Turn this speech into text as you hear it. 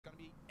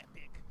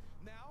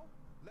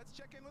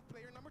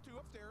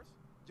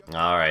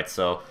Alright,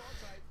 so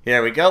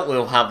here we go.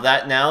 We'll have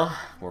that now.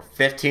 We're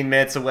 15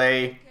 minutes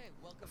away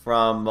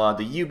from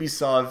the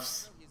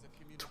Ubisoft's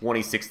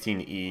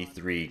 2016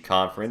 E3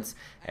 conference,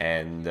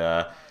 and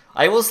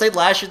I will say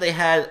last year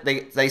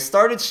they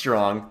started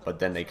strong, but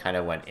then they kind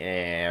of went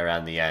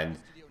around the end.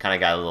 Kind of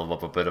got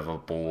a bit of a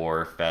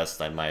bore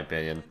fest, in my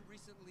opinion.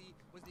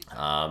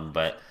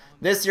 But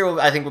this year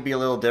I think will be a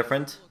little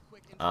different.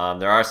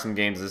 There are some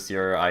games this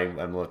year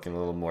I'm looking a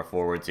little more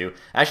forward to.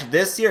 Actually,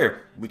 this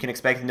year we can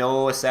expect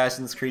no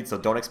Assassin's Creed, so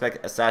don't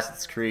expect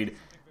Assassin's Creed,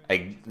 at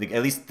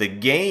least the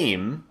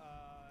game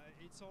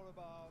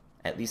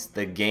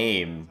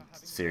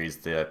series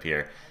to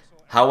appear.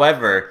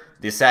 However,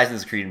 the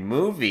Assassin's Creed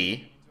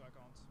movie,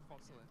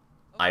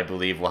 I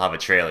believe, will have a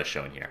trailer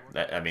shown here.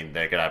 I mean,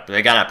 they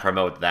gotta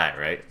promote that,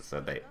 right?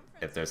 So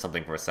if there's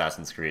something for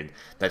Assassin's Creed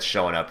that's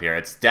showing up here,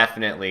 it's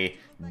definitely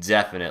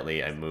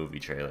a movie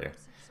trailer.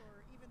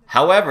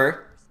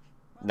 However,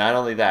 not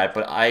only that,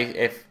 but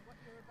I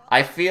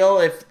feel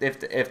if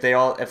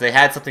they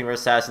had something for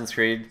Assassin's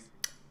Creed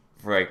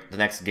for like the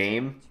next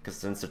game, because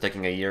since they're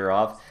taking a year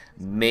off,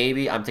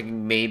 I'm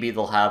thinking maybe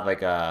they'll have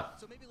like a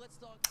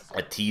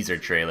teaser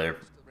trailer.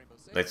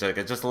 It's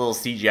just a little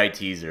CGI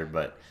teaser,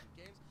 but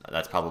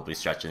that's probably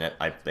stretching it.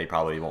 They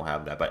probably won't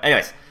have that. But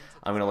anyways,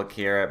 I'm gonna look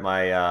here at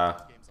my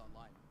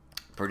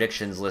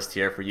predictions list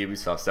here for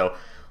Ubisoft. So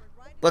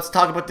let's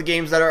talk about the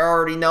games that are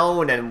already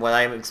known and what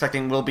I'm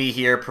expecting will be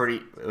here,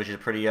 which is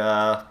pretty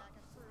well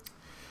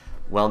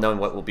known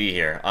what will be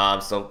here.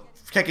 So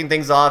kicking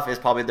things off is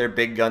probably their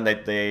big gun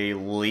that they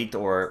leaked,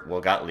 or well,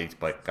 got leaked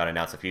but got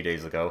announced a few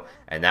days ago,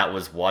 and that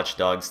was Watch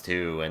Dogs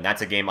 2, and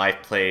that's a game I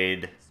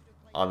played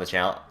on the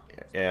channel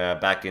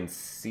back in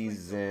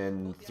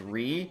Season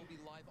 3,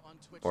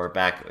 or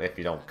back, if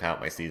you don't count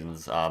my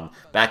seasons,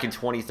 back in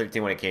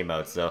 2013 when it came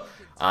out. So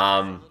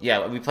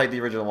yeah, we played the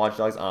original Watch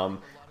Dogs.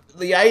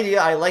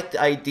 I liked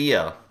the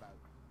idea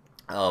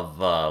of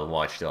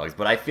Watch Dogs,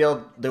 but I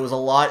feel there was a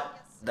lot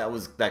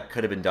that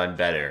could have been done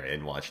better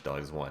in Watch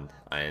Dogs 1.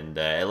 And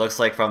it looks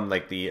like from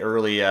like the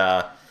early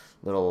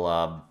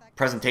little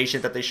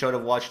presentation that they showed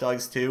of Watch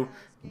Dogs 2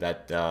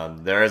 that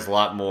there is a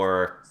lot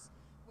more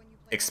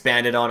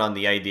expanded on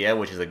the idea,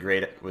 which is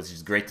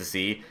great to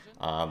see.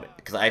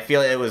 Because I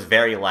feel it was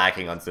very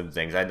lacking on some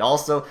things, and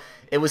also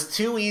it was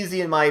too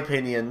easy, in my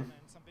opinion,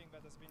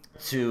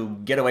 to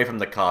get away from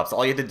the cops.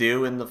 All you had to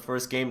do in the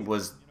first game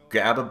was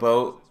grab a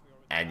boat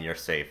and you're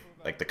safe.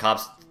 Like, the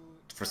cops,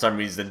 for some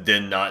reason,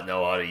 did not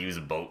know how to use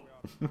a boat.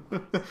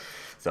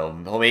 So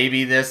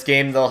maybe this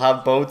game they'll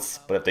have boats,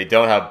 but if they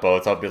don't have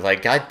boats, I'll be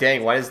like, God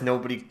dang, why does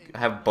nobody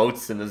have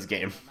boats in this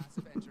game?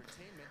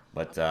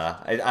 But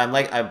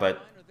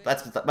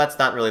but that's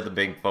not really the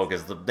big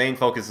focus. The main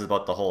focus is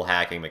about the whole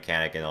hacking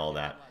mechanic and all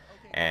that.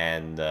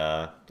 And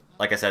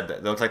like I said,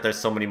 it looks like there's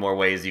so many more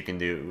ways you can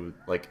do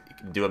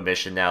a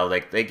mission now.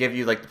 Like, they give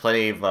you like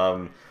plenty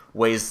of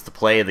ways to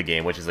play the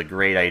game, which is a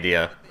great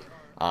idea.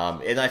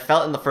 And I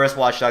felt in the first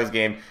Watch Dogs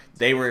game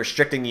they were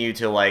restricting you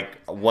to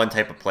like one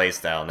type of play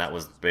style, and that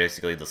was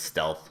basically the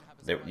stealth.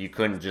 You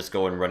couldn't just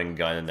go and run and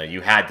gun, and you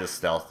had to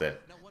stealth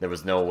it. There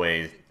was no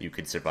way you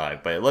could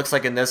survive. But it looks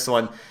like in this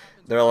one,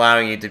 they're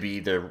allowing you to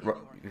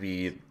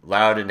be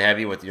loud and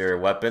heavy with your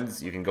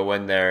weapons. You can go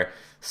in there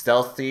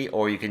stealthy,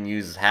 or you can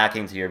use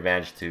hacking to your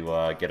advantage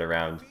to get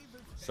around.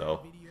 So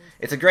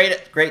it's a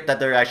great that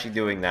they're actually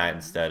doing that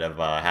instead of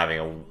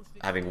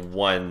having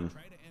one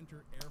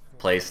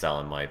playstyle,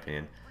 in my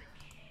opinion.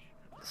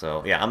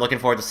 So yeah, I'm looking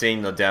forward to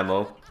seeing the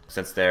demo,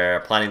 since they're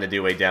planning to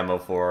do a demo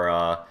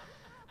for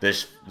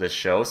this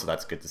show. So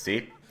that's good to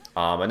see.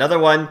 Another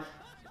one,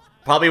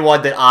 probably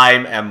one that I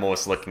am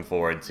most looking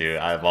forward to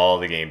out of all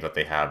the games that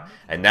they have,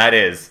 and that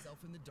is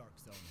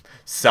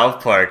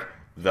South Park: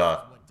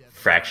 The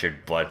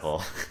Fractured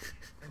Butthole.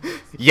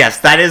 Yes,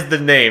 that is the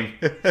name.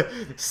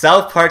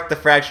 South Park: The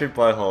Fractured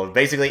Butthole.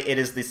 Basically, it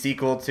is the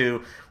sequel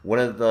to one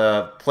of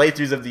the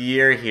playthroughs of the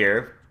year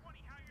here,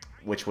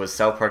 which was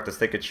South Park: The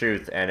Stick of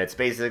Truth, and it's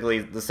basically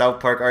the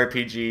South Park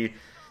RPG,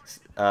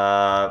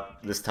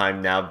 this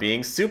time now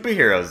being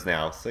superheroes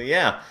now. So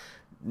yeah,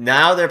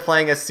 now they're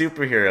playing as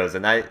superheroes,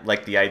 and I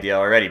like the idea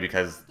already,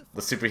 because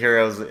the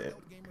superheroes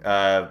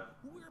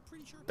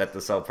that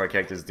the South Park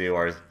characters do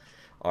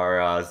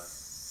are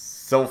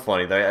so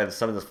funny. They have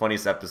some of the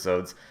funniest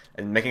episodes,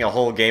 and making a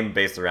whole game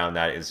based around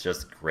that is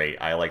just great.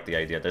 I like the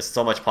idea. There's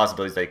so much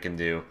possibilities they can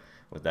do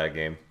with that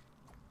game,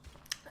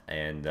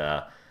 and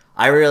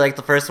I really like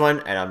the first one,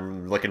 and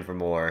I'm looking for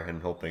more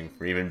and hoping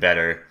for even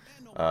better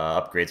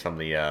upgrades from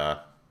the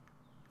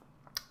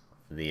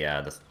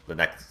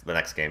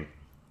next game.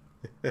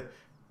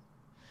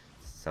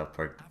 South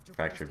Park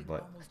Fractured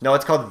Butt. No,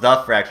 it's called The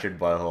Fractured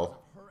Butthole.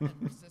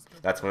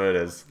 That's what it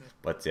is.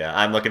 But yeah,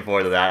 I'm looking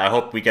forward to that. I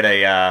hope we get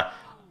a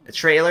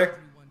trailer.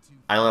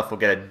 I don't know if we'll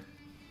get a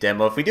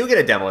demo. If we do get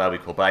a demo, that'll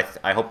be cool. But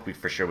I hope we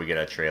for sure we get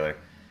a trailer.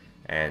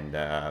 And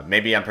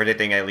maybe I'm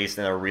predicting at least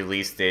in a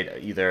release date,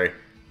 either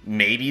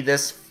maybe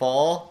this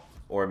fall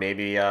or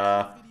maybe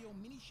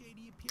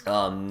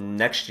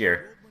next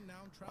year.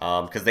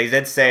 Because they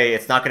did say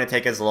it's not going to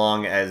take as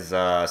long as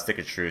Stick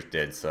of Truth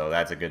did, so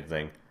that's a good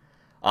thing.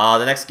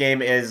 The next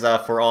game is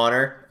For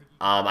Honor.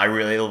 I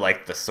really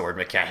like the sword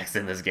mechanics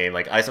in this game.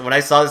 Like, when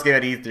I saw this game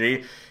at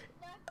E3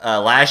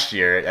 last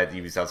year at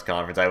Ubisoft's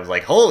conference, I was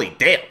like, holy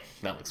damn,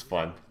 that looks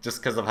fun.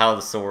 Just because of how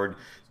the sword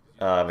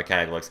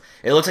mechanic looks.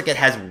 It looks like it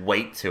has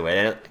weight to it,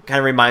 and it kind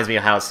of reminds me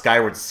of how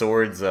Skyward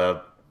Sword's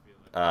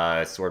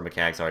sword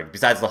mechanics are,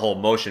 besides the whole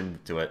motion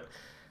to it.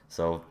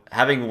 So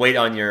having weight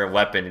on your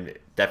weapon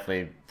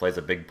definitely plays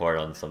a big part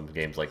on some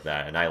games like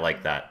that, and I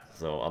like that.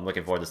 So I'm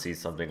looking forward to see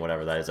something,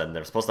 whatever that is. And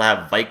they're supposed to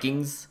have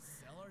Vikings,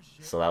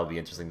 so that'll be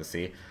interesting to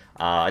see.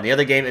 And the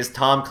other game is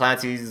Tom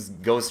Clancy's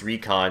Ghost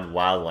Recon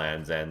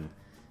Wildlands, and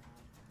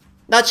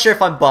not sure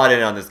if I'm bought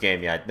in on this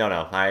game yet. No,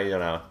 I don't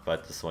know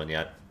about this one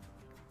yet.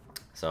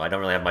 So I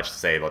don't really have much to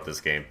say about this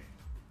game.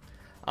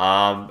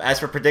 As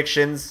for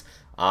predictions,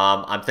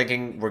 I'm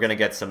thinking we're gonna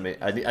get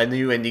a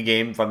new indie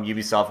game from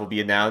Ubisoft will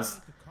be announced.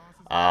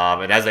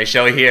 And as I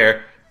show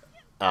here,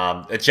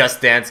 a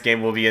Just Dance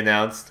game will be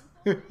announced.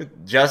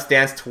 Just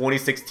Dance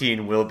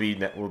 2016 will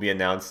be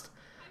announced.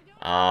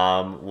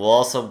 We'll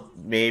also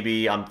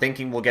I'm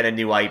thinking we'll get a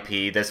new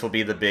IP. This will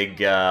be the big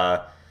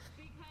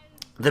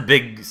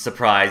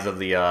surprise of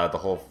the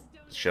whole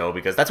show,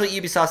 because that's what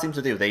Ubisoft seems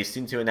to do. They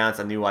seem to announce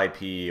a new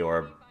IP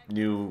or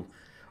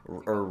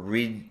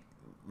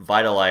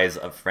revitalize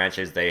a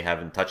franchise they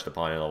haven't touched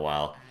upon in a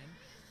while.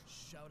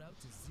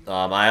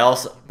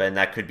 And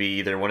that could be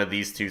either one of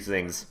these two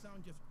things.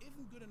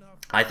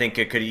 I think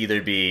it could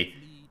either be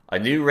a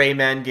new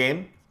Rayman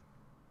game,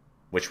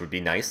 which would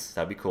be nice,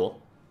 that'd be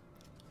cool,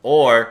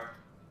 or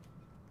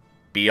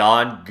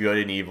Beyond Good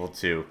and Evil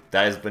 2.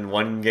 That has been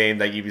one game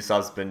that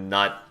Ubisoft's been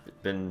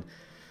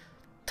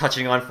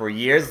touching on for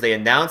years. They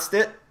announced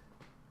it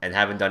and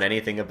haven't done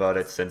anything about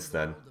it since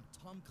then.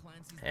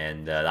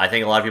 And I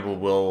think a lot of people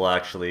will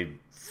actually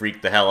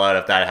freak the hell out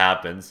if that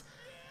happens.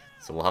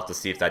 So we'll have to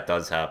see if that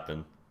does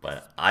happen.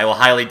 But I will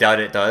highly doubt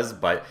it does.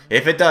 But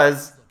if it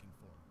does,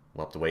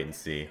 we'll have to wait and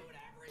see.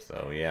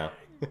 So yeah.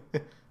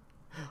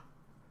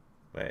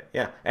 But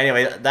yeah.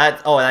 Anyway,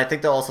 that. Oh, and I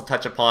think they'll also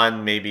touch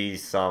upon maybe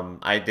some.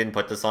 I didn't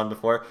put this on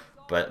before,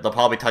 but they'll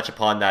probably touch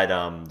upon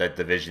that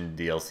Division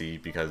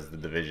DLC, because the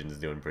Division is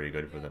doing pretty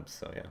good for them.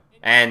 So yeah.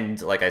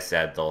 And like I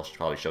said, they'll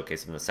probably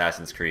showcase an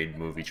Assassin's Creed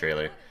movie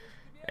trailer,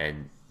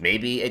 and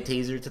maybe a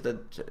teaser to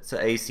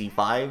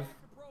AC5.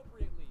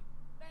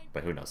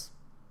 But who knows?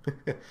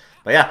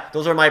 But yeah,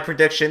 those are my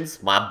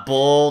predictions, my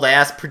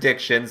bold-ass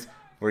predictions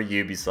for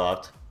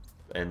Ubisoft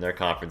and their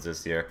conference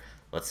this year.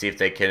 Let's see if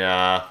they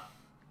can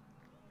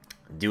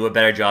do a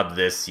better job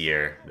this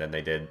year than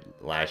they did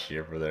last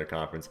year for their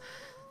conference.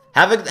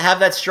 Have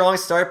that strong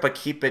start, but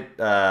keep it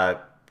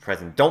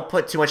present. Don't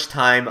put too much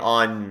time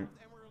on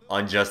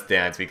Just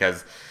Dance,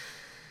 because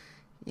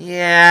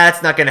yeah,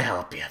 it's not gonna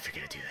help you if you're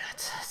gonna do that.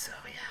 So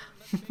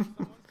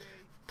yeah,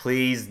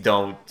 please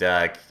don't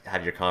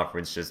have your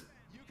conference just.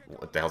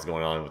 What the hell's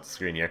going on with the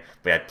screen here?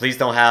 But yeah, please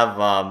don't have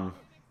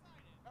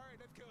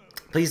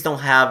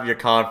your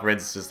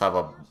conference just have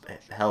a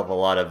hell of a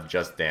lot of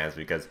Just Dance,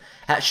 because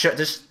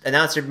just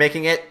announce you're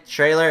making it,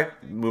 trailer,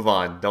 move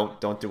on.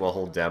 Don't do a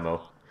whole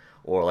demo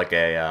or like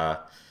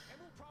a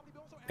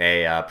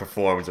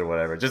performance or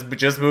whatever. Just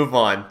move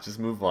on. Just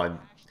move on.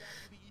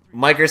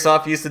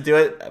 Microsoft used to do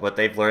it, but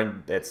they've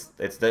learned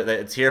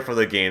it's here for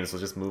the game, so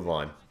just move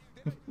on.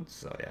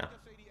 So yeah.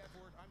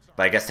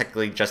 But I guess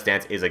technically Just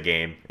Dance is a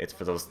game. It's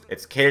for those.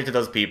 It's catered to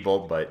those people,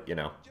 but you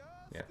know,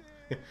 yeah.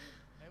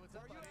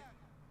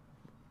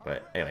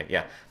 But anyway,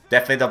 yeah,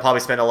 definitely they'll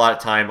probably spend a lot of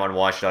time on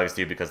Watch Dogs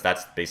 2, because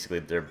that's basically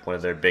one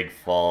of their big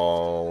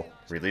fall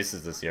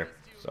releases this year.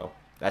 So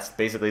that's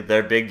basically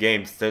their big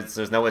game.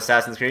 There's no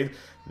Assassin's Creed.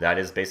 That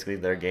is basically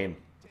their game.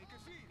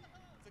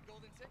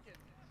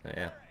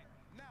 Yeah.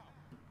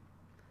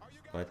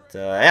 But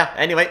yeah.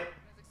 Anyway.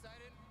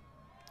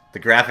 The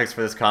graphics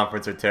for this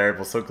conference are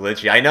terrible, so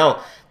glitchy. I know,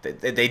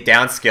 they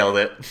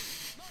downscaled it.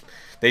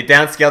 They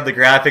downscaled the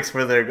graphics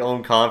for their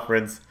own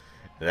conference.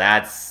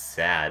 That's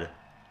sad.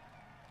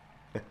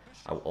 I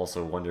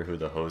also wonder who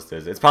the host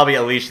is. It's probably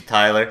Alicia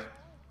Tyler.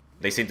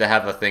 They seem to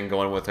have a thing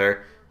going with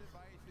her.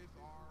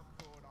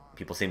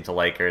 People seem to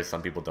like her,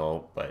 some people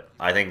don't, but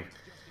I think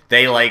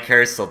they like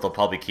her, so they'll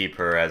probably keep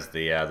her as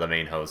the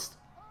main host.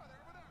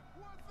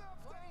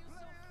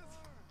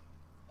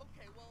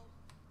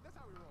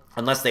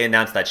 Unless they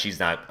announce that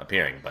she's not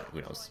appearing, but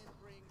who knows.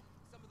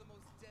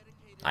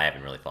 I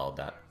haven't really followed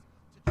that.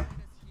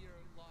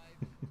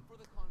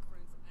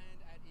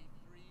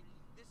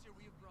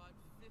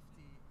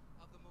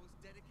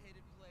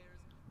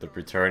 The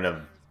return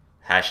of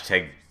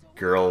hashtag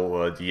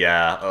Girlwood,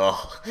 yeah.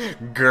 Ugh,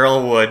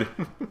 Girlwood.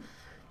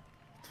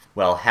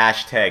 Well,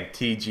 hashtag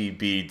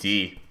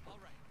TGBD.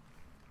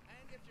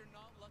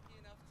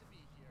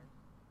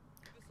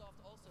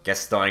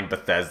 Guest starring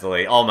Bethesda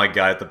lady. Oh my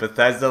god, the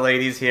Bethesda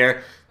lady's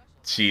here.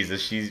 Jesus,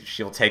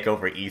 she'll take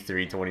over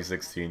E3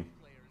 2016.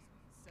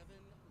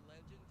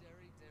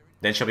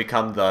 Then she'll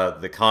become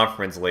the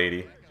conference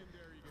lady.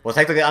 Well,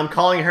 technically, I'm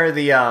calling her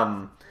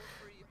the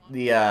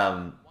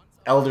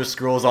Elder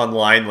Scrolls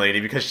Online lady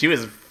because she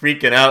was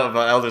freaking out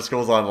about Elder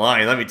Scrolls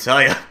Online. Let me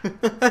tell you.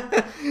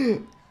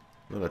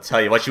 Let me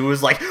tell you what she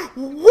was like.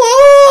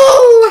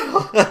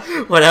 Whoa!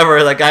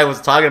 Whatever that guy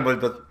was talking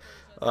about, but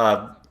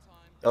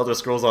Elder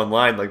Scrolls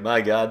Online, like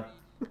my god.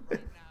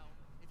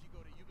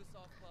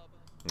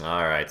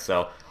 All right,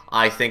 so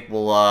I think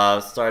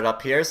we'll start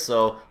up here.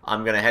 So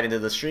I'm gonna head into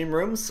the stream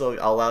room. So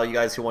I'll allow you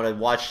guys who want to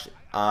watch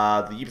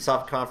the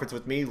Ubisoft conference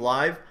with me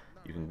live.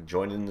 You can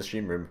join in the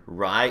stream room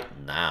right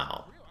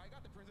now.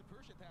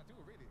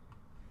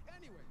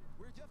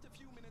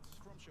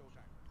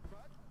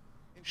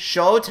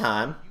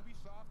 Showtime.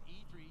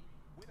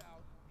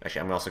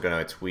 Actually, I'm also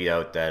gonna tweet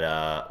out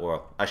that,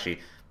 or actually,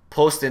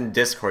 post in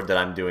Discord that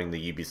I'm doing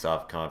the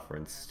Ubisoft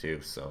conference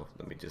too. So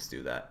let me just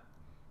do that.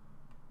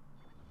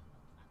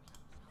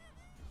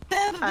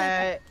 In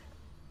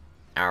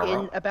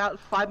about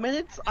 5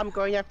 minutes, I'm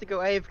going to have to go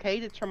AFK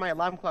to turn my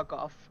alarm clock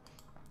off.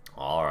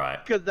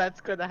 Alright. Because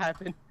that's going to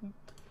happen.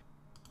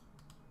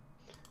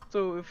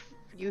 So if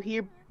you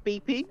hear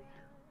beeping,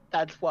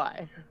 that's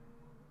why.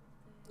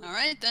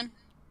 Alright then.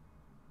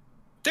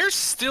 They're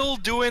still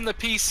doing the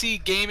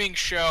PC gaming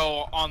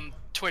show on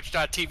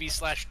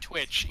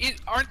twitch.tv/Twitch.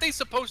 Aren't they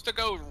supposed to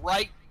go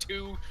right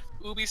to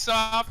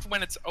Ubisoft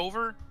when it's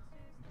over?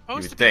 You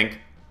would think.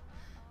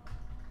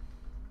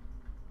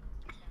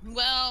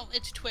 Well,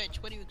 it's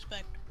Twitch. What do you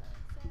expect?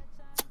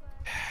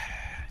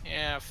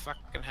 Yeah,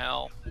 fucking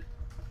hell.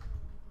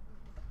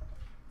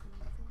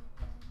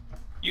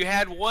 You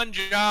had one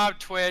job,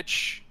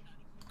 Twitch.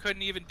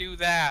 Couldn't even do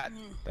that.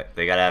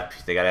 They gotta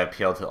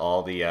appeal to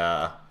all the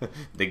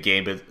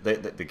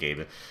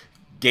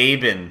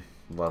Gaben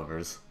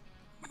lovers.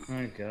 Oh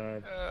my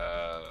god.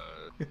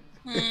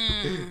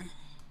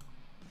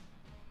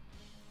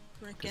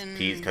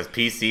 Because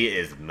PC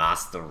is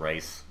master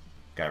race.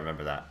 Gotta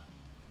remember that.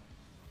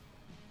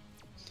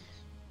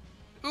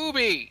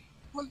 Ubi!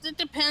 Well, it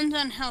depends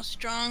on how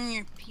strong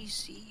your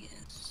PC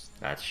is.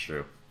 That's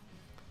true.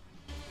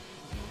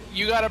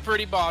 You got a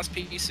pretty boss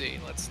PC.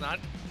 Let's not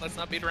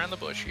beat around the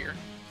bush here.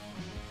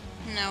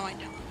 No, I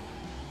don't.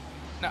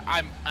 No,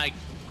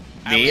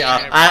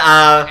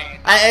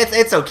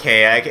 it's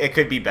okay. It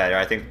could be better.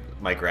 I think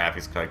my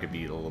graphics card could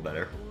be a little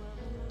better.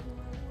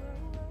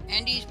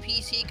 Andy's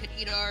PC could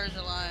eat ours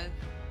alive.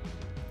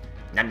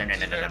 Nom nom nom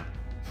nom nom.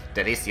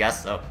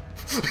 Delicioso.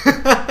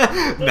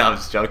 No, I'm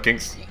just joking.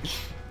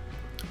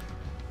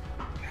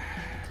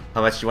 How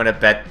much do you want to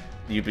bet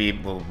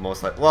UB will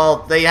most likely...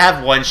 Well, they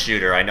have one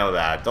shooter, I know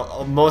that.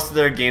 Most of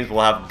their games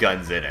will have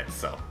guns in it,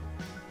 so...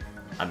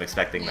 I'm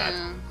expecting that.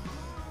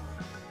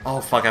 Oh,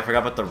 fuck, I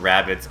forgot about the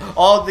rabbits.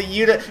 Oh, the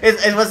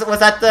was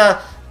that the...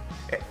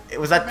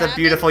 Was that the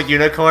beautiful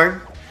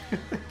unicorn?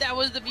 That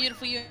was the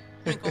beautiful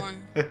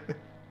unicorn.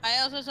 I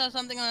also saw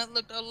something that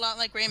looked a lot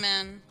like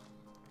Rayman.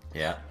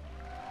 Yeah.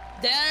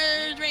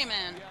 There's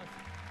Rayman.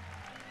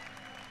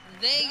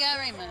 They got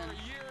Rayman.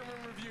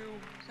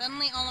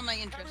 Suddenly, all of my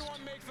interest.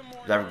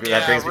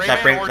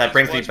 That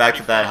brings me back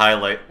to that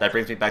highlight. That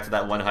brings me back to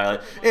that one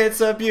highlight.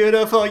 It's a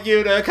beautiful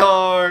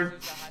unicorn.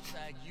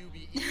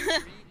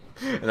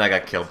 And I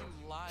got killed.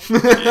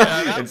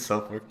 Yeah, and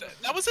so forth.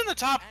 That was in the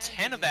top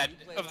 10 of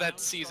that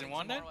season,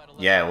 wasn't it?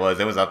 Yeah, it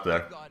was. It was up there.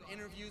 We've got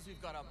interviews.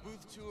 We've got a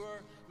booth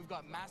tour. We've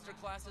got master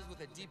classes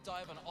with a deep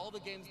dive on all the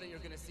games that you're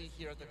gonna see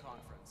here at the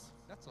conference.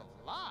 That's a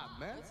lot,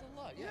 man. That's a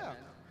lot, yeah. Man.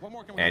 What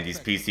more can Andy's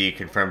PC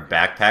confirmed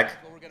backpack.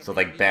 So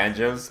like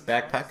Banjo's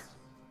backpack.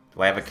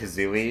 Do I have a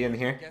kazooie in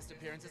here? Guest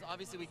appearances.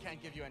 Obviously, we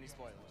can't give you any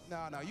spoilers.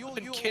 No,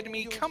 You're kidding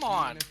me? Come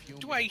on.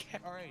 Do I?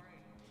 All right.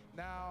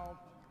 Now.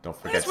 Don't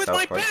forget What's with South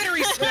my Park.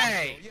 battery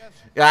say?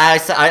 Yeah,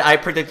 I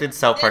predicted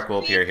South Park will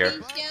appear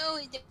here.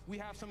 We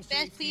have some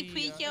Best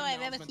pre-show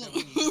I've ever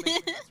seen.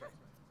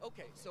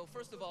 Okay, so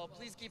first of all,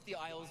 please keep the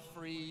aisles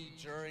free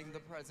during the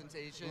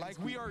presentation. Like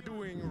we are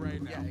doing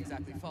right now. Yeah,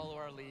 exactly. Follow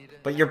our lead.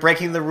 But you're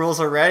breaking the rules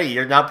already.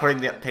 You're not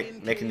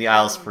making the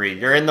aisles free.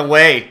 You're in the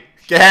way.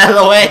 Get out of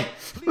the way.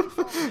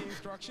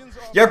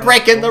 You're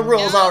breaking the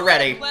rules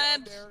already.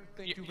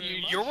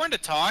 You're one to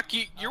talk.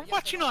 You're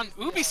watching on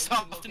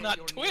Ubisoft and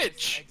not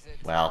Twitch.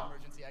 Well.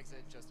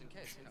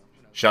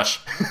 Shush.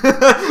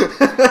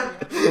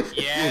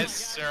 Yes,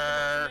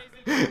 sir.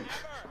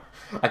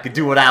 I can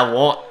do what I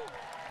want.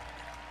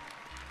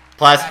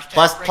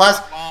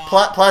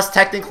 Plus,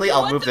 technically,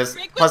 I'll move this.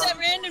 Plus,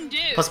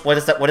 what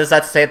does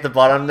that say at the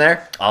bottom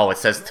there? Oh, it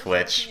says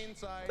Twitch.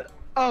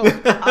 Oh,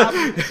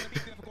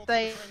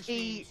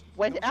 they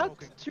went out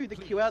to the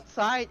queue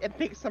outside and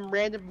picked some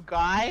random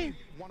guy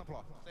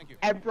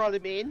and brought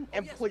him in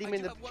and put him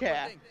in the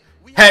chair.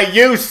 Hey,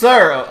 you,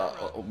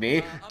 sir!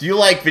 Me? Do you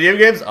like video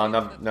games? Oh,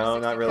 no,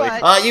 not really.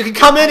 You can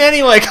come in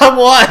anyway, come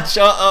watch!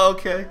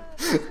 Okay.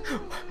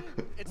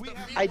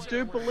 I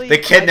do believe... They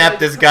kidnapped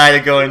this guy to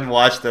go and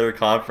watch their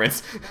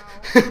conference.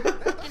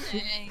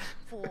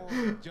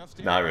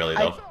 Not really,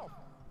 though.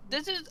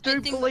 This is, I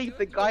do believe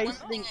the guy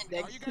sitting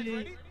next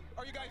to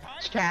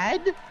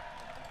Chad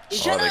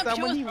is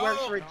someone who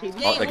works for a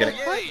TV. Oh, they're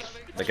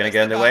gonna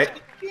get underway.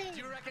 Do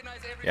you recognize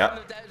every Yeah.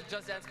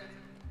 Just Dance?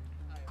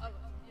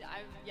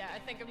 Yeah, I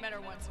think I've met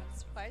her once.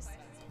 Twice.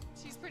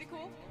 She's pretty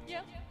cool.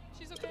 Yeah,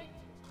 she's okay.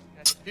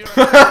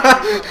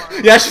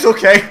 Yeah, she's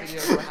okay.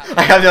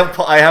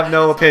 I have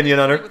no opinion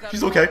on her.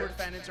 She's okay.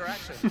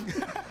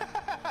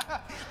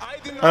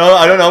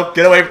 I don't know.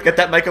 Get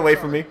that mic away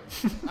from me.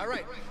 All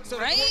right. So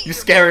Right? You're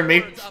scaring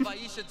me.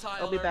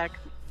 I'll be back.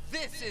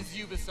 This is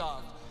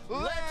Ubisoft.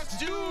 Let's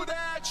do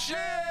that shit.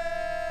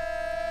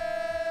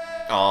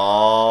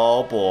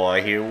 Oh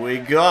boy, here we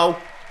go.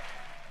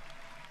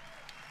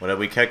 What are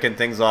we kicking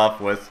things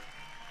off with?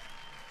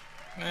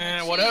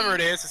 Whatever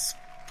it is, it's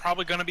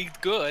probably gonna be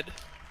good.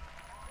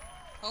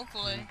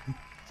 Hopefully.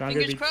 So I'm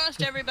gonna Fingers be,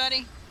 crossed,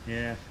 everybody.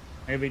 yeah,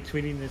 I'm gonna be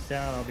tweeting this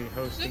out. I'll be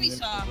hosting this as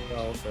Ubisoft.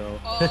 well. So.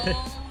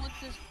 Oh, what's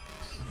this?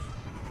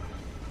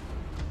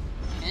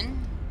 10?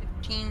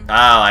 15? Oh,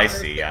 I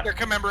see. Yeah. They're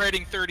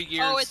commemorating 30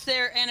 years. Oh, it's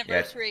their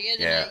anniversary,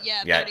 isn't Yeah. it?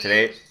 Yeah, Yeah. 30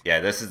 Today. years. Yeah.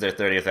 This is their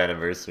 30th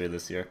anniversary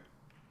this year.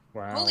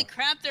 Wow. Holy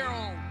crap, they're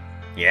old.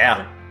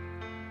 Yeah.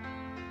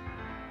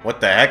 What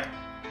the heck?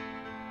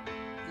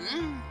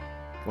 Mm.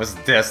 What's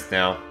this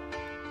now?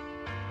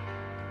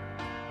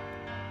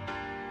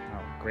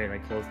 Oh, great! I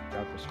closed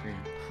out the screen.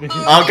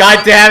 Oh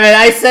god damn it!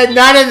 I said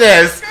none of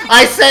this.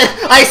 I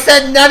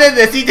said none of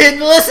this. You didn't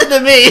listen to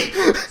me.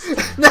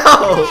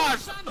 No.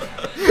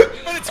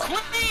 But it's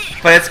Queen!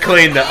 But it's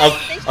clean though. Oh,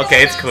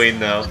 okay, it's clean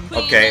though.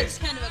 Queen, Okay. that's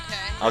kind of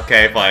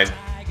okay. Okay, fine.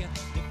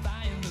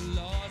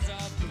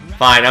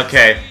 Fine.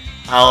 Okay.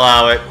 I'll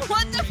allow it.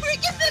 What the freak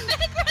is in the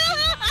background?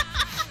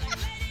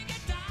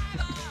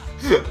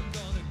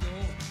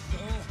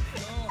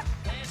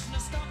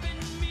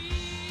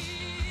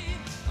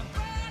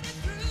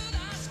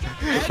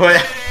 What?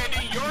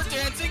 Andy, you're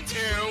dancing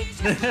too!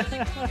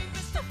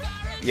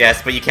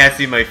 Yes, but you can't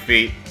see my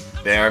feet.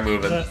 They are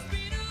moving.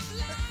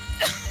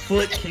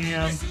 Foot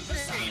cam.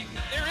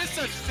 There is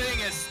such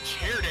thing as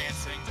chair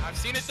dancing. I've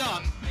seen it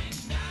done.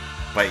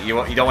 But you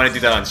don't want to do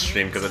that on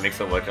stream because it makes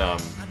it look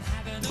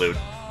lewd.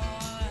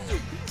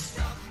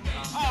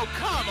 Oh,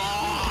 come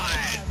on!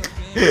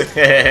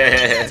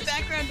 That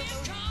background a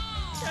little.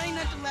 Trying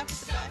not to laugh at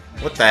the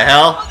back. What the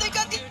hell? Oh, they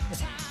got the.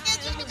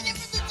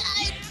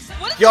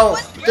 What is Yo,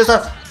 what there's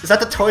a. Is that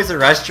the Toys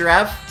R Us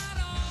giraffe?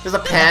 There's a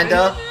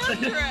panda.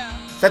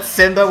 Is that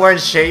Simba wearing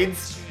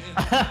shades?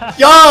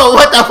 Yo,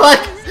 what the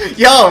fuck?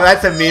 Yo,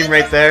 that's a meme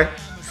right there.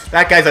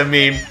 That guy's a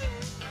meme.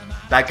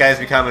 That guy's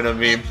becoming a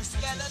meme.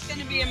 Yeah, that's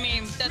gonna be a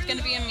meme. That's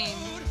gonna be a meme.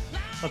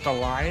 What, the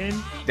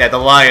lion? Yeah, the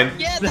lion.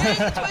 Yeah, there's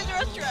the Toys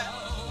R Us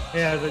giraffe.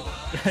 Yeah. The,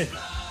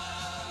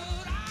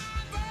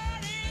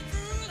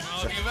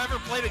 Well, if you've ever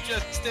played a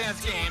Just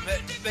Dance game,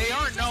 they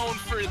aren't known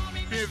for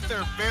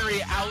their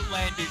very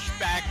outlandish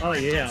background. oh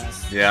yeah.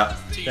 Yeah.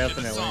 to each of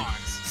the Definitely.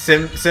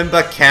 songs.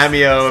 Simba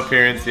cameo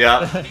appearance.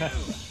 Yeah.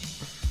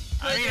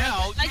 I mean,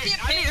 hell, I can't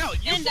hell,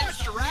 you and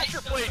watched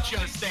Ratchet play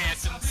Just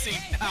Dance and seen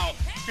how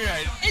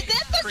Is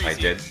that the? crazy. I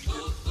did.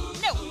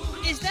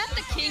 No, is that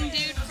the king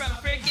dude from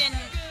friggin'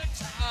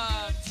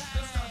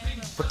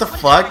 What the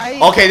fuck?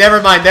 Okay,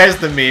 never mind. There's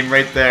the meme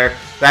right there.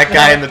 That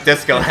guy in the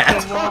disco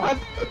hat.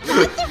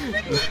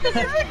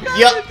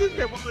 Yep.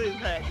 What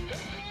is that?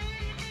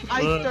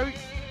 I don't.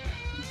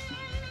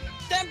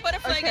 that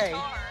butterfly Okay.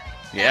 guitar?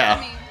 Yeah.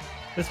 I mean,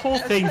 This whole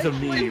thing's a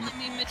wait, meme. I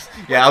mean, it's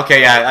Yeah.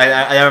 Okay.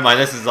 Yeah. I never mind.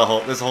 This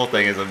whole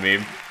thing is a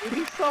meme.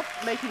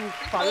 Ubisoft making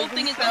fun whole of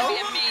thing is gonna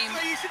themselves. be a meme.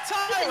 Hey, you should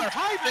Tyler.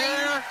 Hi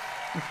there.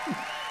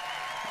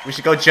 We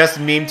should go just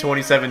meme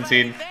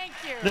 2017. Thank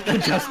you.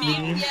 Just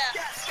Meme, meme. yeah.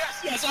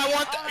 Yes, I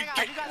want Oh my that.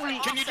 God, you guys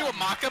are Can you do a awesome.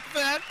 mock-up of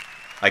that?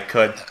 I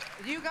could.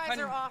 You guys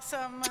are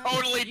awesome.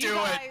 Totally you do it.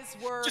 guys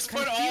Were Just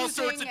put all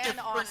sorts of confusing and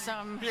different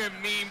awesome.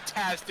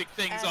 meme-tastic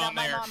things And, on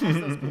my there. mom has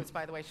those boots,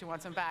 by the way. She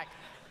wants them back.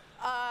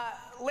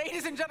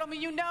 Ladies and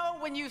gentlemen, you know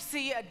when you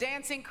see a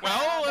dancing crab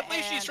Well, at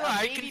least she's and a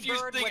right. baby Confusing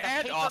bird with a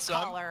and paper awesome.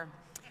 collar,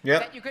 Yep.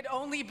 that you could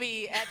only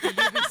be at the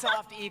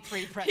Ubisoft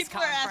E3 press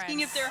People are asking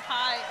if conference. they're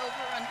high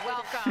over on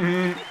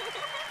Twitter. Welcome.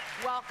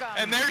 Welcome.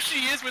 And there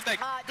she is with that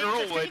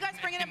Dangerous, can Girlwood you guys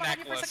bring it up behind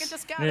me for a second? necklace.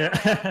 Just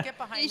gather. Get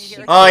behind me Is she-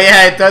 here. Oh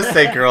yeah, it does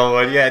say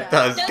Girlwood. Yeah, it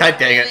does. Does God it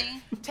dang it. really?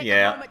 Take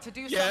Yeah. a moment to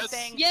do Yes.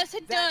 something. Yes,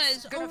 it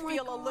that's does. Gonna Oh my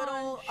feel a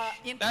little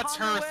That's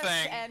her incongruous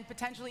thing. and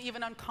potentially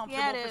even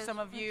uncomfortable Yeah, it for is. some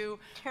of you.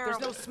 Terrible.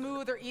 There's no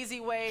smooth or easy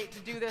way to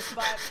do this,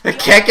 but I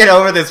can't get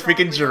over this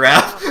freaking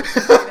giraffe.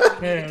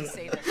 Right?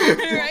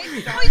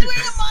 Oh, he's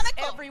wearing a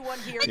monocle. Everyone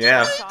here.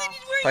 Yeah. at Ubisoft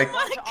He's wearing a Like-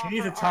 monocle. He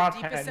needs a offer top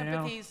our deepest hat now.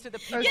 sympathies to the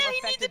people Yeah, he needs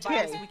affected a by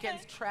top this hat.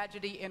 weekend's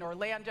tragedy in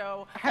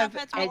Orlando. Have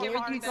That's any all of you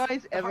hard.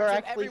 guys The ever hearts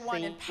of actually everyone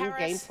seen in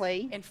Paris,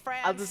 gameplay in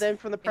France, other than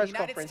from the in press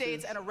United conferences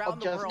States and of around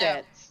the Just world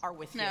Dance? are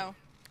with you. No.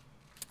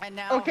 And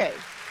now, Okay,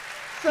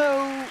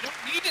 so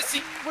You need to see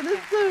what is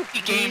the the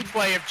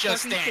gameplay of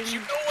Just fluffy Dance. thing? You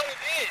know what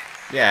it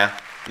is. Yeah.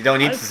 You don't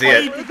need I to see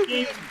it. played the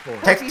game before.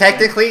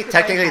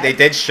 Technically, they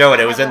did show it.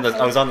 It was in the.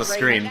 I was on the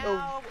screen.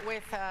 now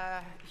with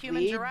a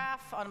human Weird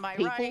giraffe on my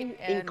people right in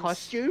and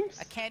costumes.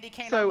 a candy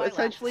cane on So my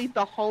essentially, left.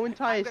 the whole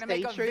entire I'm gonna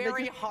make stage a show that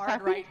very just hard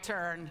happened right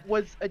turn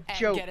was a and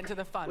joke. get into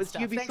the fun Was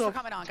stuff. Thanks for Ubisoft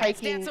coming on, guys.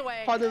 taking Dance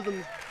away. fun of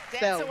Dance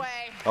themselves? away.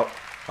 Oh,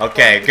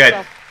 Okay, for good.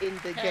 stuff in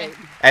the game.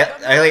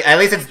 At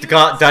least it's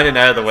done and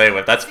out of the way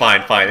with. That's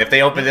fine, fine. If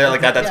they opened it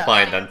like that, that's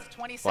fine then. Fine.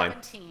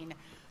 2017.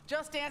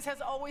 Just Dance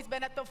has always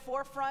been at the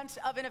forefront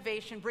of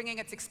innovation, bringing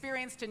its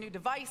experience to new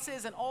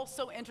devices and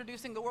also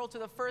introducing the world to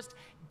the first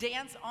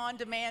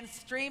dance-on-demand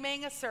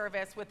streaming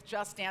service with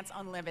Just Dance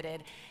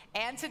Unlimited.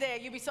 And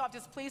today, Ubisoft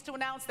is pleased to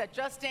announce that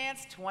Just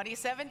Dance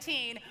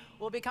 2017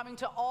 will be coming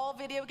to all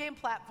video game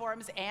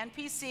platforms and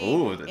PC.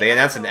 Ooh, they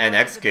announced an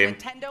NX game.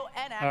 Nintendo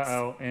NX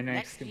Uh-oh, NX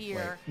next can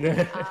year.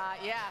 play.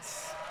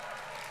 Yes.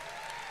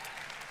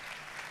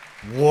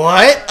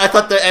 What? I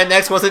thought the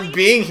NX wasn't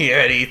being here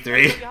at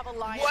E3. You have a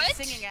lion What?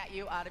 singing at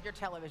you out of your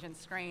television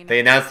screen. They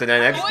announced an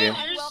NX game.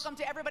 And welcome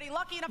to everybody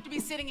lucky enough to be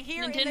sitting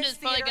here in Nintendo's this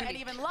probably theater, gonna and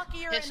be even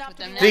luckier pissed enough with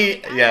to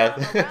be them watching now. Yeah.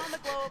 around the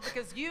globe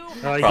because you Oh,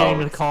 you Probably. getting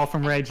the call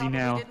from Reggie probably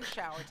now. didn't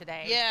shower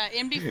today. Yeah,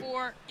 in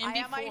before. I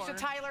am Aisha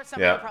Tyler. Some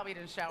Yeah. of you probably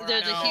didn't shower.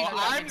 There's a No, huge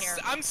I'm, in here.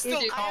 I'm still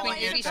Is it calling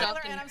between it. Aisha Ubisoft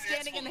Tyler, and and I'm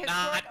standing in the will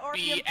historic not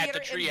be Orpheum at the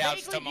Theater in Treehouse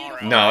vaguely tomorrow.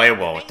 beautiful No, it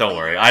won't. Don't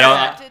worry. I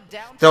don't.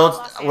 downtown They'll.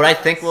 Los What I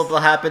think Angeles. will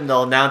happen,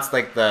 they'll announce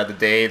like the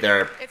day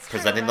they're It's true,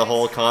 presenting the right?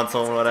 whole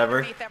console or whatever.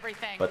 Underneath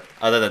everything. But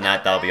other than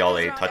that, that'll be all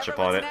they Around touch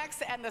upon it. everyone's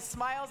necks and the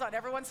smiles on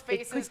everyone's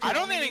It faces. could I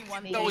don't only think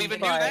one they'll thing even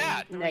to do do.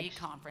 that. Next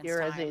Conference year,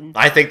 as time. in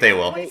I think they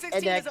will. the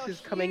 2016 is NX a is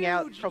coming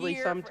out huge probably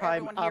year for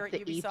sometime everyone here after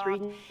at E3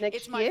 Ubisoft. next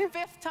It's my year.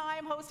 5th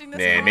time hosting this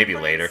Man, maybe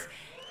conference. later.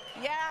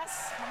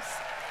 Yes.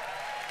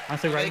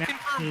 Honestly, They right now,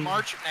 confirmed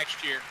March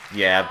next year.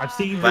 Yeah, I've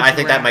seen but the I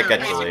think that might get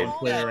giraffe delayed.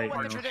 play right What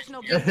the now.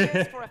 traditional gift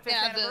is for a 5th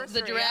Yeah, the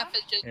anniversary, giraffe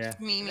is just Yeah.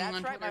 memeing That's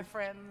on right, my Twitter.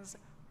 friends.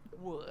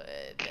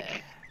 Would.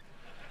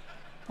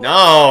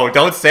 No,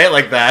 don't say it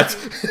like that.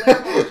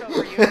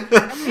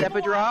 Step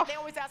a drop. They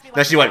always ask me, Then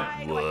like, she went, why do I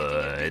continue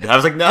to would. do I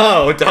was like,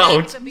 no,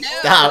 don't. the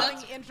Stop.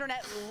 overwhelming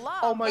internet love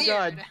Oh my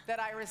god. that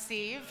I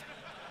receive.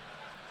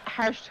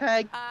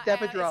 Hashtag And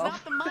it's Depadraw.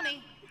 not the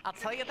money, I'll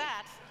tell you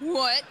that.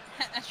 What?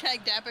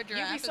 Hashtag Dapper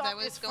Giraffe, is that Ubisoft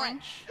what is it's going?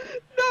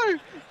 French. No,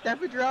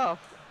 Depadraw.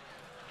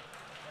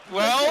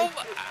 Well,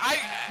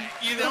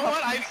 you know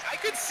what? I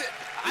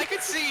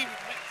could see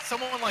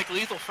someone like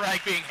Lethal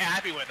Frag being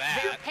happy with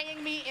They're that.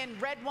 paying me in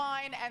red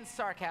wine and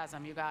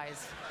sarcasm, you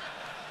guys.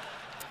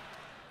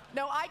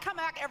 No, I come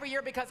back every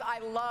year because I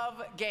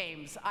love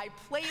games. I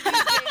play these games,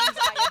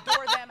 I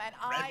adore them, and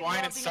I Red wine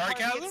love and the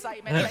sarcasm?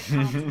 excitement that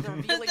comes with That's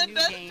revealing the new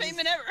best games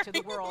payment ever. to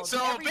the world.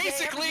 So Every day,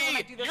 basically, every day when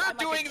I do this, you're I'm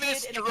like a doing kid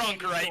this in a drunk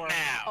candy right store.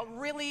 now. A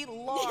really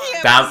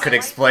large, That could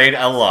explain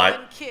a lot.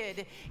 suburban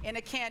kid in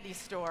a candy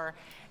store.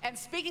 And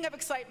speaking of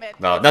excitement,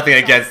 No, it's nothing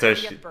Ubisoft's against her.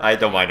 50th I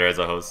don't birthday. mind her as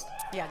a host.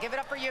 Yeah, give it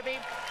up for Ubi.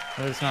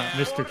 Oh, it's not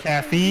Mr.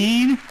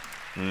 Caffeine.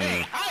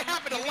 Hey, I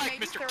happen to Ubi like may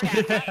be Mr. 30,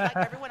 Cat. but like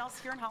everyone else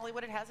here in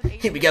Hollywood, it has an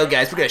age. Here we go,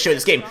 guys. We're gonna show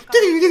this game.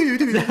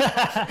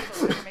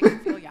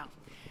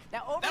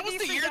 Now, over That was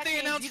these the 3 year they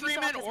decades, announced Ubisoft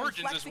Rayman has been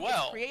Origins as flexing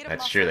well. its creative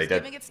That's true, they muscles, did.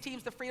 giving its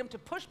teams the freedom to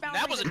push That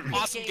boundaries was an and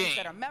create awesome games game.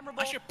 that are memorable,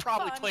 I should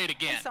probably fun, play it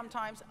again. and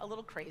sometimes a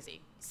little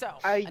crazy. So,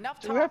 I enough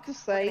do talk. have to We're gonna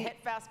say,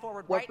 hit fast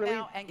forward what right really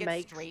now and get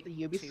makes straight the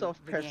to Ubisoft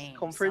the press games.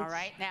 conference All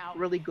right, now,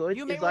 really good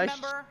you may is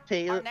remember our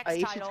next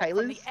Aisha title from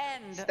Taylor's the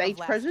end of stage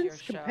last presence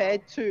year's show,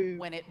 compared to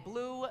when it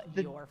blew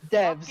the your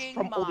devs fucking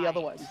from all the other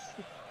mind. ones.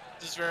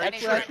 This is very And if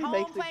That's you're what at actually home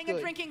makes it playing a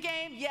good. drinking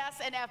game, yes,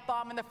 an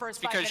F-bomb in the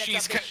first 5 Because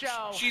minutes of the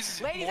show. she's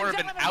Ladies more and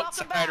of an gentlemen,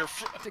 welcome outsider,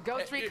 back to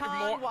Ghost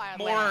Recon more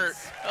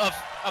Wildlands.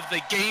 of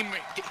the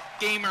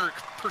gamer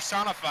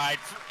personified,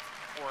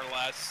 more or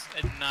less,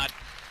 and not.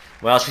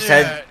 Well, she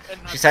said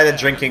a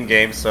drinking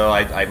game, so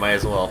I might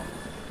as well.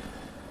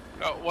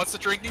 Oh, what's the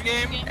drinking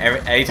game?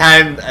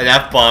 Anytime an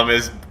F-bomb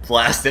is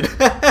blasted.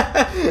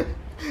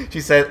 She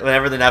said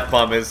whenever the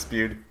F-bomb is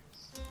spewed.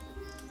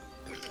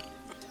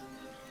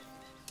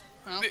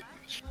 Well,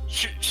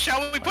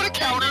 Shall we put a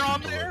counter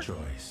on there?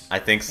 I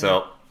think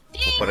so.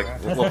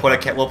 We'll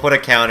put a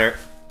counter.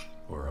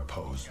 Or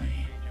oppose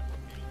me.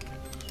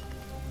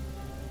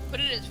 put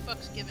it as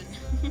fucks given.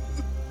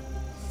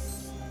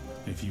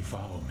 If you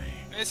follow me,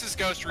 This is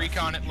Ghost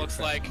Recon, it looks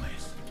like.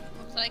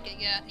 Looks like it,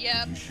 yeah.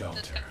 Yeah, you that's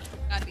shelter,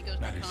 gotta be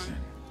Ghost medicine, Recon.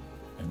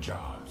 and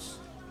jobs.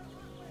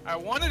 I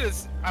wanted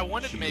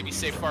to maybe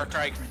say Far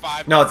Cry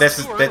 5. No, but this it's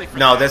is too early for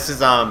no, that.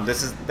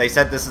 this is. They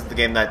said this is the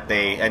game that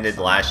they ended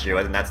last year,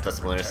 and that's the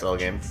Splinter Cell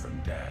game. From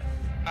death.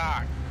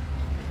 Ah,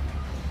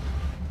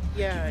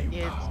 Yeah,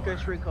 it's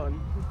Ghost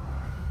Recon.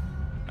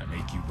 I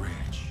make you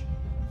rich.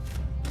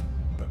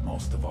 But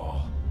most of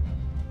all,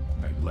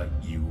 I let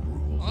you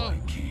rule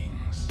like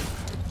kings.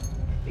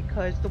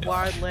 Because the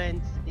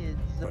Wildlands is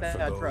But for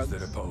about those drugs.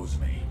 that oppose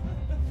me,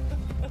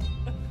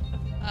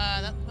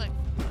 That's like,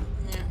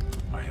 yeah.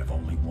 I have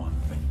only one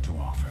thing to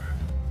offer.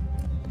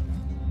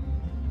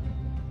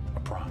 A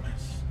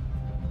promise.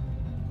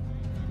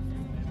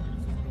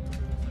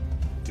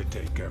 To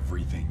take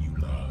everything you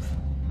love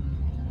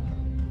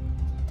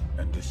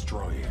and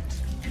destroy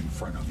it in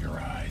front of your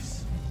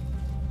eyes.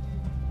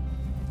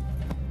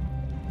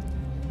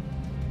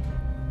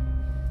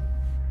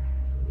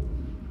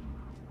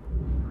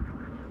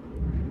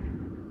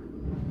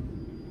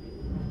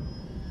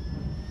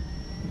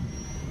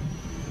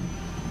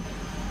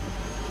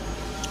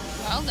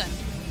 Well then.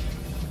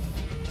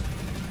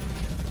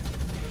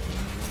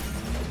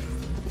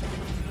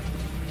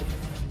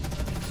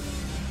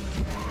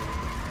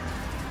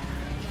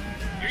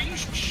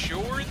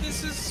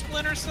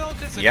 Splinter Cell?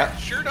 Because it Yep.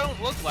 sure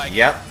don't look like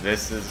Yep,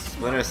 this is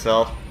Splinter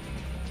Cell.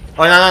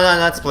 Oh no,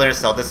 not Splinter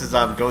Cell. This is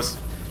Ghost.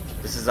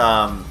 This is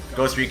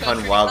Ghost Recon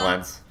Recon?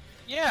 Wildlands.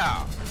 it.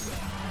 Yeah.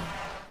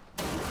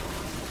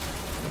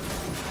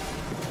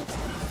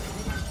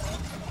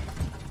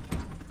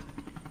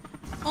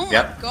 Oh my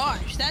Yep.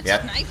 gosh, that's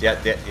Yep. nice. Yeah.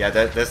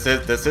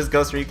 This is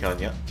Ghost Recon.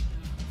 Yep.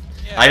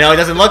 Yeah. I know it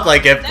doesn't look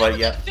like it, That but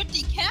was yeah. like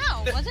 50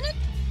 cal, wasn't it?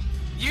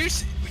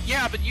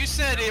 Yeah, but you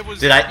said it was.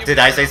 Did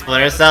I say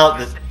Splinter Cell?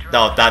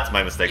 No, that's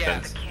my mistake Yeah.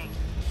 then.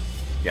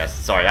 Yes,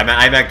 sorry.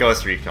 I meant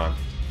Ghost Recon.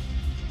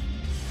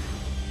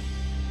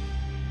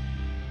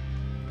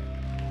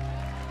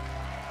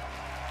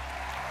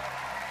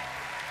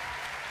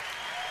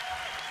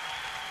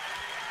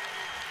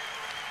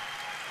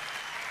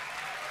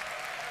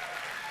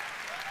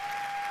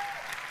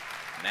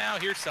 Now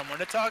here's someone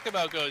to talk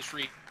about Ghost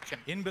Recon.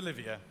 In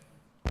Bolivia,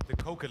 the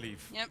coca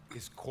leaf Yep.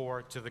 is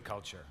core to the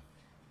culture.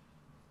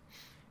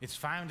 It's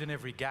found in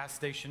every gas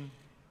station,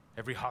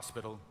 every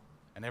hospital,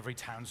 and every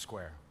town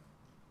square.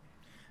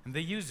 And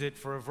they use it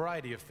for a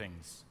variety of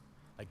things,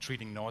 like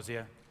treating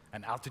nausea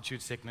and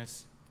altitude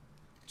sickness,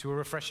 to a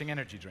refreshing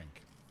energy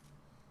drink.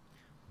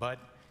 But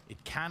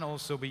it can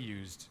also be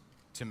used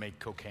to make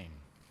cocaine.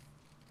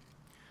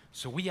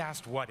 So we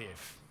asked, what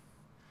if?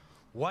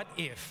 What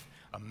if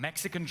a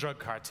Mexican drug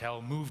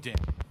cartel moved in,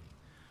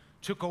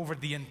 took over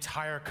the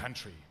entire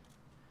country,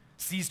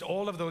 seized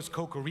all of those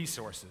coca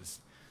resources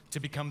to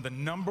become the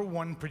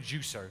 #1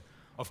 producer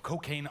of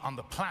cocaine on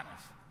the planet,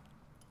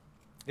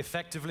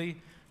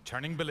 effectively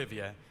turning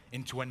Bolivia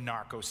into a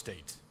narco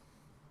state?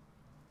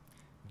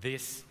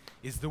 This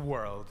is the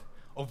world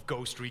of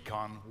Ghost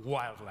Recon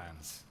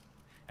Wildlands.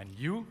 And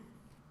you?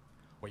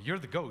 Well, you're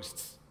the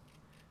ghosts.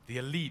 The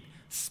elite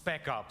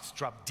spec ops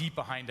drop deep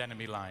behind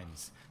enemy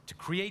lines to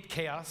create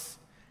chaos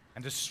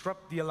and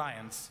disrupt the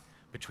alliance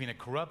between a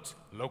corrupt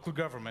local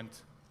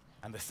government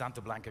and the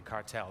Santa Blanca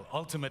cartel,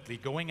 ultimately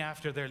going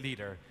after their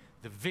leader,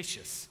 the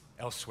vicious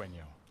El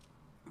Sueño.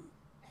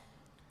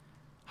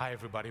 Hi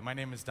everybody, my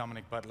name is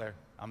Dominic Butler.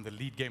 I'm the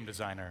lead game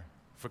designer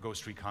for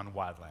Ghost Recon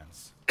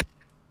Wildlands.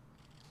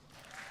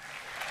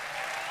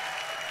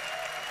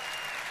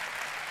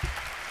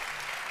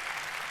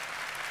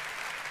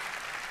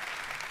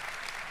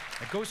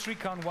 Ghost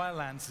Recon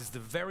Wildlands is the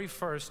very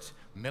first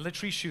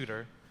military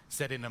shooter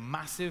set in a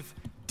massive,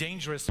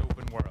 dangerous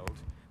open world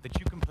that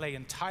you can play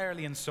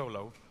entirely in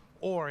solo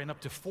or in up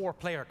to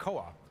 4-player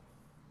co-op.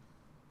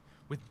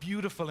 With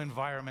beautiful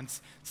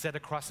environments set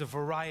across a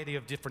variety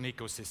of different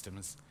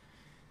ecosystems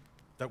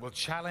that will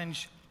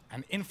challenge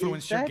and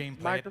influence your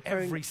gameplay at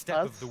every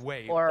step of the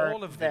way.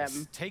 All of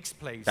this takes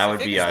place That would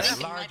be in us.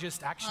 the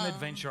largest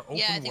action-adventure open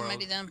yeah, I think it might world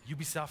be them.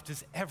 Ubisoft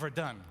has ever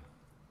done.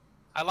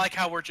 I like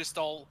how we're just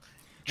all.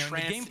 Now, in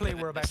the gameplay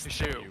we're about to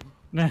show you,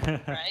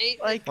 Right?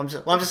 Like, I'm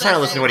just trying to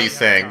listen to what he's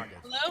saying.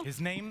 Hello? his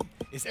name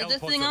is El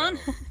this thing on?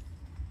 Pozolero.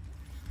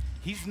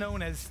 He's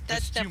known as the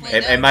That's Stew definitely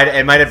Man.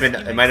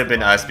 It might have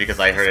been us because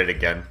I heard it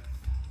again.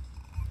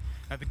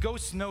 Now, the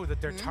ghosts know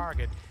that their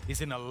target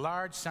is in a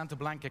large Santa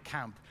Blanca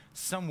camp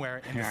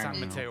somewhere in the San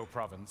Mateo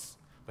province,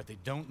 but they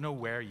don't know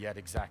where yet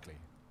exactly.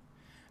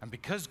 And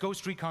because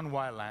Ghost Recon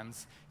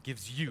Wildlands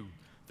gives you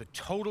the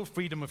total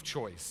freedom of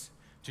choice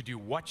to do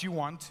what you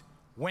want,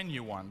 when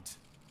you want,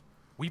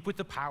 we put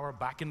the power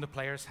back in the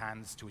players'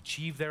 hands to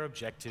achieve their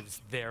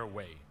objectives their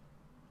way.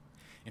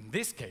 In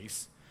this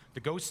case,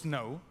 the ghosts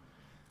know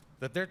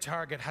that their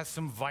target has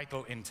some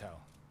vital intel.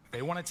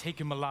 They want to take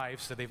him alive,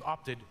 so they've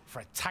opted for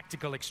a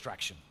tactical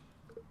extraction.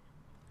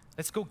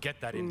 Let's go get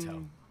that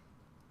intel.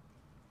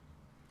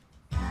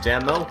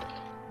 Demo?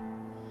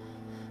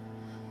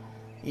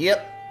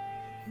 Yep.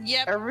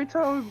 Yep. every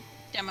time,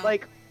 Demo.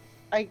 like,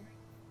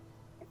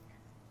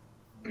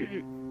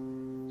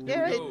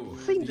 yeah, it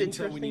seems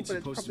interesting, but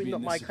it's probably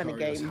not my kind of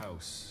game.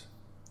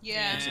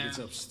 yeah. It's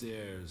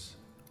upstairs.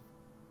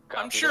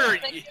 I'm sure.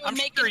 Think it would I'm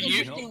make sure it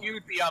interesting.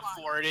 you'd be up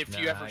for it if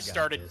you Nah, ever I got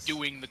started this.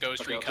 doing the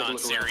Ghost Okay, I'll take a Recon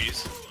look around.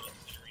 series.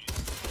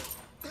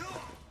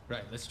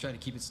 Right, let's try to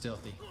keep it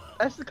stealthy.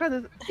 That's the kind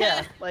of,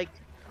 yeah, like,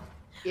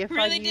 if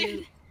Really, I knew,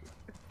 dude?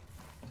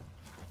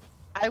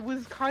 I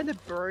was kind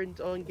of burned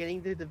on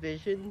getting the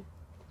Division,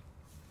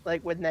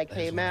 like, when that There's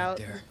came one right out.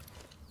 there.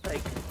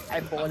 Like,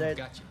 I bought it,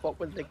 gotcha. bought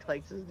with the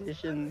collector's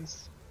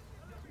editions,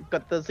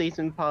 got the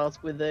season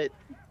pass with it,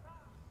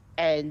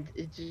 and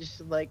it's just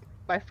like,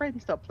 my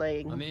friends stopped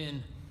playing, I'm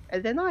in.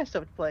 and then I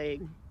stopped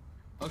playing.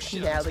 Oh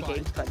shit, Now I'm the spotted.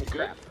 game's kind of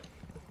crap.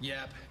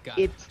 Yep, got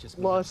It's it. Just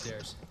moved lost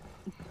upstairs.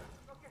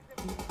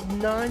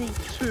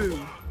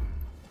 92%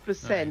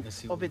 Alright, let's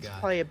see what of we its got.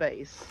 player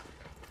base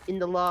in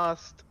the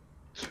last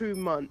 2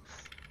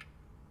 months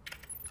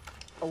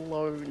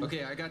alone.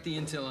 Okay, I got the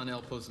intel on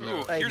El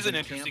Pozolero. Ooh, Like, here's an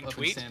Camp interesting up in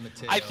tweet. San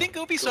Mateo. I think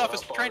Ubisoft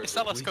is trying to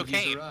sell us We could use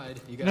a cocaine.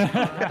 ride. You got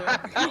anyone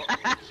out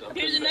there?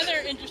 Here's another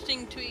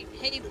interesting tweet.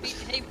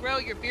 Hey bro,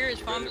 your beer is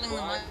fumbling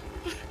the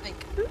mic.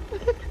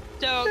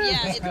 So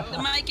yeah,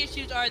 the mic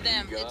issues are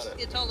them.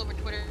 It's all over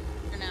Twitter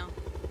now.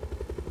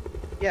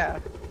 Yeah,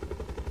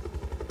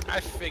 I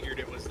figured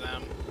it was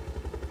them.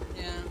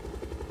 Yeah.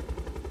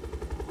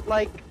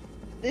 like,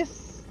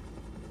 this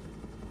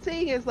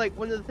seeing as like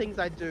one of the things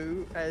I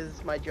do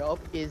as my job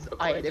is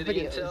I edit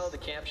videos. The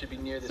camp should be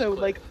near this So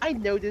cliff. like I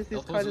notice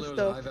this kind of Zero is a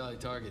stuff, high-value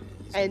target.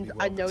 He's gonna and be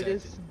I well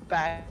notice protected.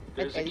 back at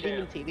There's a editing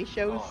in camp. TV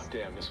shows Oh,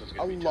 damn, this was a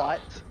gonna be lot.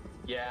 tough.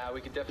 Yeah, we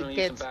could It definitely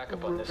use some gets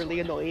backup on this really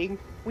one. annoying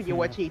when you're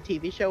watching a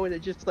TV show and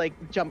it just like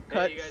jump Hey,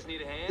 cuts you guys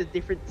need a hand? to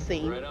different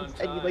scenes, Right on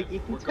and you like you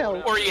can We're tell.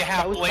 going Or you that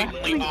have was blatantly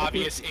actually-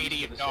 obvious To the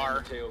San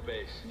ADR. Mateo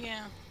base.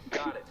 Yeah.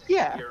 Got it.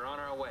 Yeah. You're on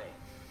our way.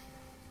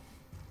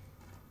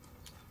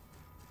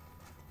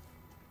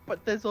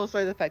 But there's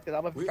also the fact that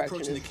I'm a We're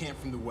approaching the perfectionist. camp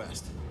from the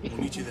west. We'll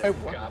meet you there.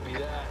 Copy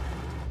that.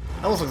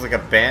 Almost looks like a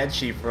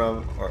banshee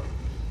from, or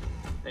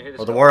Hey, the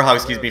Warhawk,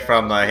 excuse me,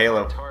 from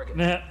Halo.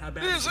 Nah.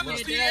 This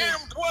is the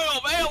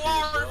M12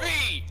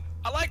 LRV!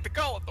 I like to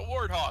call it the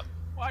Warthog.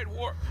 White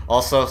War.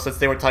 Also, since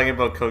they were talking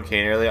about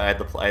cocaine earlier, I had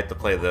to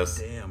play this.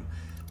 Damn.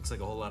 Looks like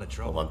a whole lot of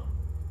trouble. Hold on.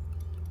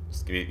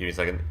 Just give me a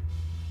second.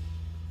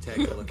 Take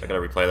a look I at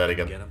gotta replay that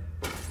again. Get him.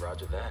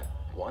 Roger that.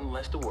 One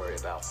less to worry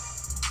about.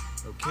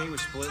 Okay, we're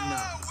splitting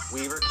up.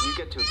 Weaver, can you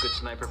get to a good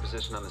sniper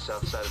position on the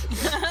south side of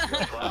the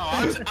camp?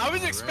 Oh, I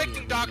was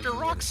expecting Dr.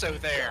 Roxo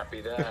there.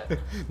 Copy that.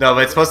 No,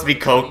 but it's supposed to be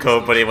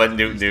Coco, but he went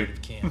Newt Newt.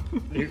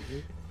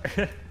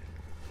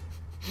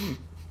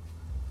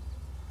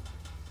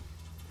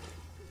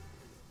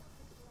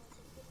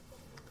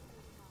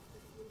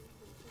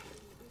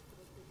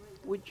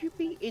 Would you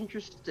be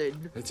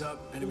interested It's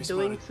up. in Enemy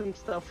doing spotted. some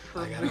stuff for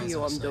I got a video eyes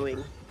I'm on sniper.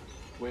 doing?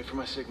 Wait for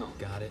my signal.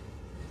 Got it.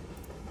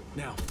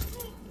 Now.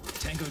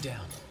 Tango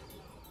down.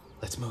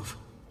 Let's move.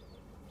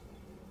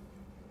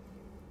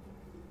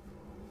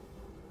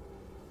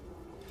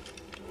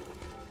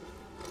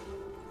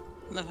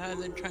 Love how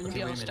they're trying to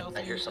be all stealthy.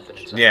 I hear something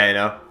inside. Yeah, I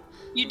know.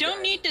 You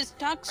don't need to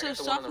talk so I got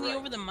the one on the softly right.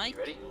 over the mic.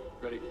 Ready?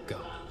 Ready? Go.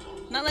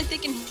 Not like they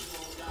can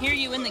hear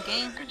you in the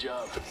game. Good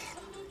job.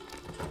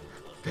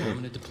 I'm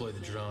gonna deploy the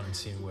drone and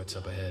see what's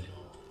up ahead.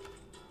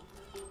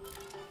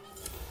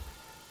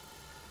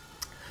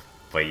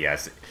 But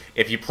yes,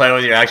 if you play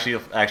with your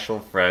actual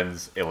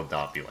friends, it will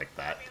not be like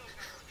that.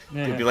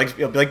 It'll be like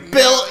Bill.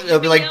 It'll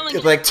be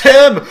like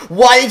Tim.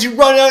 Why did you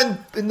run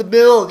out in the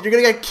middle? You're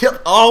gonna get killed.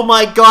 Oh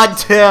my God,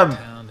 Tim.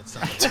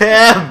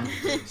 Tim,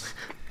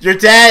 you're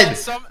dead.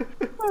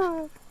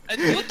 And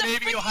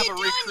maybe you'll have a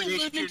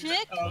recreation.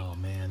 Oh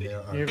man,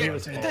 there are.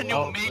 Then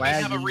you'll maybe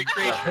have a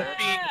recreation of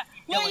being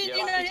Why did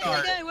you not hit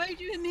the guy? Why did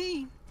you hit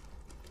me?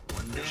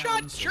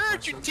 Shut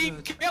church, you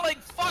team killing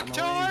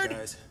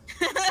fucktard!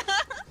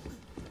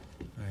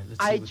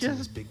 I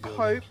just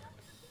hope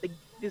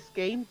this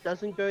game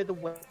doesn't go the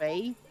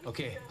way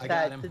Okay, I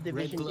that got him. the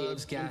Division Red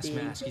gloves, did. gas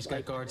Indeed. mask. He's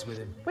got guards with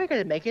him. We're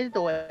gonna make it a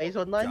always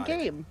online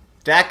game.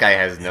 That guy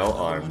has no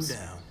arms.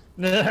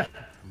 Moving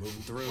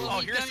through.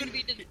 Well, he's going to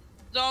be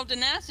dissolved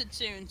in acid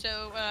soon,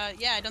 so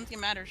yeah, I don't think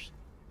it matters.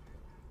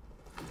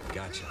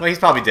 Gotcha. Well, he's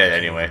probably dead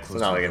anyway. So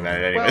it's not like it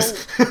mattered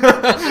anyways. That's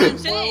what I'm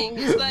saying.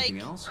 It's like,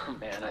 Oh,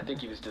 man, I think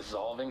he was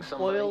dissolving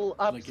somebody. Boil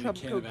up Like in a some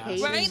can of cocaine.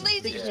 acid. Right,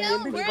 ladies and Yeah.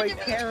 gentlemen, where are the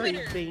Carrie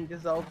Twitter? being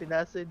dissolved in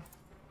acid.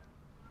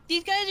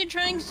 these guys are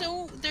trying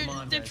so they're Come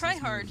on, they're guys, try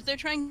let's hard. move. They're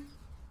trying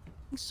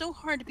so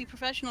hard to be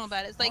professional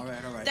about it. It's like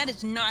All right. that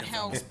is not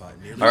how Found the spot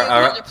near real All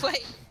right. games are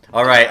played.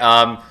 All right.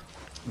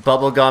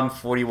 Bubblegum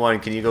 41.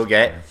 Can you go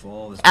get?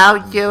 I'll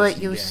do it,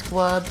 you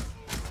scrub.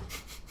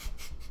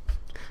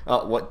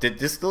 Oh, what did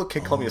this little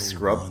kid call me a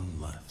scrub? One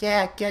left.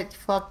 Yeah, get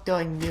fucked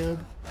on, noob.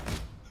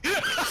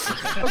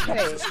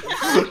 Okay.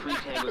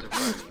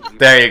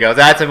 There you go.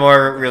 That's a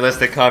more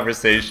realistic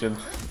conversation.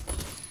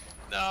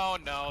 No,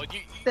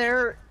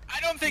 There. I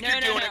don't think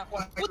you're doing it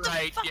quite What the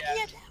right fuck?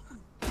 yet.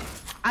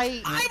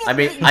 I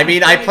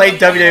I played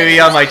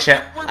WWE on my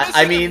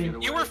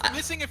channel. You were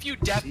missing a few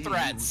death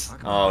threats.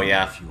 Oh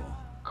yeah.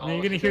 Now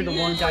you're gonna hear the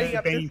one guy Putting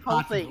up banging this whole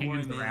pots and thing.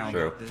 pans around.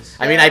 True.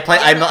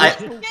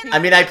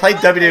 I played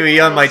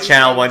WWE on my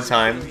channel one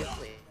time.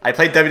 I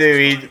played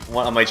WWE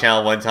on my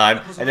channel one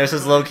time, and there's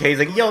this little kid. He's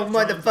like, "Yo,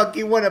 motherfucker,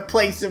 you wanna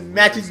play some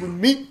matches with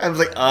me?" I was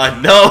like,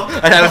 no,"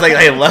 and I was like,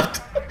 "Hey,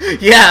 left."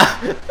 Yeah.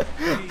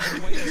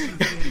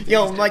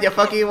 Yo,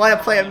 motherfucker, you wanna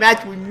play a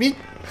match with me?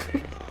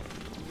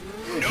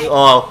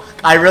 Oh,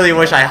 I really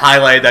wish I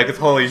highlighted that, because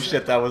holy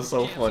shit, that was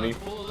so funny.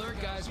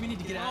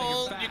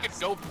 Oh,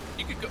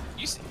 you could go.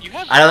 You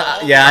have.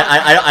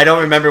 I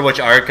don't remember which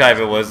archive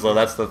it was though.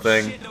 That's the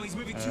thing.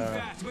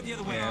 Yeah,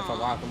 it's a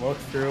lot to look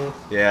through.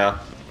 Yeah.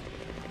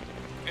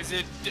 Is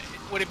it?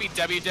 Would it be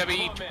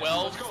WWE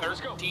 12,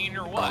 13,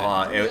 or what?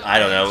 I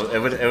don't know. It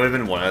would have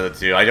been one of the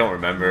two. I don't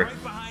remember.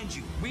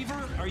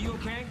 Weaver, are you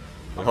okay?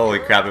 But holy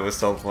crap, it was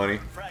so funny.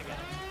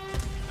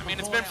 I mean,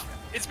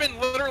 it's been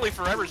literally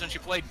forever since you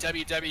played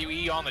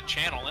WWE on the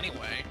channel,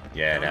 anyway.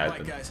 Yeah, it has Alright,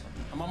 been. guys.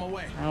 I'm on my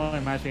way. I don't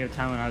reminds me of a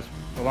time when I was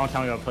a long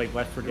time ago. I played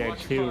Left 4 Dead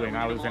 2, and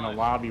I was in a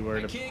lobby where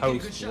the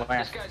post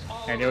left,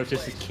 and there was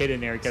just this kid in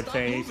there who kept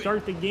saying, "Hey,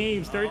 start the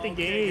game, start the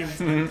game,"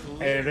 and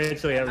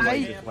eventually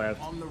everybody just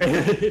left.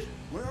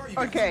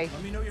 Okay,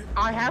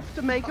 I have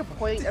to make a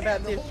point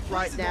about this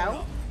right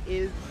now.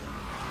 Is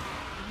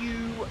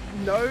you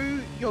know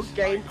your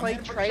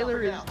gameplay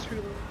trailer is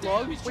too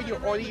long when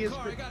your audience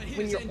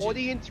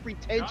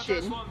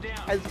retention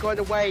has gone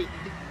away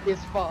this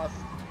fast.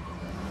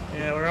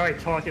 Yeah, we're already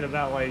talking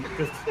about like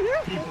just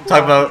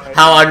Talk about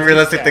how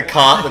unrealistic the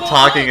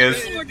talking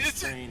is.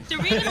 The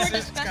reason we're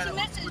discussing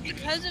this is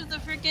because of the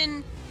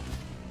freaking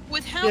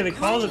with how Yeah, because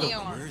calm of they the-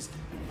 are.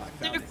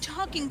 They're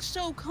talking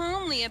so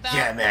calmly about.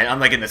 Yeah, man, I'm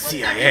like in the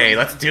CIA.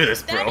 Let's do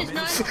this, bro.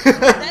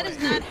 That is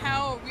not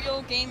how a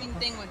real gaming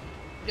thing would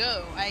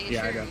go. I assure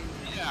Yeah, I know.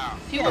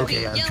 you. People be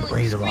yelling,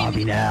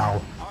 screaming,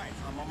 now.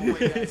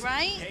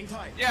 right?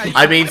 Yeah.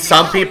 I mean,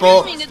 some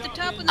people. Screaming at the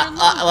top of their lungs.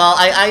 Well,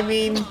 I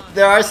mean,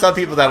 there are some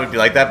people that would be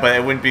like that, but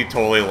it wouldn't be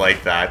totally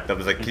like that. That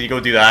was like, can you go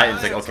do that? And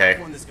it's like,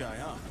 okay.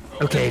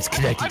 Okay, it's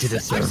connected to the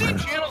I've seen server.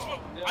 channels.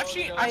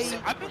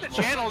 I've been to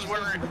channels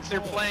where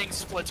they're playing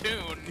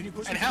Splatoon,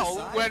 and hell,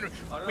 when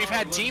we've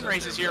had team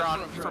races here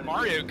on for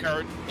Mario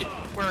Kart,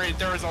 where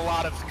there was a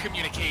lot of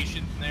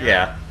communication there.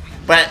 Yeah,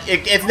 but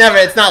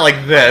it's not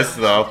like this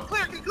though.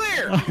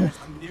 Clear.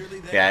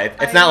 Yeah,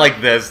 it's not like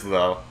this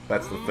though.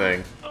 That's the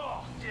thing.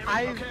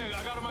 I've played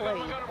a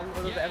lot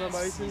of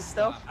MMOs and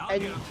stuff,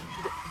 and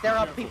there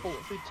are people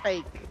who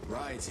take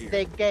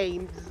their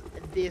games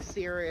this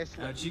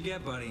seriously. How'd you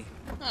get, buddy?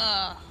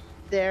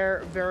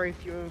 They're very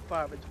few and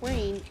far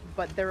between,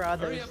 but there are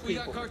those We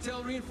got people.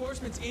 cartel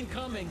reinforcements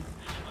incoming.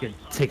 Gonna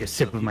take a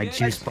sip of my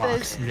juice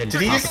box. And then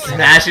Did he pop just it.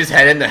 smash his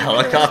head in the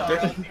helicopter?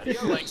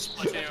 Like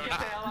Splatoon.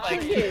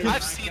 Like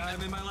I've seen that.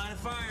 I'm in my line of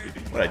fire.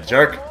 What a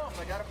jerk.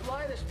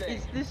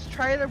 This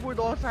trailer would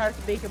also have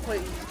to be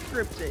completely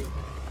scripted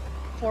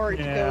for it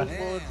to go as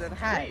well as it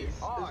has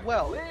as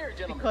well,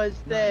 because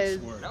there's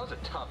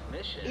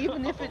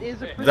even if it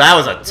is a That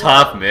was a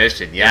tough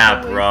mission.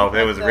 Yeah, bro.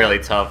 It was really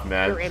tough, your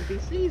man.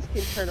 NPCs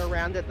can turn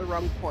around at the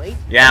wrong point.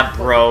 Yeah, and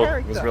bro. the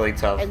It was character really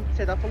tough. And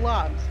set up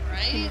alarms.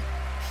 Right?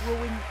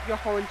 Ruin your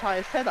whole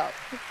entire setup.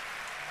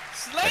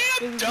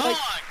 Slam dunk.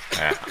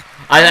 Yeah.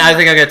 I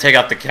think I'm gonna take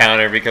off the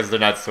counter because they're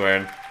not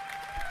swearing.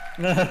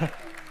 Head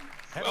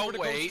Oh, over to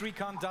wait.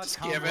 GhostRecon.com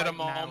Just give it a right now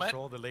moment. for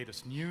all the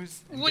latest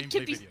news and What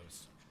could gameplay be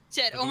videos.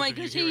 said? For Oh my those of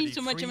you gosh, here I at use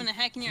so much, I'm E3, gonna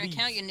hack in your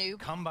account, you please noob.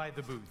 Come by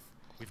the booth.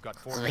 We've got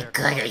 4 Oh my rare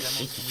god, I demos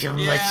hate you so and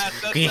much.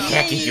 that's Green not-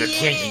 hacking your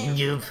account,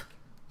 you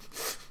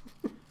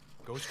noob.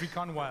 Ghost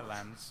Recon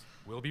Wildlands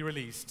will be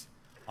released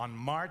on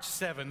March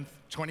 7th,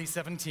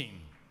 2017.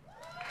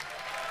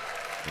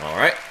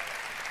 Alright.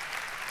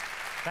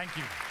 Thank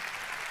you.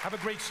 Have a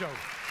great show.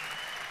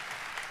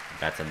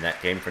 That's a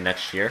net game for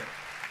next year.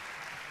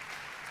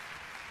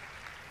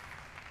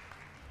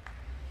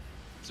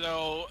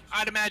 So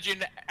I'd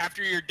imagine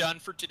after you're done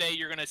for today,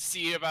 you're gonna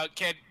see about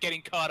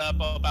getting caught up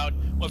about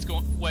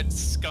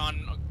what's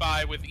gone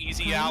by with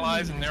Easy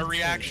Allies and their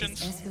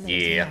reactions.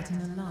 Yeah,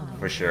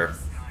 for sure.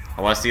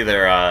 I want to see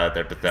their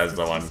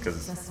Bethesda one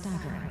because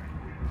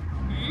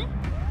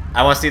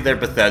I want to see their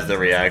Bethesda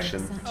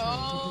reaction.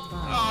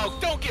 Oh,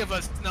 don't give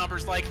us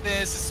numbers like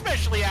this,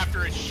 especially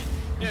after a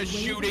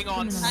shooting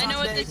on Sunday. I know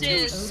what this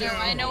is, so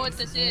I know what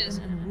this is.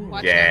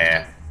 Watch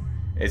Yeah.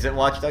 Is it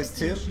Watch Dogs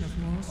 2?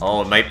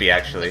 Oh, it might be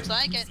actually. Looks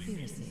like it.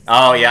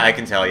 Oh yeah, I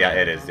can tell. Yeah,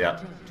 it is. Yeah.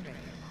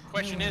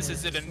 Question is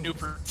it a new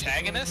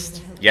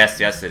protagonist? Yes,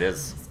 it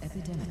is.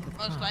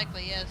 Most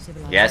likely, yes.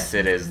 Yes,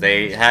 it is.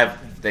 They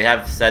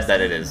have said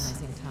that it is.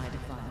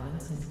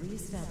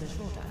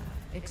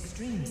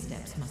 Extreme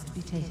steps must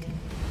be taken.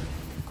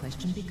 The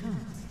question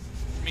becomes.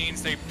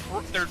 Means they're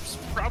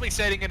probably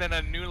setting it in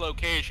a new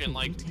location,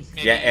 like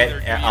maybe Yeah. either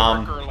New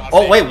York or Los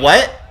Oh wait, Angeles.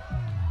 what?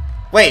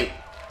 Wait.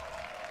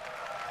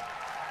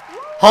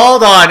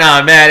 Hold on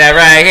a minute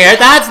right here.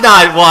 That's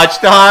not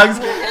Watch Dogs.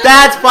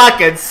 That's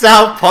fucking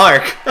South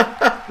Park.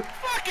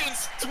 Fucking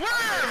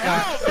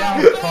swerve!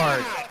 South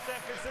Park.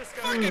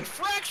 Fucking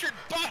fractured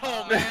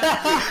butthole,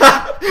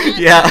 man.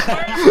 Yeah.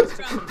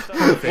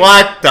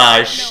 What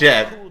the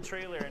shit? Cool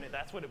trailer and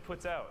that's what it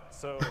puts out.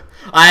 So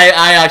I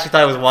actually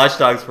thought it was Watch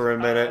Dogs for a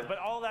minute. but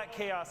all that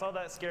chaos, all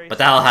that scary But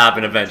stuff- that'll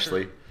happen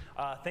eventually.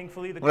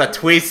 Thankfully, the What a crew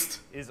twist.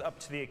 is up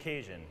to the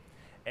occasion.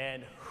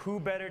 And who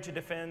better to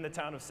defend the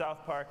town of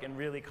South Park and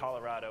really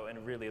Colorado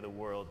and really the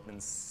world than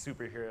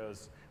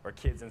superheroes or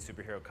kids in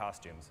superhero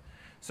costumes?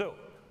 So,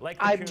 like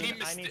the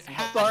Coon, I need some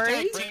help.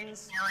 sorry?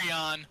 Friends. Carry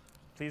on.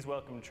 Please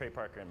welcome Trey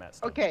Parker and Matt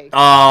Stone. Okay.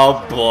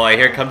 Oh boy,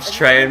 here comes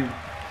Trey and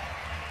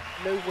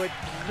Know what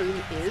Coon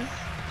is?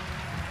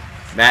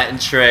 Matt and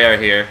Trey are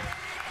here.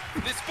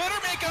 This better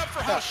make up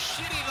for how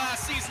shitty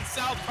last season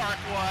South Park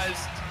was.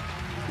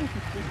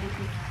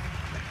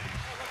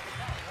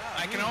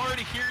 I can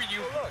already hear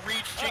you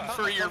reaching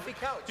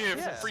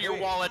for your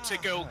wallet to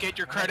go get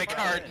your credit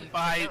card and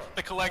buy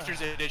the collector's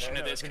edition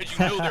of this, because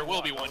you know there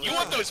will be one. You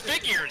want those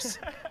figures.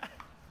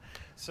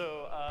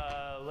 So,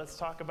 let's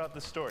talk about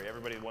the story.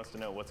 Everybody wants to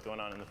know what's going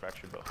on in the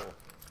fractured butthole.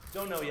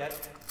 Don't know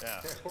yet.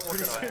 Yeah. We're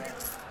working on it.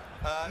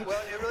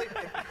 Well, it really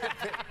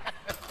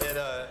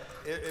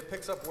it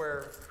picks up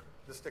where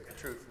the stick of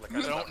truth. Like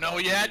I Don't know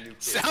yet.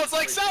 Sounds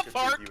like South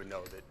Park. You would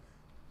know that.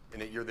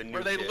 And you're the new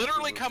Where they kid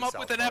literally who come moved up to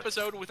with an South Park.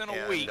 episode within a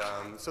And, week.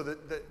 So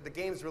the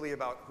game's really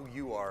about who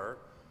you are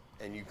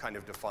and you kind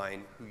of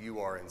define who you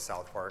are in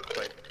South Park.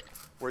 But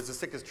whereas The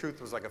Sickest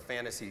Truth was like a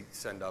fantasy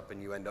send-up,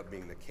 and you end up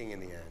being the king in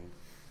the end.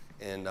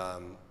 And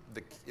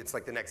it's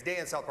like the next day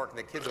in South Park, and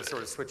the kids have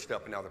sort of switched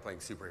up, and now they're playing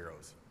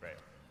superheroes. Right.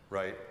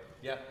 Right?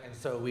 Yeah, and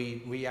so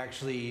we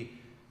actually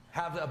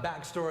have a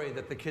backstory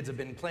that the kids have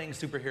been playing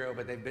superhero,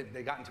 but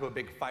they got into a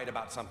big fight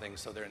about something,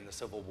 so they're in the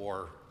Civil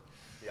War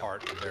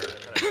part of their.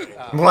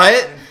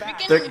 What?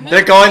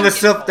 They're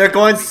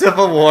going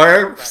Civil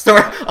War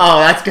story. Oh,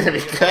 that's gonna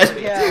be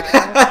good.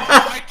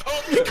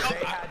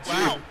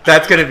 Wow.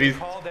 That's gonna be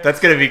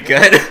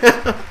good.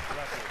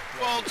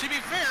 Well, to be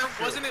fair,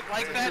 wasn't it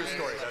like that?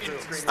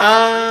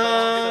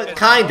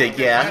 Kinda,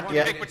 yeah. You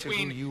had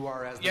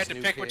to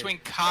pick between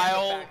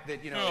Kyle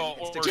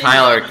or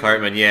Kyle or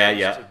Cartman, yeah.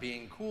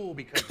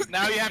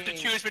 Now you have to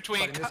choose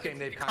between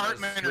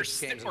Cartman or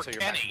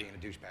Kenny.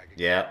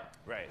 Yeah.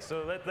 Right,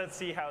 so let's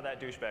see how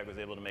that douchebag was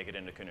able to make it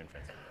into Coon and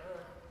Friends.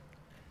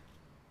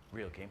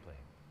 Real gameplay.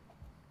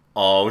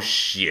 Oh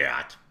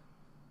shit.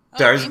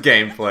 There's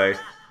gameplay.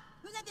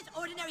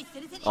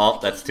 Oh,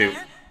 that's two.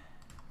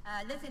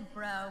 Listen,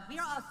 bro, we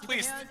are all superheroes,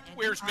 Please, and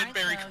where's you aren't,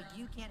 Midbury? so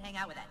you can't hang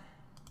out with us.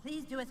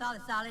 Please do us all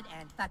a solid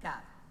and fuck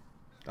off.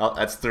 Oh,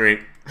 that's three.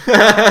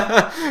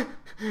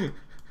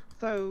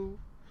 So,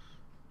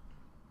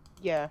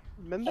 yeah,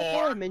 remember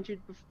how I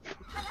mentioned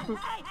before?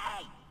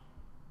 Hey!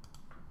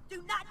 Do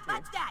not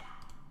touch that!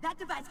 That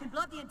device can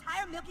blow up the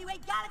entire Milky Way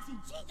galaxy!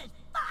 Jesus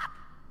fuck!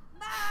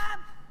 Mom!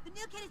 The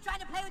new kid is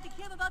trying to play with the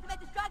cube of ultimate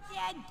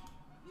destruction!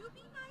 You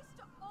be nice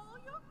to all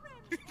your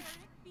friends, Eric.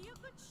 Be a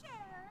good share.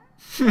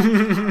 We're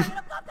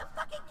gonna blow up the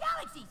fucking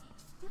galaxy!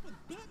 Stupid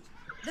bitch!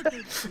 Look,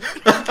 dude.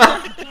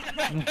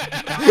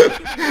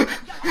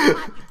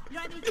 You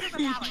don't have any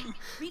superpowers.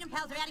 Freedom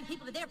Pals are adding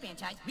people to their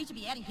franchise. We should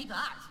be adding people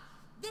to ours.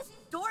 This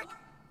dork?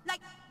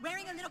 Like,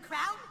 wearing a little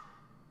crown?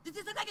 Does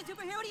this look like a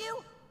superhero to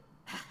you?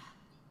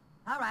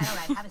 All right.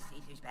 Have a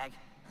seat, douchebag.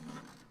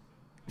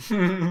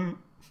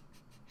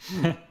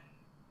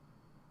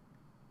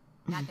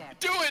 Not there.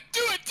 Do it!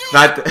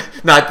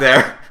 Not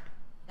there.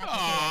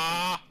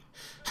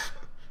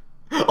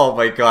 Oh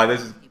my god,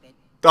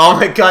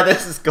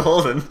 this is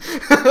golden.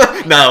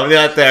 No,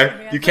 not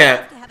there. You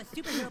can't. To have a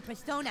superhero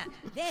persona.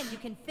 Then you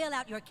can fill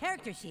out your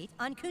character sheet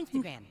on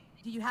Coonstagram.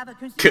 Do you have a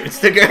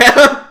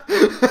Coonstagram?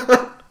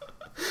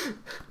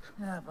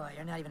 Oh boy,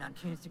 you're not even on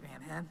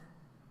Coonstagram, huh?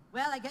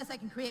 Well, I guess I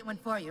can create one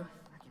for you.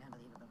 Fucking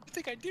unbelievable. I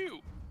think I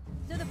do.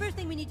 So the first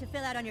thing we need to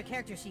fill out on your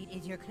character sheet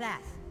is your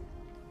class.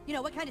 You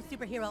know, what kind of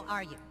superhero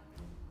are you?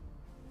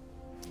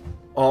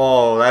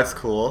 Oh, that's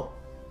cool.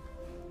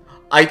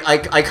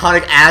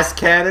 Iconic ass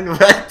cannon,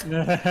 what?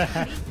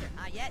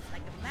 Yes,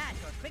 like the Flash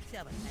or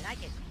Quicksilver. I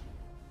like it.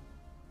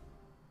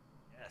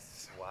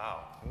 Yes.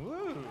 Wow.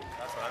 Woo.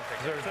 That's what I'm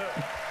thinking.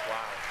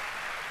 Wow.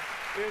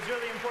 It was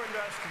really important to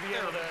us to be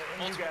able to,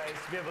 and you guys,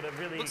 to be able to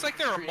really. Looks like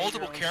there are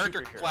multiple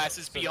character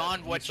classes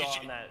beyond what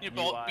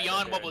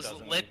beyond what was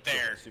lit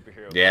there.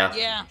 Yeah.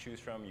 You choose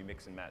from, you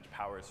mix and match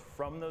powers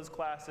from those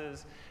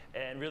classes,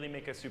 and really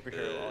make a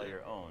superhero all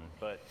your own.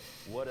 But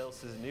what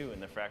else is new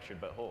in the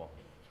Fractured But Whole?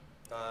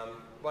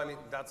 Well, I mean,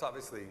 that's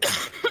obviously.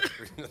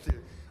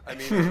 I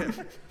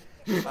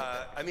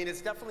mean,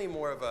 it's definitely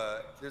more of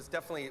a. There's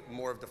definitely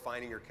more of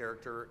defining your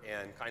character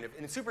and kind of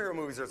in superhero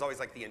movies. There's always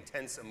like the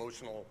intense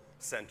emotional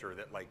center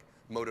that like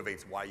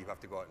motivates why you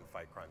have to go out and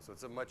fight crime. So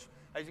it's a much,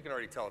 as you can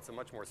already tell, it's a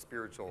much more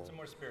spiritual. It's a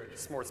more spiritual.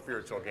 It's more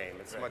spiritual game.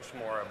 It's much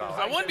more about.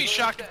 I wouldn't be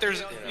shocked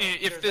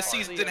if this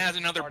season has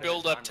another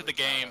build up to the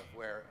game.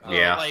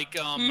 Yeah. Like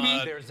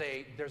there's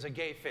a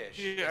gay fish.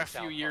 Yeah, a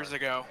few years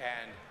ago.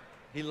 And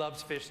he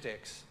loves fish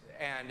sticks.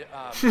 And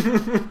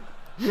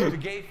the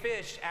gay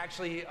fish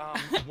actually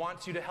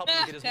wants you to help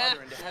him get his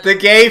mother into heaven. The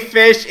gay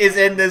fish is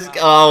in this.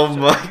 Oh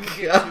my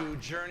god.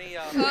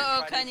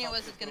 Kanye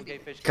West is gonna be.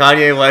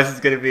 Kanye West is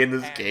gonna be in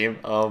this game.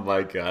 Oh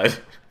my god.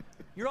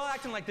 You're all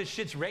acting like this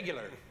shit's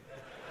regular.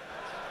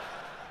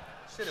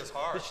 Shit is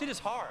hard. This shit is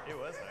hard. It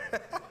was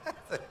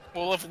hard.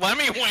 Well, if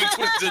Lemmy Winks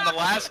was in the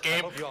last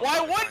game, why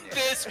wouldn't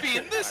this be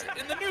in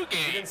the new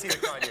game? You didn't see the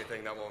Kanye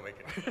thing. That won't make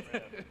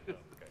it.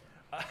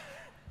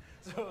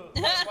 So,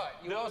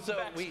 you also,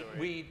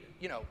 we,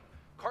 you know,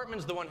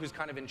 Cartman's the one who's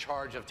kind of in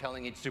charge of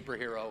telling each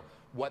superhero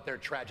what their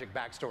tragic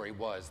backstory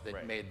was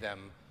that made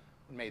them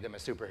a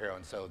superhero,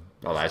 and so.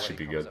 Oh, that should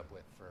be good.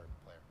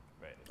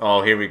 Right.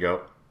 Oh, here we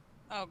go.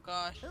 Oh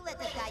gosh. Who let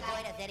this guy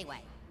join us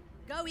anyway?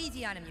 Go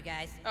easy on him, you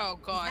guys. Oh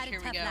gosh, He's had a here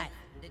we tough go. life.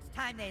 It's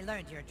time they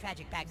learned your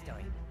tragic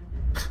backstory.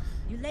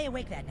 You lay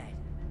awake that night,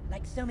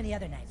 like so many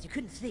other nights. You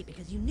couldn't sleep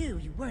because you knew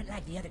you weren't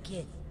like the other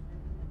kids.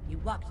 You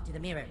walked to the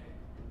mirror.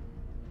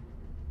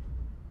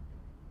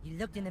 You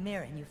looked in the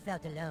mirror and you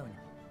felt alone.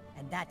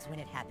 And that's when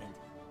it happened.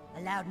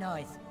 A loud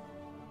noise.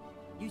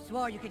 You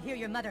swore you could hear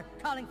your mother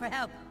calling for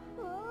help.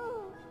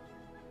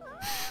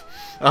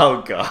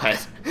 Oh god.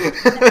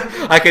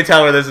 I can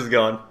tell where this is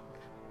going.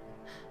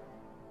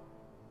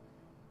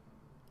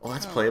 Oh,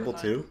 that's playable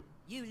too?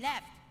 You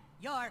left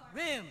your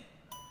room.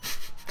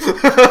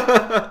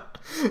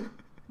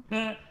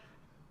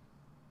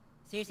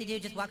 Seriously,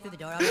 dude, just walk through the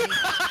door already.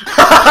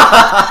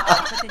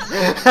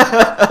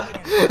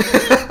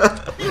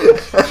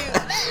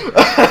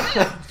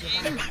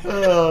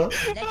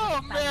 Oh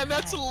man,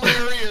 that's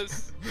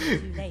hilarious.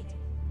 Too late,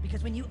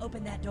 because when you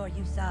opened that door,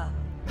 you saw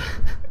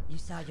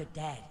your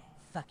dad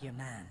fuck your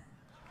mom.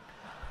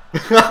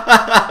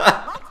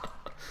 What?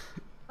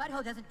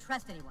 Butthole doesn't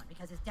trust anyone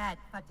because his dad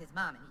fucked his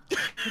mom and he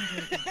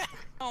couldn't do anything.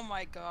 Oh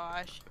my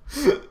gosh.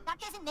 That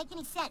doesn't make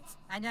any sense.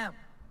 I know.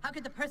 How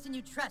could the person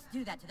you trust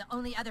do that to the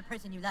only other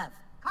person you love?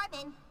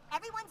 Carbon,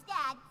 everyone's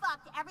dad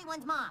fucked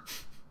everyone's mom.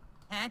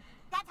 Huh?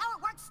 That's how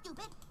it works,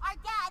 stupid. Our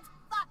dads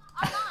fuck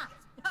our moms.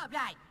 Oh,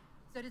 right.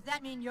 So does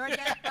that mean your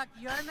dad fucked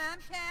your mom,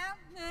 Cal?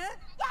 Huh?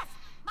 Yes!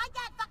 My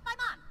dad fucked my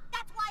mom.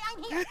 That's why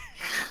I'm here.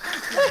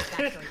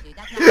 That's not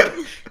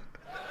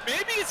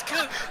Maybe it's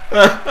because.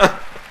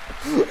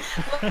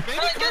 Maybe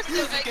Kirk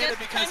doesn't get it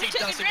because he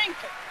doesn't. Take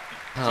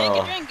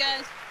Oh. a drink,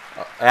 guys.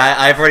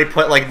 I've already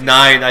put like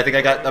 9. I think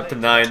I got up to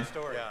 9.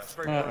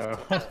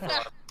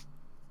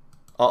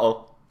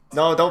 Uh-oh.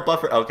 No, don't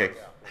buffer. Okay.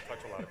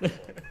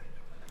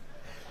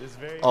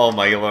 Oh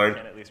my lord. I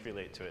can at least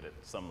relate to it at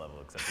some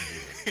level, except for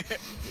Jesus.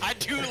 I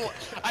do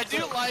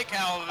like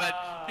how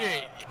that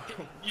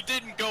you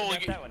didn't go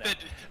like that.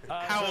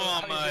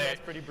 How that's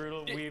pretty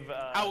brutal. We've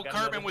how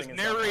Cartman was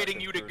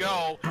narrating you to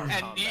go,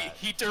 and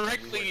he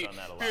directly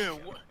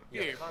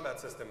combat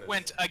system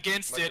went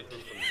against it,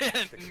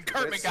 and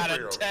Cartman got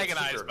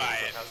antagonized by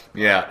it.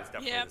 Yeah.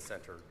 Yep.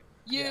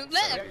 You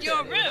left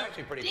your room.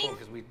 Actually pretty cool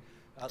because we.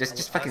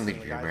 Just fucking leave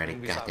your room already.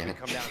 God damn it.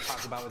 Come down and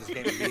talk about what this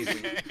game would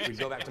be. We'd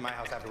go back to my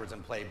house afterwards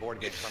and play board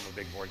games. I'm a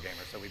big board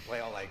gamer, so we play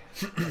all like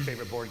our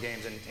favorite board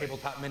games and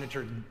tabletop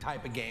miniature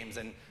type of games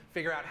and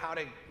figure out how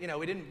to,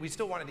 we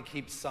still wanted to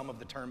keep some of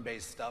the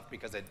turn-based stuff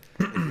because it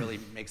really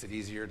makes it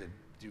easier to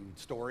do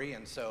story,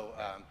 and so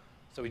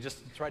we just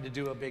tried to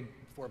do a big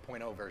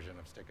 4.0 version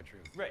of Stick of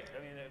Truth. Right.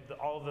 I mean,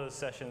 all of those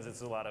sessions,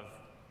 it's a lot of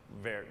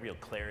real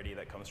clarity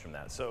that comes from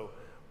that. So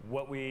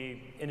what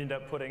we ended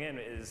up putting in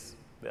is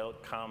they'll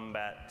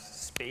combat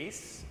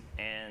space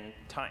and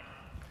time.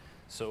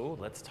 So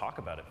let's talk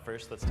about it.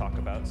 First, let's talk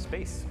about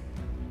space.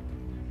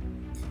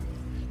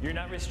 You're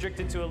not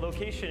restricted to a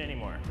location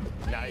anymore.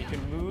 Now you can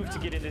move to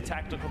get into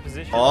tactical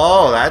positions.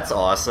 Oh, that's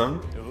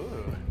awesome.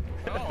 Ooh.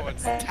 Oh,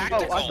 it's Oh,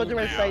 tactical. I thought they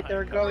were saying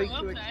they're going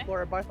to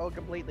explore a butthole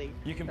completely.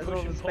 You can There's push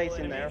all the and pull space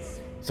in there. enemies.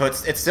 So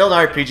it's still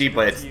an RPG,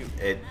 but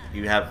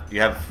you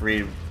have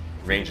free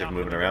range of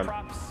moving around.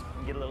 Props,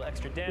 you get a little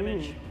extra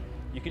damage.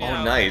 You can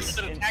Oh, nice. There's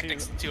a little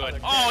tactics to it.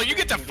 Oh, you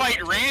get to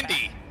fight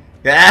Randy.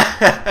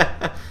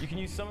 Yeah. You can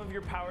use some of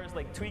your powers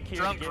like tweak here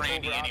Drunk to get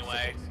Randy, over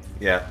anyway. obstacles.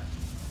 Yeah.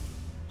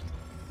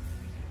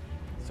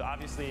 So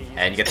obviously,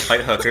 And you get to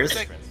fight hookers.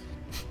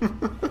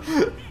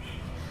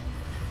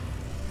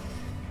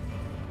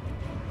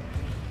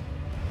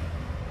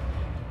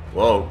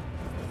 Whoa.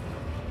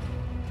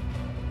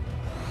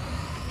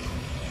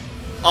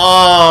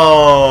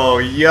 Oh,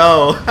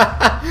 yo.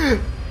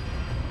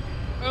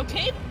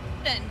 Okay,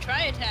 then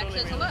try attack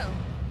says hello.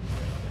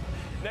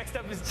 Next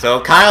up is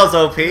So Kyle's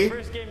OP. In the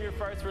first game, your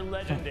farts were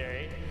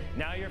legendary.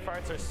 Now your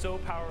farts are so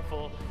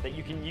powerful that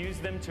you can use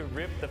them to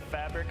rip the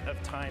fabric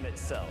of time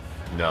itself.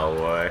 No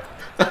way.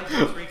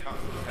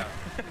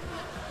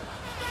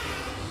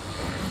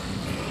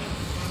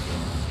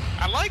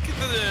 I like the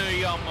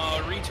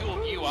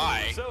retooled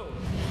UI. So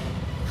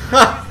use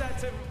that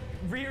to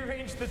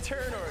rearrange the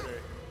turn order.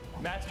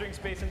 Mastering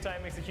space and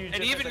time makes a huge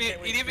And difference.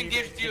 it even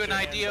gives you an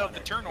idea of the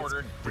turn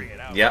order. Bring it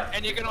out. Yep.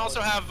 And you can also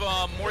have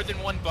more than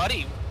one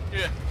buddy.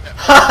 Yeah.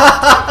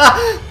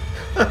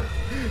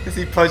 Is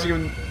he punching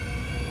him?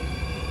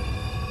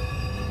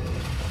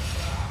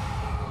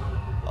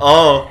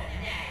 Oh.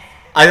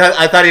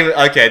 I thought he was,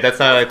 okay, that's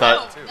not what I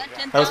thought. Oh,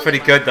 That was pretty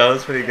good though, that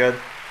was pretty good.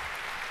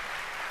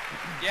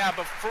 Yeah,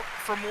 but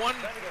from one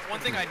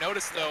thing I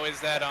noticed though is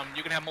that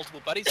you can have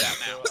multiple buddies out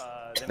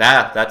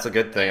now. That's a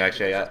good thing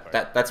actually.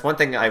 That's one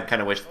thing I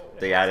kind of wish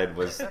they added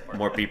was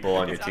more people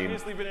on your It's team.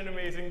 obviously been an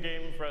amazing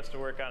game for us to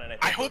work on, and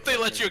I hope they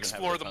let you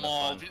explore them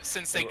all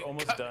since they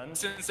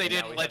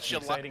didn't let you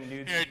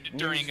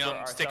during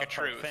Stick of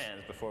Truth.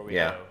 Before we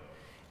Yeah. go.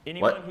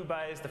 Anyone What? who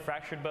buys the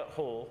Fractured But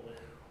Whole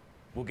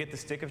will get the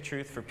Stick of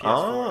Truth for PS4,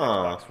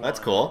 Oh, Xbox that's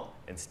One, cool.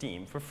 and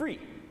Steam for free.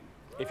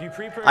 If you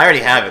pre-purchase I already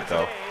have it today,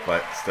 though,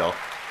 but still,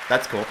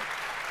 that's cool.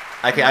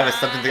 I can have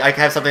something. I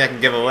can have something I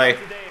can give away.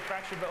 Today,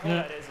 Fractured But Whole,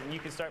 that is, and you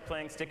can start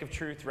playing Stick of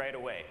Truth right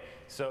away.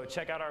 So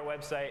check out our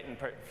website and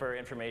for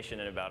information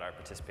and about our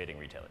participating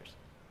retailers.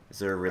 Is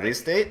there a release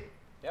date?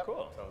 Yep.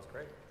 Cool. Sounds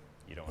great.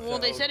 You don't. Well,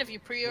 they said if you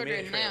pre-order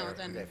it now,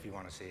 then. If you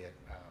want to see it.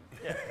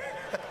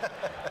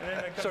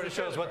 Sort of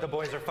shows what the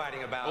boys are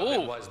fighting about. Ooh,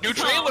 It was new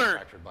the trailer.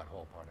 Fractured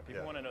butthole part of it.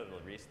 People want to know the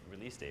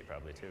release date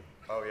probably too.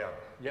 Oh yeah.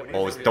 Yep.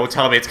 Oh, don't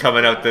tell me it's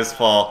coming out this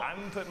fall.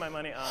 I'm putting my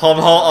money on. Hold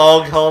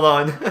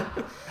on.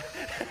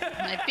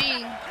 Might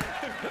be.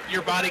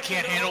 Your body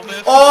can't handle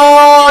this.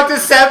 Oh,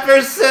 December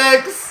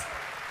 6th.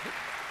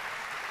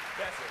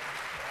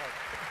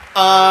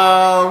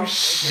 Oh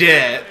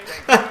shit.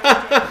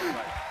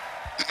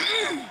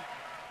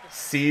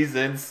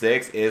 Season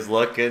 6 is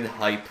looking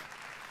hype.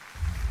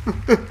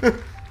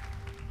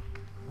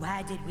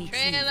 Why did we choose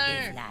Trailer.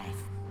 this life?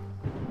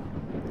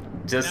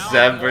 December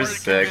Now I'm more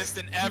convinced 6th.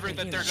 than ever that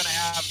they're gonna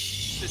have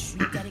this.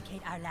 We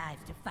dedicate our lives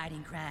to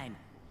fighting crime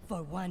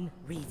for one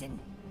reason: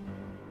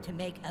 to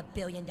make $1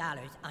 billion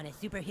on a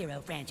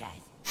superhero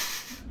franchise.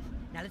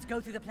 Now let's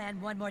go through the plan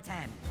one more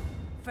time.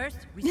 First,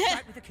 we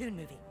start with the Coon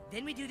movie.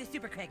 Then we do the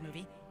Super Craig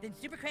movie. Then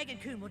Super Craig and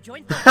Coon will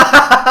join.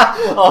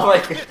 Oh my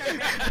god.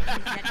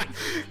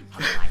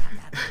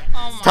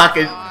 Oh my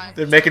Talking, God.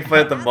 they're making fun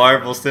of the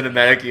Marvel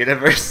Cinematic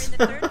Universe.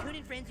 the third Coon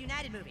and Friends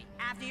United movie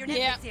after your Netflix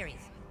Yeah. series.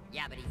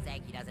 Yeah, but he's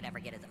saying he doesn't ever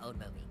get his own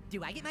movie.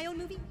 Do I get my own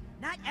movie?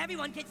 Not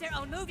everyone gets their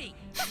own movie.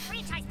 This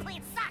franchise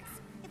plan sucks.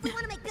 If we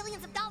want to make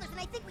billions of dollars, then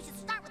I think we should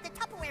start with the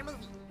Tupperware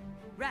movie.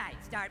 Right,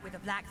 start with a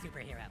black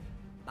superhero.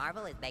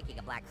 Marvel is making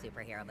a black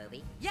superhero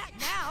movie. Yeah,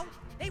 now!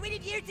 They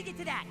waited years to get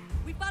to that.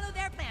 We follow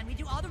their plan. We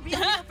do all the real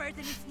people first,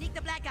 and we sneak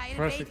the black guy in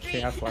First, phase the 3.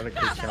 key athletic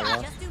could show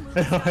up. Just do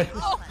movies starring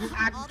all of us, all the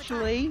time.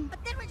 Actually,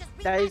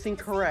 that is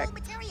incorrect.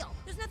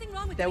 There's nothing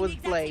wrong with That doing was the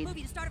exact same Blade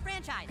movie to start a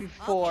franchise.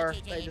 before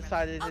Okay, they J.J.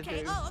 decided to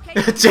Okay, do. oh,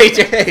 okay.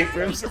 J.J.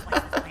 Abrams.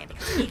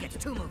 He gets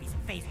 2 movies in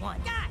phase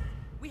 1. God!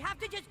 We have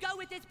to just go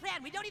with this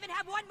plan. We don't even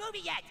have 1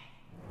 movie yet.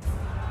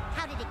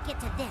 How did it get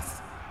to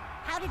this?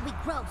 How did we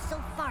grow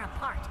so far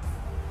apart?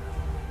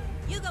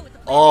 You go with the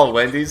plan. Oh,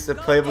 Wendy's the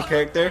playable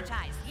character?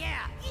 Franchise.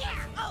 Yeah. Yeah.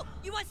 Oh,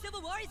 you want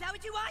Civil War? Is that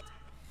what you want?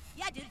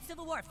 Yeah, dude,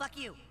 Civil War. Fuck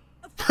you.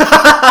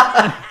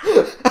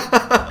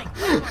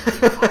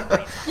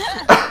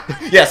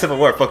 Yeah, Civil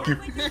War, fuck you.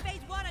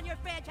 Phase 1 on your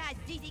franchise,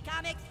 DC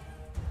Comics.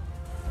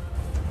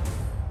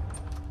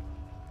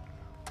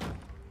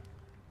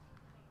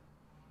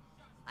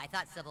 I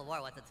thought Civil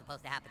War wasn't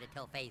supposed to happen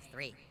until phase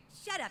 3.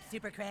 Shut up,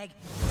 Super Craig.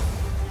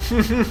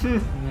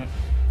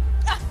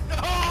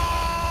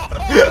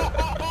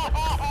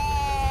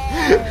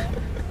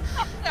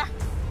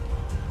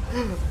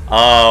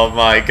 Oh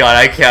my god,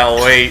 I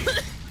can't wait.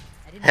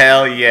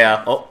 Hell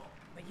yeah. Oh.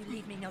 But you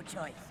leave me no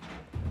choice.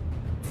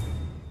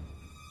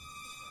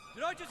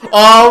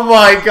 Oh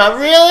my god,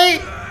 really?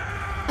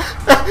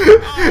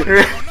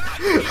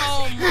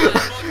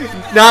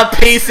 Not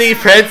PC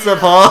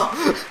principal.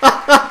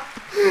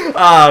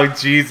 Oh,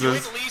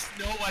 Jesus. At least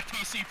know what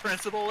PC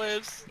principle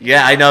is.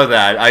 Yeah, I know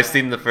that. I've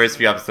seen the first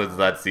few episodes of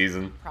that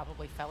season.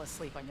 Probably fell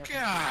asleep on your.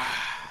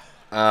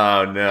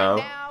 Oh no.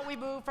 Now we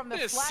move from the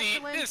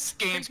This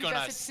game's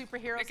gonna.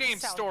 The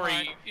game's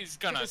story is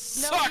gonna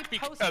suck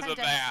because of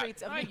that.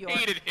 I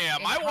hated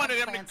him. I wanted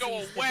him to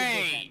go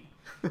away.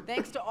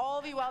 Thanks to all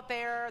of you out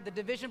there, The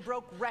Division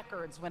broke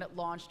records when it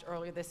launched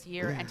earlier this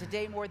year, and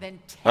today more than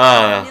 10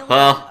 million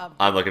Well,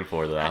 I'm looking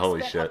forward to that. have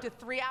Holy spent shit. up to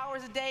 3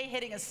 hours a day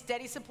hitting a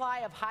steady supply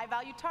of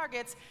high-value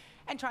targets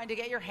and trying to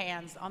get your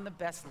hands on the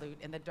best loot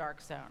in the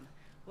Dark Zone.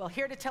 Well,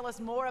 here to tell us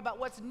more about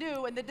what's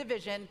new in The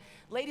Division,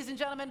 ladies and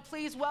gentlemen,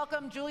 please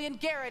welcome Julian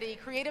Garrity,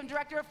 Creative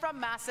Director from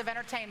Massive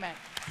Entertainment.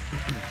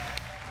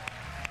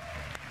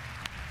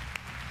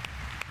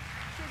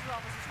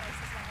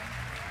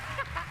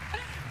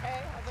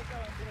 Hey, how's it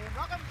going, Julian?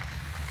 Welcome.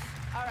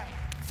 All right.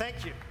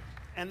 Thank you.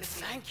 And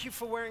thank you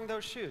for wearing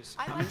those shoes.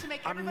 I like to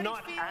make I'm everybody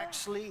not feel...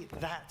 actually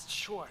that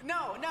short.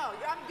 No,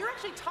 you're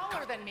actually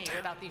taller than me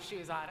without these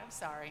shoes on. I'm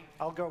sorry.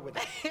 I'll go with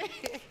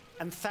it.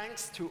 And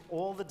thanks to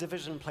all the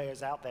Division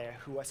players out there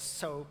who are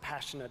so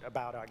passionate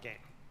about our game.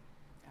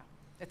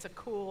 It's a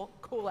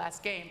cool-ass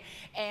game.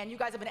 And you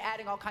guys have been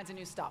adding all kinds of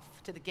new stuff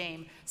to the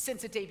game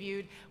since it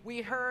debuted.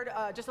 We heard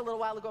just a little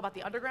while ago about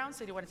the Underground,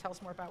 so do you want to tell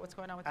us more about what's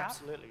going on with that?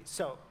 Absolutely.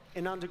 So,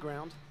 in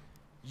Underground,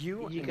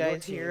 you and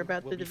guys your hear team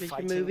about will the be Division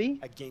fighting movie?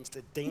 against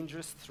a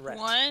dangerous threat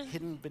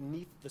hidden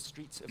beneath the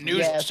streets of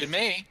News to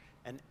me.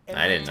 And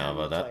I didn't know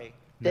about that.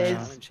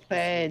 There's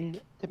plan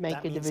to make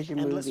that a means Division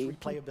endless movie.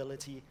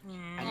 replayability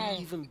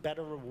and even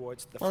better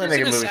rewards. The Well, they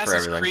make a movie for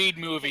Assassin's everything. Creed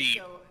movie.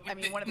 So, I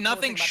mean, one of the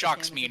Nothing coolest things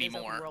shocks about me this game is it is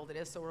anymore. open world, it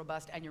is so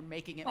robust, and you're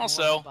making it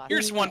Also, more robust.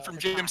 here's one from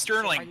Jim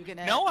Sterling.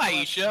 gonna No, tell us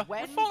Aisha,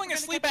 when we're falling we're gonna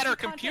asleep get at to our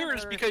see content,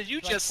 computers or because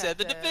you do I just said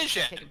The have to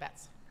Division. take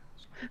bets?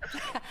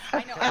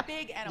 I know, I'm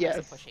big and I'm Yes.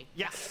 also pushy.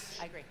 Yes.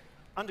 I agree.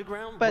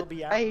 Underground But will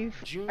be out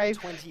June I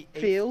 28th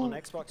feel on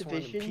Xbox One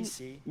and Division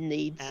PC,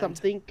 needs and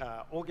something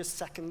August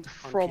 2nd on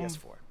from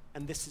PS4.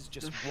 And this is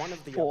just one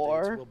of the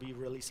for updates we'll be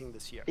releasing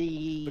this year.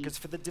 the, Because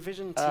for the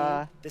Division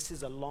team, this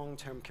is a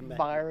long-term commitment.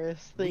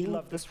 virus We thing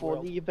love this before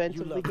world. the event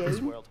You of the love this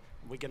game. world.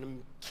 We're going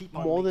to keep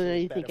on More than making it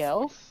anything better for you.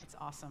 else. It's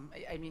awesome.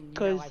 I mean, you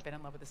 'Cause know, I've been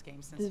in love with this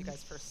game since you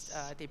guys first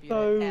debuted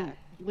so it.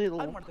 little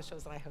on one of the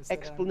shows that I hosted.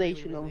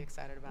 explanation and I'm really, really of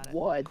excited about it.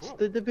 what's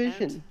the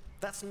Division. And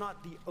that's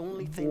not the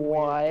only thing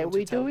Why we're are going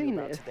we to tell you doing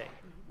about this? today.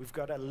 We've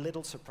got a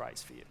little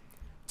surprise for you.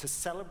 To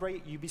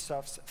celebrate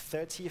Ubisoft's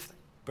 30th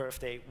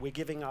birthday, we're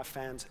giving our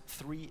fans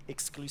 3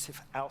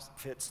 exclusive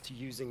outfits to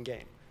use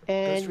in-game.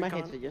 And Ghost my Recon,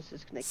 headset just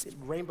disconnected.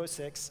 Rainbow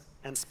Six,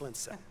 and Splinter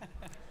Cell.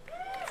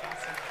 That's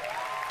awesome.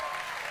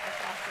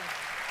 That's awesome.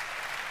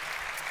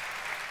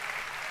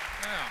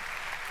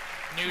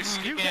 New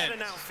skin. You get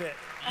an outfit.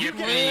 You You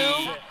get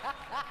will? an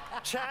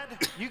outfit.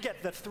 Chad, you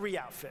get the 3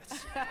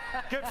 outfits.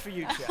 Good for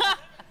you, Chad.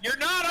 You're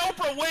not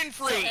Oprah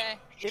Winfrey.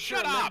 If Shut you're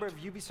a up. member of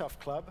Ubisoft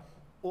Club,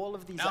 all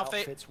of these Now if they-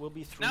 outfits will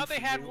be through Now they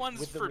had you ones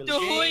with the for release.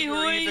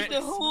 Jake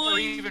or Hoy.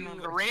 even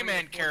the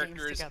Rayman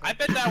characters. I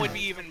bet that would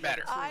be even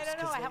better. I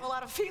don't know. I have a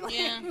lot of feelings.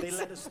 Yeah. They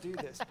let us do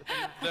this,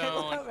 but I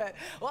love it.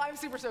 Well, I'm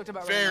super stoked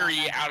about Very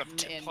running out of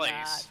Manhattan in,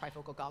 place.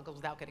 trifocal goggles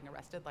without getting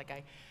arrested like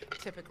I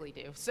typically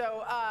do.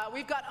 So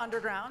we've got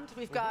Underground.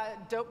 We've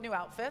got dope new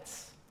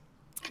outfits.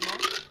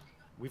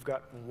 we've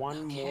got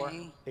one more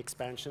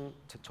expansion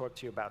to talk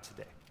to you about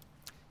today.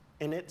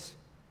 In it,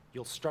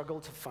 you'll struggle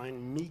to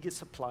find meager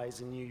supplies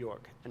in New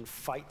York and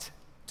fight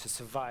to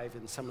survive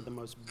in some of the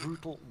most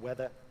brutal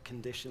weather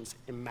conditions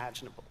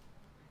imaginable.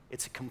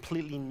 It's a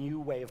completely new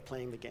way of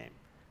playing the game,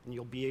 and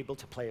you'll be able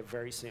to play it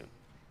very soon.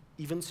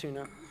 Even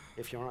sooner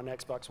if you're on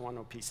Xbox One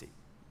or PC.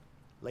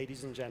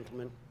 Ladies and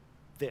gentlemen,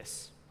 this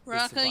is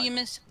Rocco, Survival. you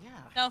missed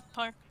South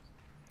Park.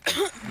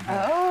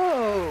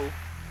 Oh.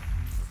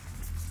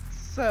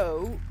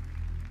 So,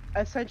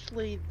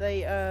 essentially,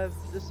 they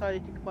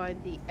decided to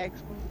combine the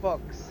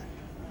Xbox,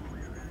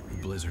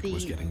 Blizzard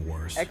was getting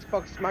worse.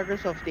 Xbox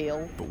Microsoft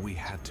deal, But we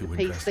had to PC.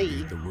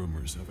 investigate the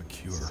rumors of a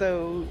cure.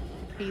 So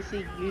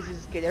PC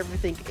users get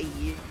everything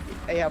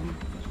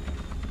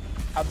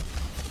what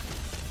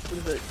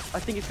is it? I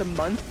think it's a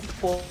month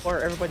before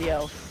everybody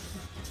else.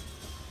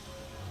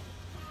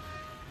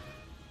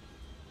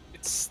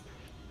 It's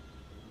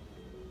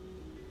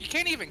you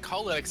can't even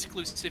call it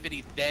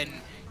exclusivity then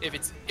if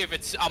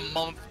it's a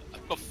month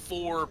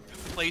before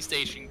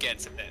PlayStation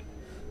gets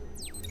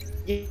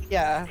it.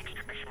 Yeah.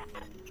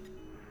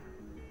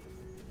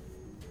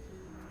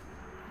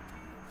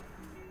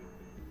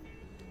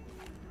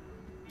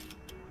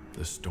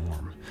 The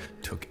storm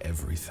took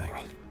everything.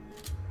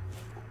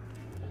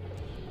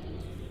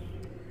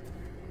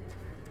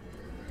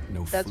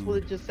 No That's food, what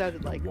it just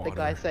sounded no like, water, the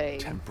guy saying.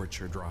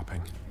 Temperature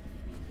dropping.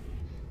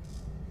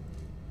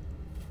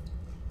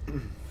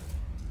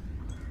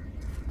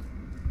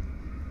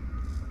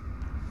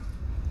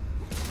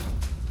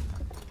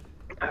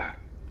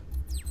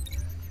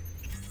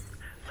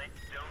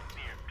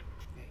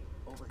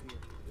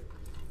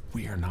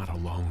 We are not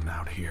alone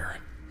out here.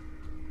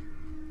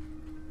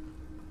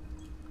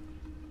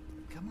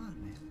 Come on,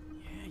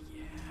 man.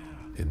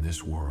 Yeah. In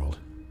this world,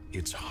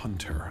 it's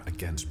hunter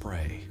against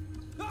prey.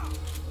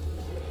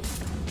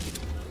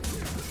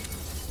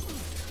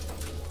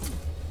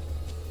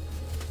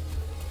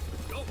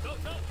 Go, go,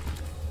 go!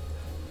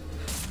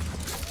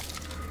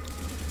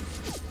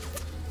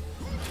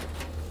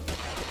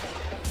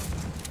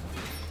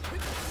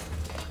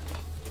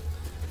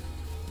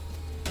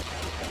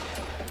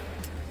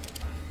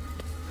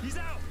 He's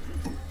out!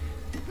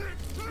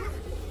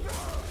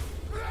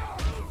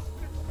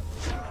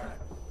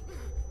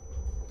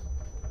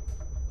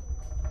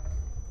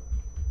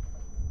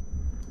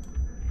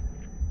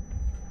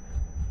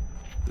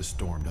 The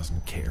storm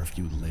doesn't care if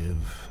you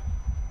live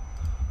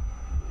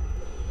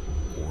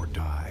or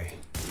die.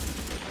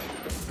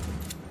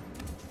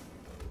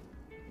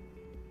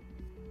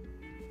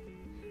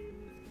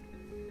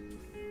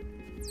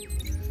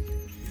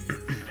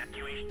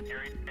 Evacuation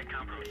area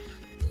compromised.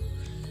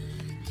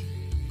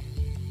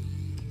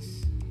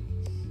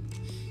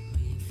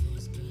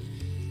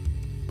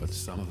 But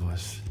some of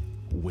us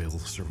will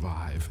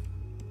survive.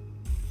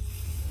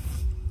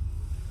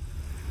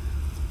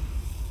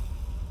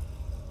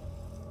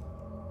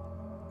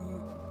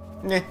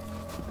 Nah.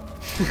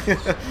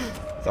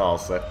 It's all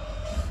set.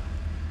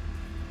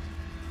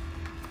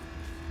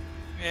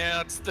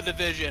 Yeah, it's The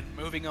Division.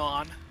 Moving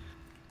on.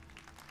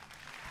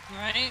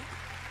 Right?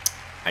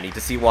 I need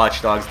to see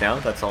Watch Dogs now.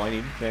 That's all I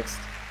need next.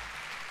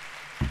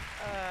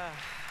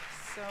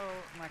 So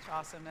much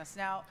awesomeness.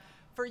 Now,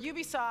 for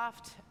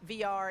Ubisoft,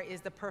 VR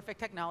is the perfect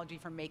technology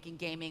for making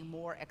gaming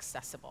more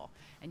accessible.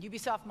 And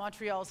Ubisoft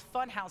Montreal's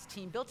Funhouse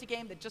team built a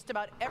game that just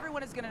about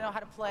everyone is going to know how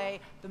to play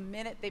the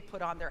minute they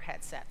put on their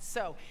headsets.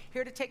 So,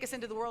 here to take us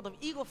into the world of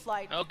Eagle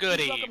Flight, Oh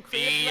goody,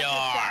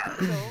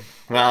 VR.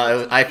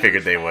 Well, I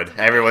figured they would.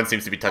 Everyone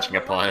seems to be touching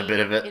upon a bit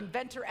of it.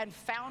 Inventor and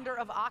founder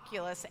of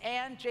Oculus,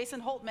 and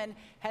Jason Holtman,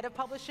 head of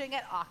publishing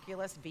at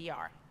Oculus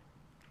VR.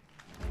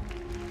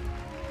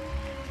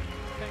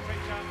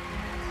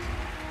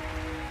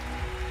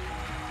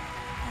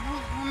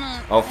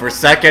 Oh, for a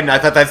second, I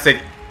thought that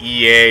said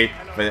EA,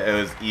 but it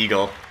was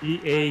Eagle.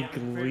 EA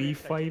Glee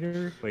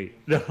Fighter? Wait,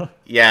 no.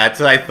 Yeah, that's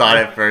what I thought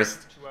at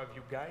first. To have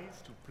you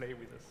guys to play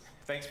with us.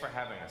 Thanks for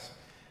having us.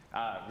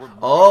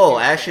 Oh,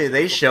 actually,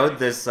 they showed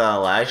this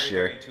last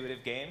year. Very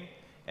intuitive game,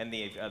 and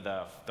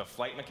the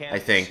flight I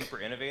mechanics think. is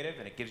super innovative,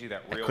 and it gives you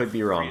that I real could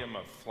be wrong. freedom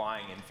of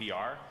flying in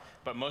VR.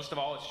 But most of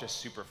all, it's just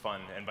super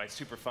fun, and by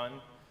super fun,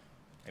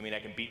 I mean I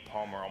can beat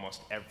Palmer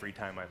almost every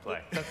time I play.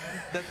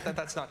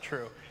 That's not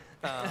true.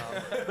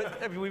 But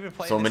I mean, we've been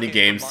playing So this many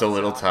game games, for so months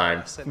little on time.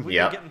 Oculus, and we've been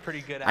Yep. getting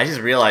pretty good at I just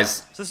it.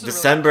 realized So this is a really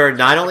December fun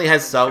not game only to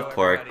has show South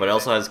Park, everybody but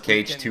also that has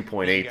Cage you can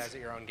 2.8. beat you guys at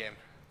your own game.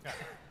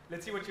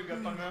 Let's see what you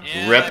got, Palmer.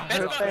 Yeah, Rip.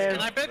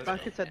 and I bet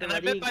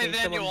by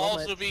then you'll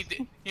also be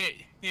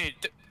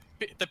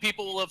the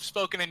people will have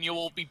spoken and you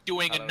will be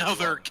doing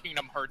another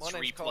Kingdom Hearts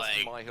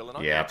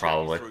replay. Yeah,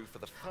 probably.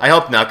 I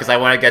hope not, because I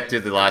want to get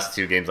through the last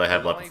two games I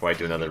have left before I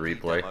do another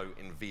replay.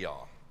 In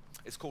VR.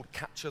 It's called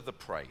Capture the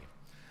Prey.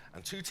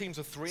 And 2 teams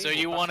of 3. So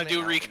you want to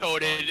do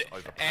Recoded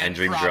and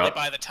Dream probably Drop.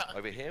 by the time.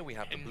 Over here we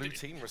have the blue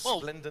team, Well,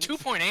 resplendent.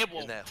 2.8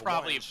 will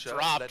probably have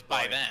dropped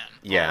by then.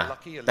 Yeah,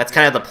 that's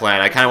kind of the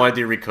plan. I kind of want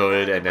to do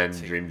Recoded and then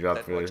Dream Drop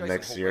for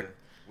next year.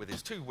 With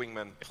his 2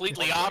 wingmen.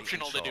 Completely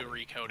optional to do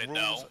Recoded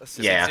though.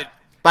 Yeah,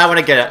 but I want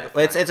to get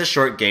it. It's a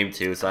short game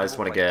too, so I just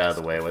want to get it out of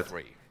the way with.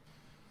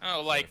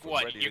 Oh, like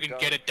what? You can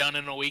get it done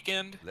in a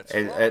weekend?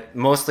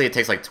 Mostly it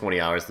takes like 20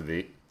 hours to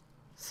beat,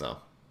 so.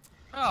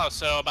 Oh,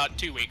 so about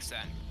 2 weeks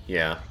then.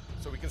 Yeah.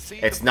 So we can see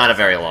it's not a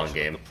very long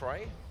game.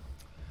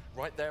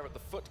 Right there at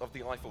the foot of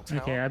the Eiffel Tower.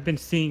 Okay, I've been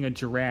seeing a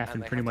giraffe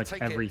in pretty much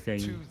everything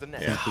since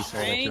we saw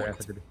that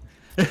giraffe.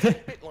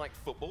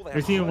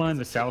 There's even one in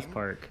the South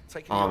Park.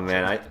 Oh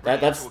man,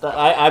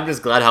 I'm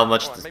just glad how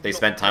much they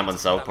spent time on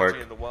South Park.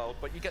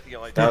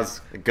 That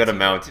was a good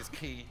amount.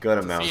 Good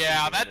amount.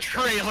 Yeah, that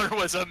trailer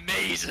was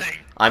amazing.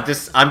 I'm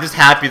just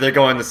happy they're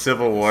going the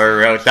Civil War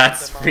route.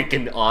 That's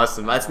freaking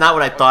awesome. That's not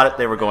what I thought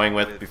they were going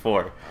with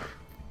before.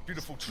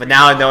 But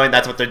now knowing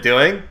that's what they're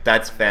doing,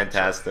 that's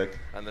fantastic.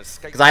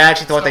 Because I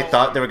actually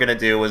thought they were gonna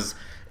do was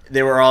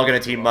they were all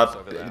gonna team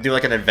up, do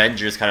like an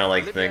Avengers kind of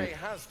like thing.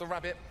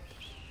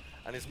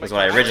 That's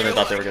what I originally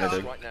thought they were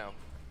gonna do.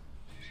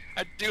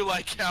 I do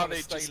like how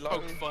they just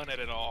poke fun at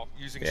it all.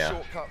 Using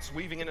shortcuts,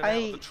 weaving in and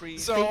out of the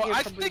trees. So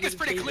I think it's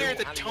pretty clear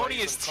that Tony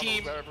is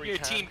Team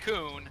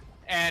Coon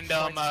and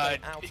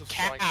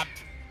Cap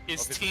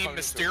is Team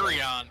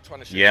Mysterion.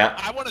 Yeah.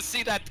 I want to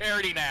see that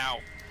parody now.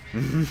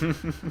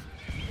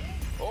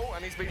 Oh,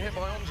 and he's been hit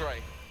by Andre.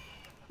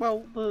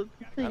 Well, the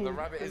thing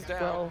as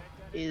well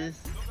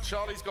is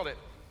Charlie's got it.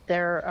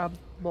 There are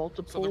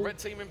multiple. So the red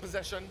team in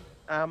possession.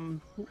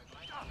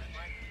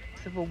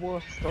 Civil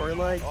War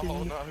storylines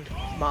in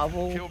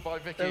Marvel. Killed by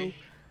Vicky.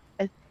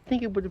 So I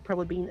think it would have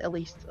probably been at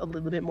least a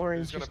little bit more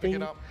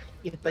interesting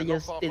if they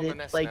just did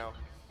it like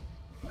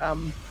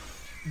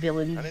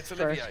villains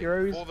versus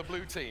heroes.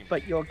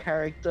 But your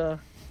character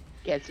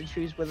gets to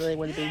choose whether they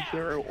want to be a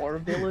hero or a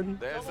villain.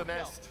 There's the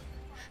nest.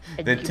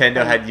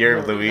 Nintendo had Year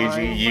of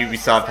Luigi,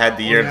 Ubisoft had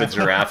the Year of the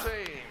Giraffe.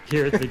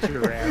 Year of the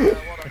Giraffe.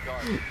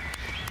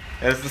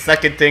 That's the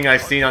second thing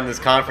I've seen on this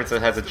conference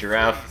that has a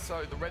giraffe.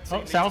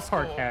 Oh, South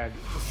Park had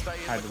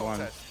one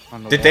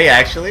on the Did wall. they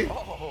actually?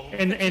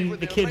 In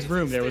the kids'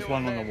 room, there was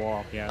one on the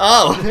wall. Yeah.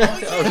 Oh. Yeah,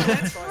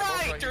 that's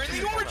right. During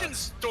the origin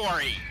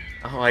story.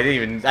 Oh, I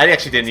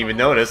actually didn't even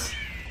notice.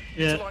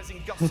 Yeah.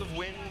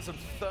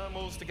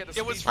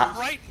 It was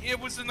right. It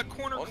was in the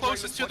corner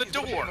closest to the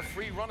door.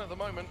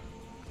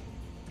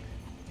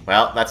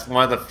 Well, that's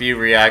one of the few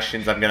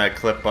reactions I'm gonna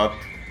clip up.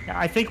 Yeah,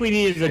 I think we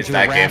needed a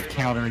giraffe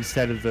counter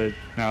instead of the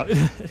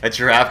a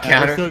giraffe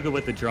counter. We're still good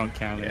with the drunk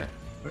counter.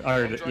 Yeah.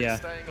 Or yeah,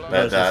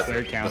 the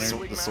slur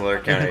counter. The slur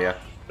counter, yeah.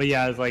 But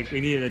yeah, it's like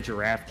we needed a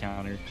giraffe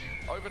counter.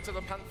 Over to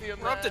the Pantheon.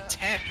 We're up to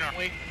 10, aren't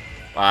we?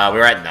 We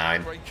were at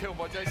 9.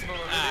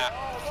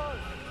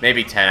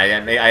 Maybe 10. I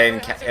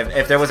didn't.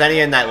 If there was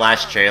any in that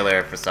last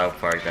trailer for South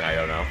Park, then I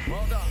don't know.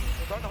 Well done.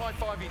 Don't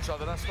high-five each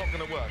other. That's not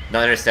going to work.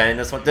 Not understanding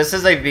this one. This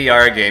is a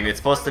VR game. It's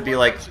supposed to be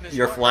like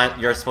you're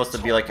supposed to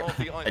be like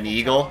an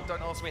eagle. Don't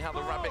ask me how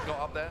the rabbit got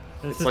up there.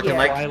 It's looking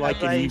like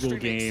an eagle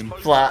game.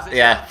 Fly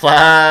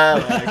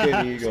like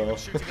an eagle.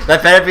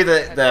 That better be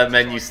the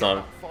menu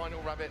song,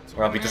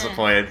 or I'll be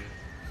disappointed.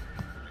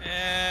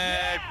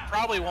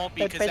 Probably won't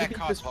be because that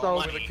costs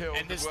money,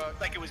 and this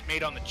like it was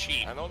made on the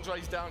cheap. And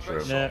Andre's down.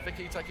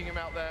 Vicky taking him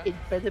out there. It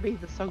better be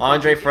the song.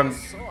 Andre from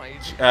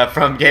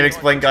Game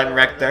Explain got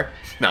wrecked there.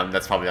 No,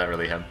 that's probably not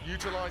really him.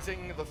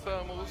 Utilizing the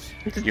thermals.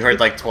 You heard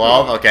like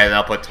 12? Okay, then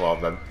I'll put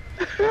 12 then.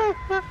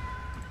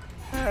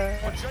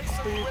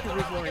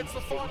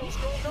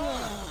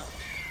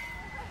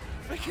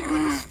 Vicky with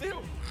the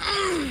steal.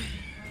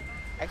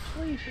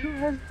 Actually, who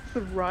has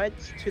the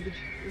rights to the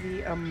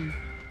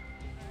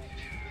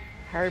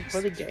Harry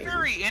Potter game?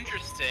 Very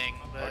interesting.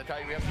 But...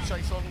 Okay, we have to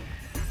chase on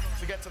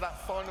to get to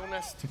that final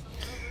nest.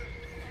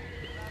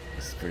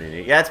 It's pretty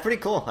neat. Yeah, it's pretty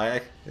cool.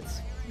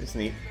 It's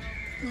neat.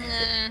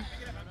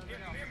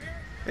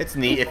 It's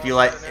neat if you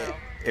like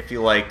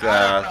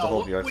the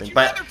whole VR thing. Would you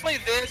But rather play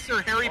this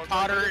or Harry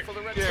Potter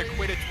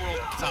Quidditch World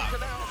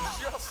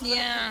Cup?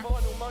 Yeah.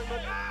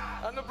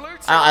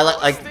 I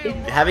like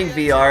having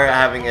VR,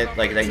 having it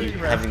like that you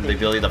having the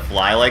ability to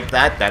fly like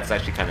that. That's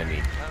actually kind of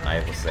neat. I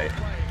have to say.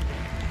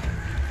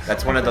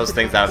 That's one of those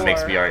things that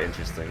makes VR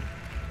interesting.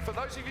 For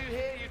those of you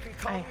here, you can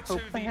come I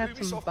hope I have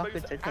some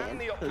buckets at hand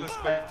because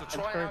I've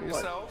heard a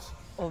lot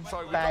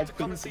of bad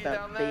things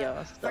about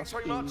VR stuff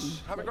being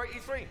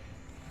like,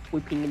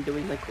 whipping and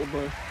doing like all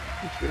the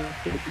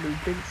intuitive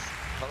movements.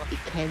 It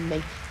can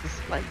make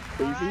this like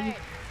queasy.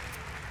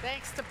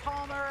 Thanks to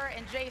Palmer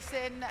and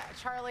Jason,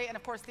 Charlie, and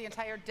of course the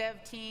entire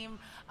dev team.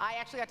 I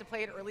actually got to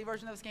play an early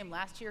version of this game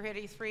last year here at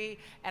E3,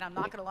 and I'm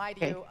not going to lie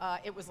to you,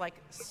 it was like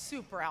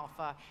super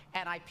alpha,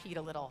 and I peed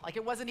a little. Like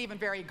it wasn't even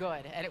very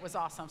good, and it was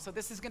awesome. So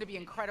this is going to be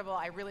incredible.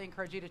 I really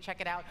encourage you to check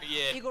it out.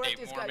 Yeah, Eagle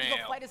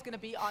Flight is going to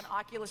be on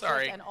Oculus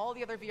Rift and all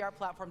the other VR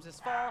platforms this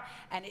fall,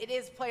 and it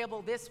is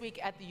playable this week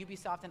at the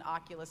Ubisoft and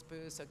Oculus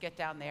booths. So get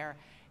down there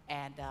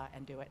and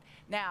do it.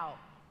 Now,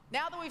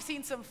 Now that we've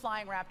seen some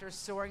flying raptors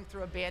soaring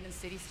through abandoned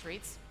city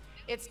streets,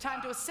 it's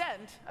time to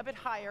ascend a bit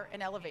higher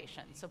in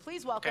elevation. So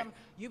please welcome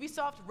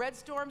Ubisoft Red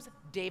Storm's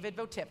David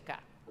Votipka.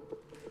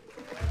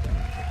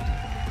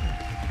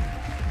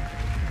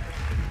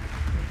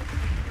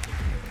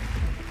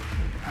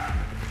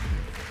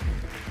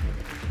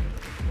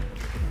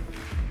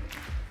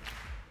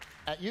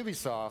 At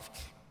Ubisoft,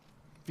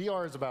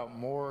 VR is about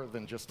more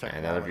than just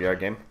technology. Another VR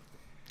game.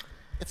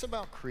 It's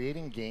about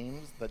creating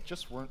games that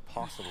just weren't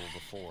possible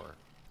before,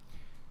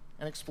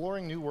 and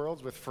exploring new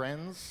worlds with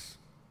friends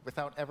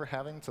without ever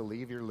having to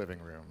leave your living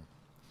room.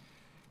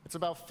 It's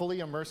about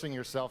fully immersing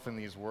yourself in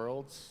these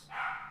worlds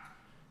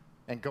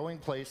and going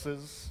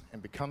places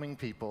and becoming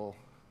people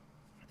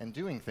and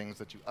doing things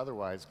that you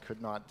otherwise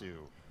could not do.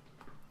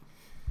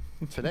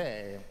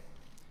 Today,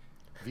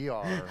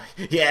 VR.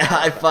 Yeah,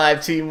 high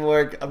five,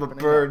 teamwork. I'm a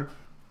bird.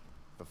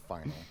 The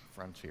final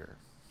frontier.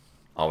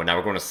 Oh, now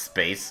we're going to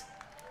space.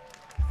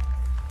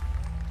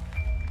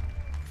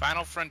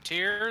 Final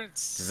Frontier.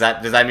 Does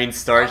that mean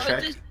Star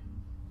Trek?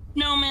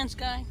 No Man's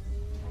Sky.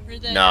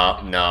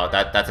 No,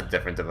 that's a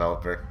different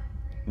developer,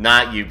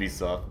 not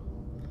Ubisoft.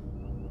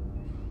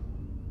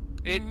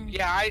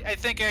 Yeah, I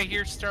think I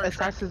hear Star Trek.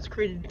 Assassin's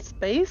Creed in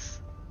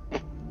space?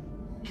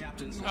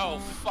 Oh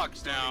fuck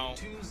no.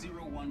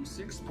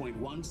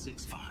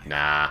 2016.165.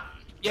 Nah.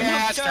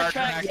 Yeah, Star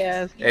Trek.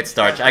 Yes. It's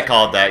Star Trek. I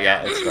called that.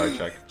 Yeah, it's Star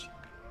Trek.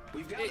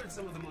 We've gathered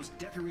some of the most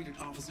decorated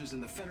officers in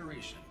the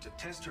Federation to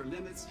test her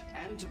limits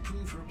and to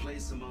prove her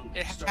place among.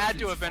 It had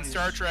to have been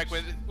Star Trek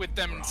with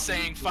them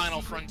saying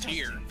Final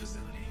Frontier.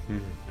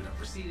 And are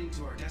proceeding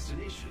to our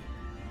destination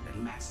at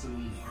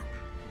maximum warp.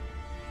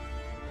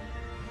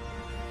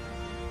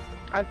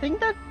 I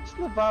think that's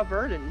LeVar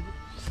Burton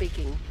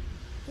speaking.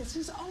 This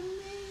is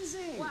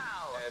amazing!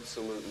 Wow!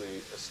 Absolutely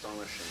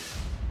astonishing.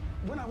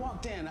 When I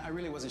walked in, I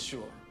really wasn't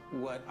sure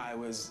what I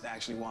was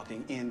actually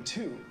walking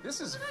into.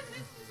 This is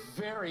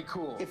very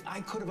cool. If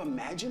I could have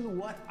imagined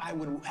what I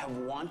would have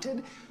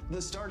wanted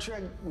the Star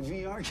Trek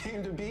VR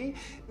game to be,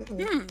 this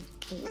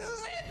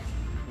is it!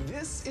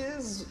 This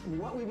is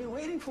what we've been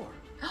waiting for.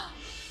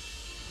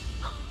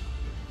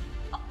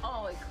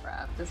 Holy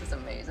crap, this is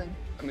amazing.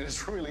 I mean,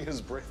 it really is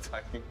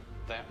breathtaking.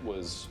 That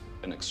was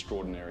an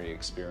extraordinary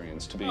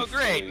experience to be. Oh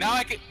great! Now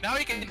you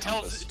can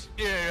tell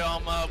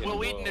Will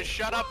Wheaton to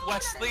shut up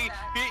Wesley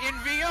in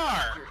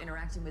VR. You're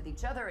interacting with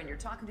each other and you're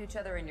talking to each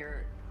other and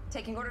you're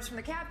taking orders from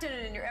the captain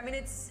and I mean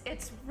it's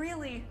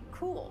really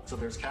cool. So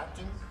there's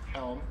captain,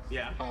 helm,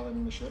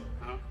 piloting the ship,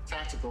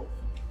 tactical,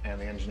 and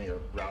the engineer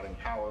routing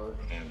power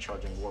and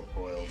charging warp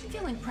coils. I'm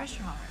feeling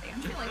pressure already.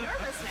 I'm feeling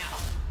nervous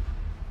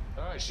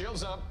now. All right,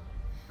 shields up.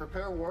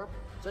 Prepare warp.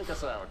 Take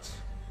us out.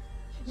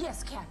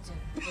 Yes, Captain.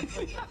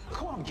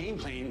 Co-op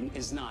gameplay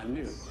is not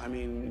new. I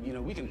mean, you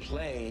know, we can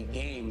play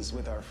games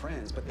with our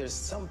friends, but there's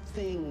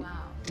something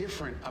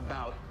different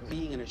about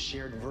being in a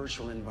shared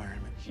virtual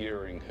environment.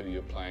 Hearing who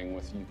you're playing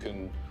with, you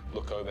can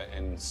look over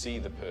and see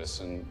the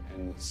person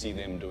and see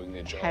them doing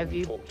their job Have and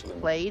you talk to them.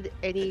 played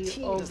any The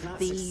team of does not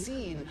the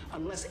succeed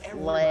unless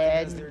everybody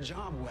does their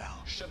job well.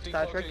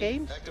 Star Trek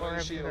games? Or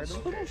have you heard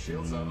of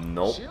them?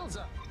 Nope.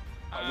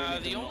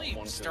 The only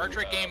Star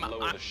Trek games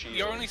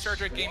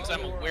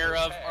I'm aware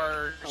of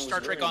are Star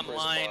Trek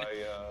Online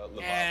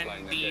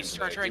and the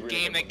Star Trek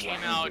game that came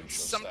out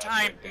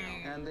sometime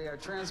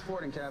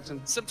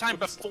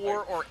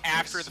before or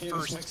after the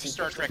first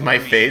Star Trek My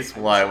movie. face?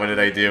 Why? What did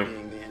I do?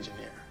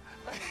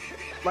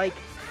 Like,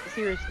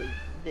 seriously,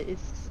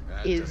 this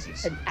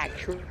is an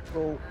actual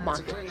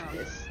market for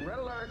this.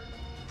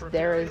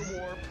 There is,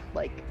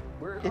 like,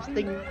 this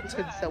thing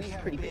could sell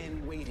pretty good.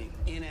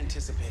 In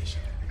anticipation.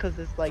 Because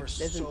it's like,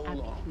 there's an app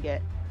you can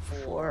get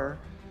for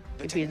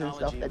computers and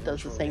stuff that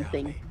does the same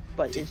thing,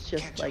 but it's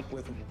just like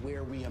board.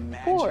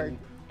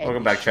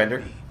 Welcome back,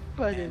 Trender.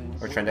 But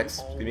it's, Or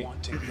Trendex, maybe.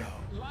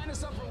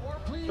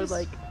 but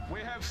like,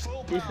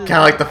 this is Kind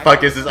of like the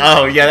fuck is this?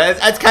 Oh yeah,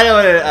 that's kind of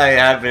what I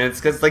have. It's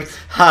because like,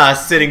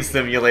 sitting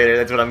simulator.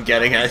 That's what I'm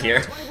getting at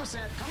here.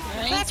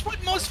 That's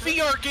what most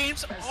VR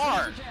games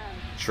are.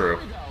 True,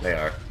 they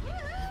are.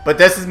 But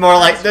this is more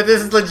like this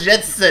is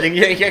legit sitting.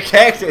 Your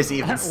character's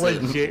even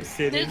sitting. Legit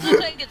sitting. This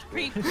looks like it's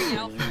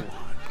pre-alpha, to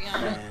be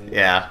honest.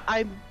 Yeah.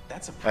 I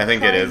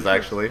think it is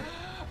actually.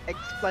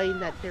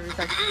 Explain that there is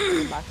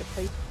actually a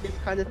marketplace for this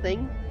kind of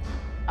thing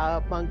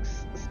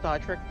amongst Star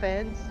Trek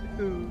fans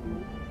who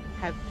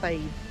have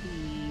played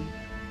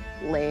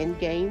the LAN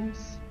games.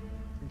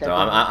 So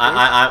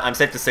I'm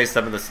safe to say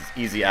some of the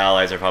easy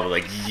allies are probably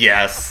like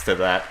yes to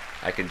that.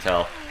 I can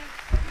tell.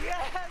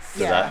 Yes. To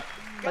that.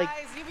 Guys,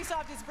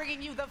 Ubisoft is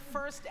bringing you the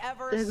first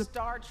ever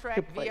Star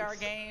Trek VR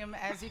game.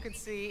 As you can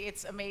see,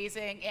 it's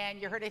amazing,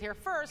 and you heard it here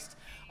first.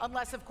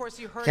 Unless, of course,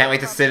 you heard. Can't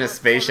wait to sit in a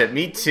spaceship.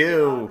 Me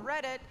too.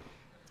 Reddit.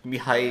 Be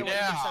hyped.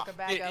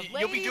 Yeah,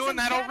 you'll be doing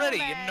that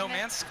already in No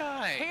Man's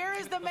Sky. Here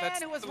is the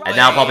man who was And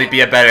now probably be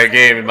a better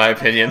game in my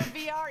opinion.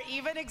 VR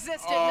even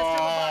existed,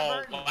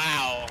 Oh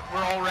wow,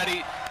 we're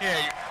already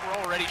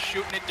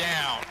shooting it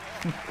down.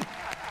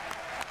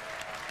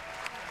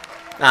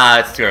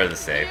 It's too early to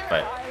say,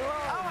 but.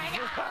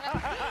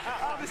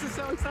 Oh, this is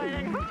so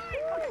exciting.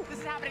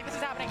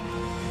 is happening.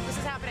 This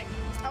is happening.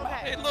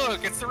 Okay. Hey,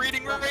 look, it's the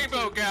Reading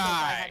Rainbow I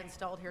guy. had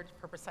installed here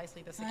for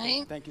precisely this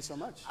occasion. Thank you so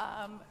much.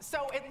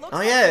 So it looks Oh,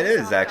 like yeah, it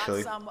is, Ubisoft got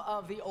actually. some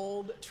of the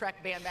old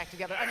Trek band back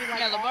together. I mean, like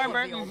Yeah, all LeVar of the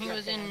Burton, old he Trek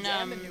was in bands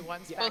and the new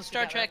ones back both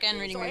Star together. Trek and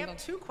Reading So I Rainbow.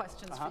 have two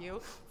questions for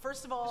you.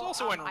 First of all, He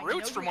was also in I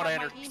Roots, know from you what I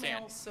have my understand.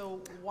 email,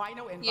 so why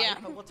no invite? Yeah.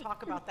 But we'll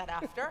talk about that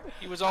after.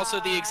 He was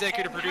also the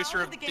executive and producer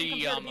how of did the game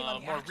the compare to being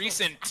on the more actual-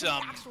 recent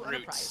actual Roots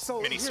Enterprise?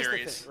 So here's the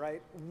miniseries. thing,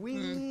 right?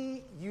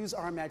 We use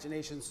our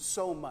imaginations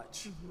so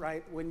much,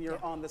 right? When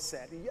you're on the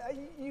set,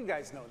 you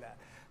guys know that.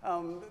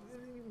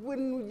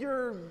 When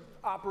you're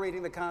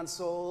operating the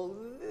console,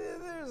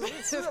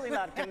 it's really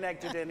not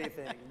connected to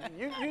anything.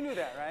 You knew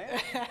that,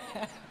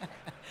 right?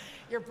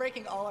 You're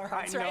breaking all our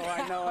hearts right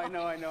now. I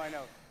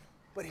know.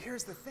 But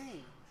here's the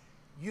thing.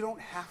 You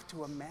don't have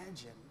to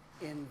imagine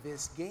in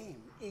this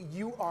game.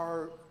 You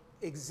are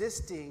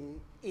existing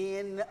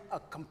in a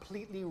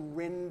completely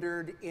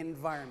rendered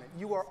environment.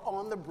 You are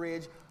on the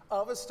bridge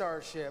of a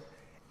starship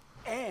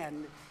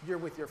and you're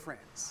with your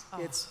friends. Oh.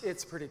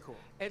 It's pretty cool.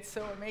 It's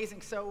so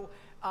amazing. So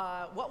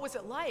what was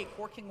it like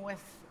working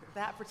with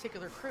that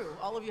particular crew?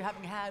 All of you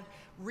having had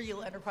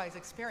real Enterprise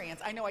experience.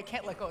 I know I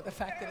can't let go of the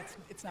fact that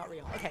it's not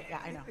real. Okay, yeah,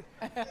 I know.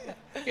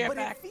 But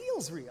it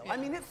feels real. I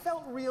mean, it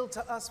felt real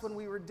to us when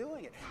we were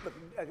doing it.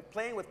 Look,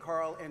 playing with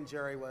Carl and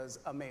Jerry was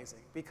amazing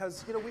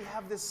because, you know, we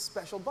have this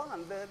special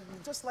bond, that,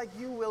 just like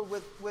you will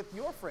with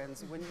your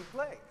friends when you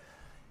play.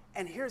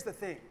 And here's the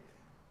thing.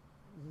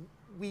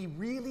 We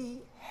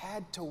really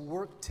had to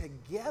work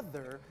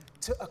together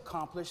to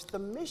accomplish the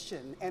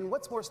mission. And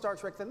what's more Star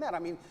Trek than that? I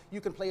mean, you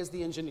can play as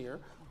the engineer,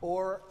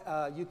 or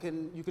you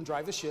can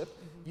drive the ship,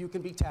 you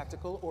can be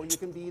tactical, or you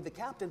can be the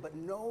captain, but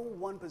no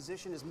one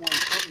position is more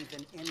important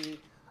than any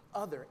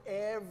other.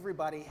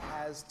 Everybody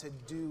has to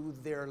do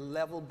their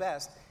level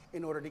best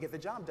in order to get the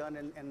job done,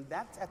 and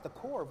that's at the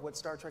core of what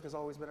Star Trek has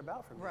always been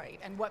about for me. Right,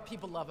 and what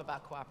people love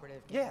about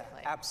cooperative gameplay.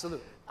 Yeah,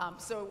 absolutely.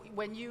 So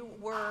when you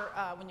were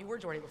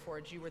Jordy before,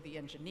 you were the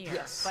engineer.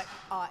 Yes.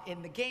 But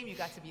in the game, you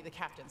got to be the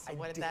captain. So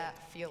what did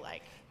that feel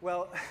like?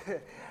 Well,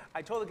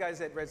 I told the guys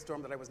at Red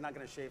Storm that I was not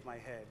going to shave my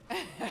head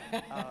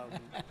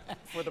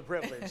for the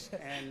privilege.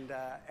 And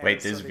wait,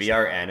 there's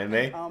VR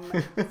anime?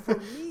 For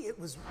me,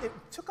 it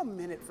took a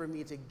minute for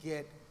me to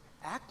get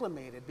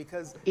acclimated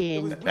because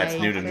that's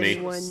new to me.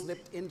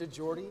 Slipped into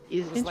Jordy.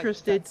 Is it was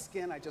interested. Like that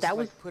skin, I just that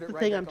was put it the right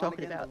thing back I'm on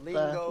talking again. about. The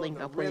lingo, The link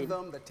the I'll put in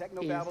rhythm, the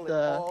techno is babble, it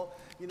the all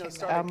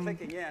started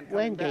clicking in.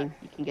 land game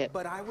you can get.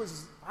 But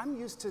I'm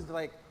used to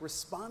like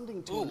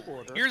responding to an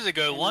order. Here's a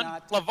good and one.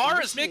 not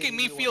LeVar is making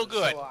me initiating feel the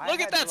order. good. So I Look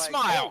had at that to, like,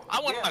 smile. oh,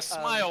 I want yeah, to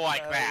smile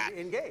like that.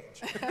 Engage.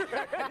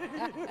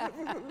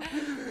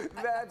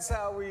 That's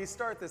how we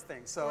start this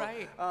thing. So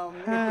Right.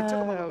 It took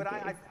a moment, but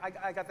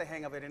I got the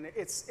hang of it, and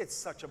it's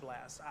such a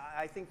blast.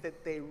 I think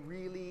that they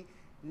really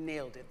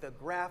nailed it. The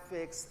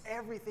graphics,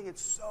 everything,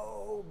 it's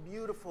so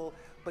beautiful,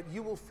 but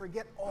you will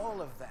forget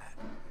all of that.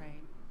 Right.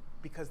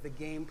 Because the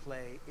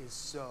gameplay is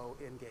so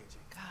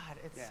engaging. God,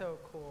 it's Yeah. so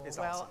cool. It's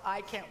well, awesome.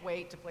 I can't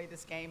wait to play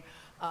this game,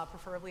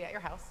 preferably at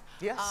your house.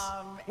 Yes.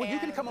 Well, you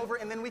can come over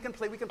and then we can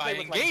play. We can By play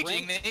with engaging,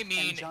 like Brent they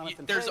mean and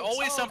Jonathan there's Frakes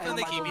always something and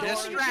to keep you Michael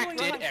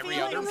distracted Dorn.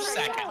 every other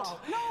second.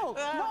 No,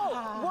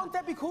 won't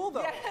that be cool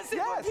though? Yes,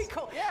 it would be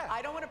cool. Yeah.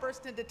 I don't want to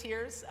burst into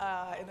tears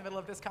in the middle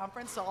of this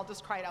conference, so I'll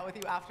just cry it out with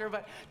you after.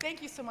 But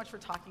thank you so much for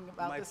talking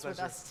about My this with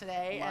pleasure. us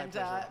today. My and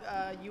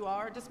pleasure. you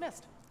are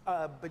dismissed.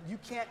 But you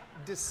can't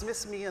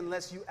dismiss me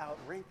unless you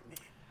outrank me.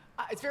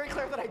 It's very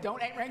clear that I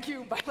don't outrank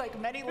you by like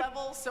many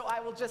levels, so I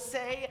will just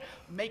say,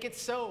 make it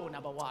so,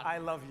 number one. I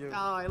love you.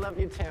 Oh, I love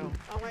you too.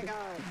 Oh my God.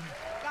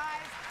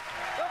 Guys,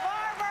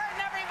 LeVar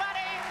Burton,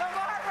 everybody!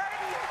 LeVar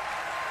Burton!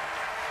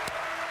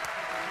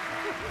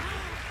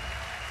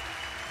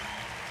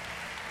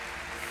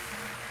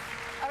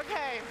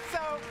 Okay, so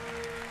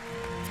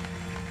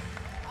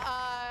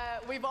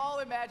we've all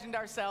imagined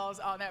ourselves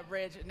on that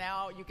bridge.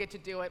 Now you get to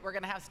do it. We're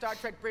going to have Star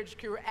Trek Bridge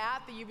Crew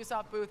at the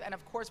Ubisoft booth, and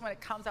of course when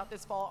it comes out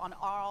this fall on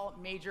all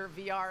major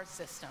VR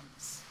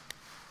systems.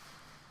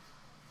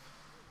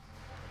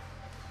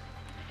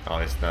 Oh,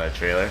 it's not a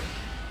trailer?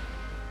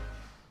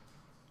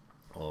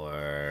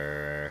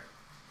 Or...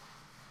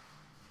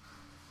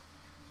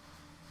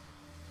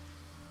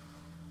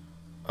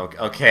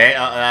 Okay,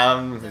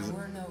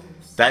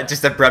 that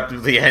just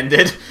abruptly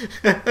ended.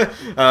 That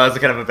was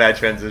kind of a bad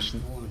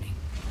transition.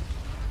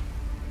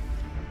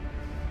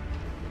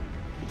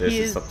 This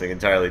is something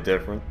entirely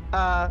different.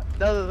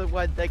 Another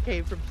one that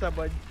came from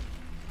someone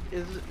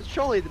is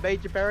surely the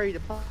major barrier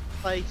to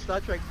playing Star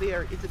Trek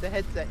VR is in the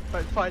headset,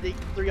 but finding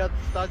 3 other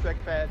Star Trek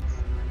fans.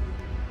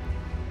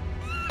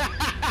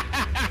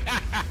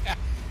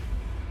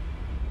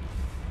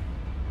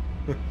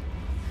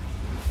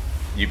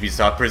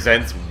 Ubisoft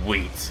presents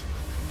Wait.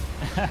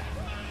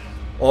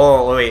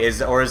 Oh wait, is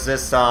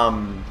this for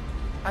Anna?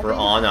 For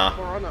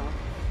Anna.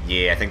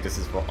 Yeah, I think this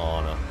is for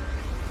Anna.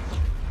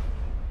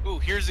 Ooh,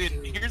 here's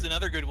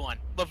another good one.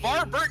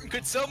 LeVar Burton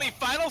could sell me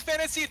Final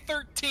Fantasy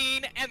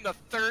 13 and the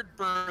 3rd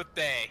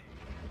birthday.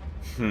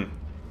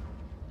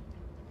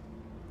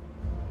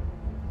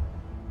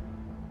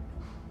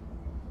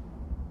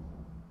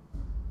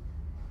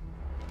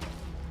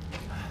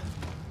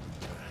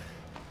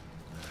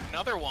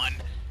 another one.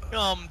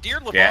 Dear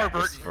LeVar Yeah,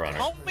 Burton,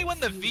 tell me when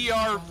the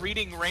VR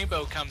Reading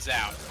Rainbow comes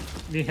out.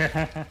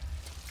 Yeah.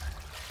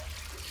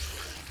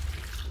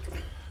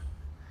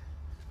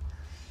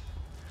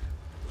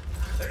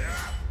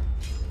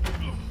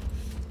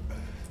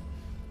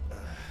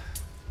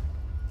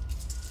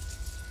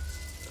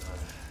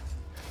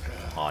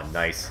 Oh,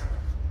 nice.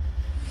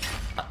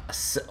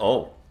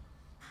 Oh.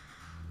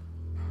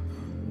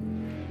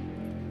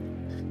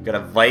 We got a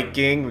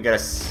Viking, we got a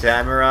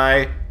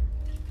samurai,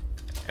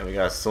 and we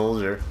got a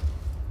soldier.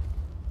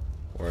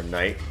 Or a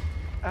knight.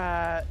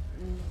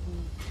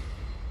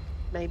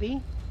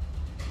 Maybe?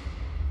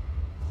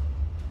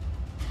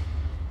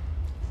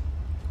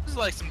 This is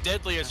like some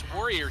Deadliest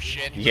Warrior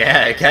shit.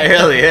 Yeah, it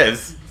really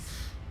is.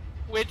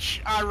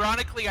 Which,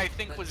 ironically, I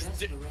think was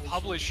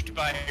published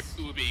by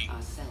Ubi.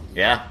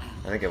 Yeah,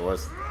 I think it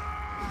was.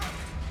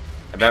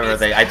 I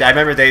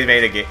remember they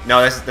made a game.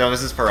 No,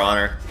 this is For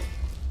Honor.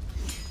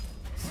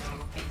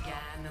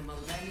 Began a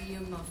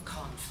millennium of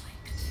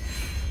conflict.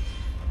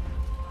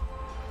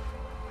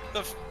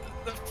 The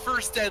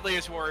first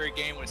Deadliest Warrior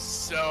game was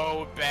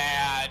so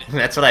bad.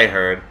 That's what I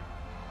heard.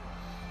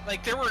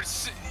 Like there were,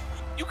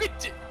 you could.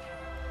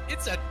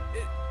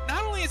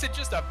 Not only is it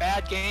just a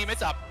bad game,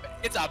 it's a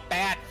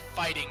bad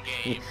fighting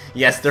game.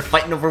 Yes, they're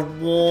fighting over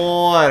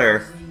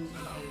water.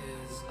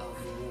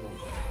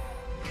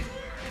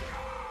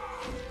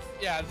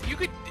 Yeah, you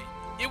could.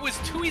 It was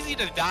too easy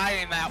to die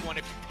in that one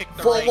if you picked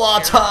the For right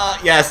water!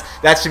 character. Yes,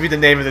 that should be the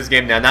name of this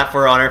game now. Not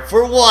For Honor.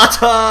 For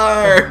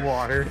water!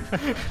 Water.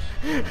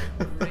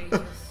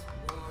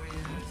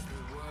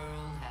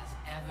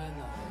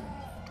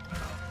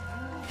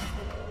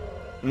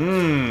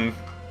 Mmm.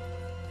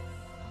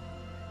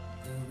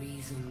 The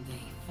reason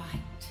they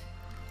fight,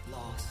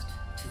 lost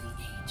to the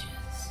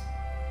ages.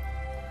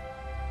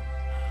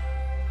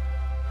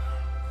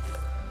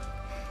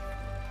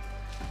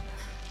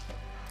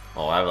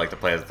 Oh, I would like to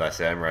play as that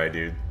samurai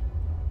dude.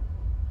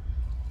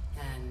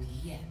 And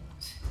yet,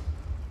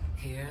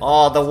 here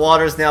Oh, the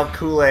water's now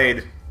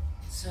Kool-Aid.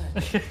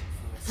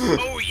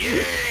 Oh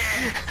yeah!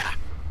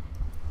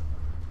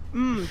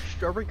 Mmm,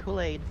 strawberry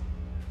Kool-Aid.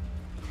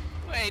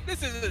 Wait,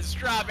 this isn't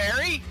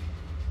strawberry.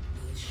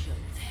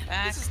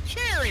 This is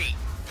cherry.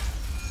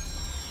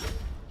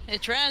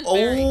 It's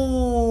raspberry.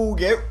 Oh,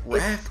 get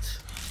wrecked.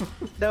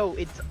 No,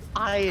 it's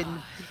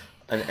iron.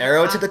 An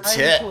arrow to the Iron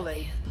tip.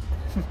 Kool-Aid.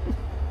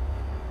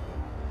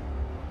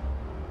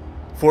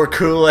 For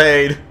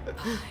Kool-Aid.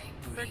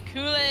 For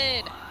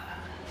Kool-Aid.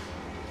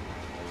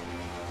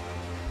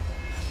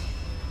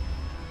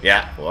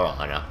 Yeah, well,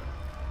 I know.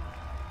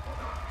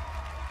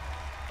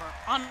 For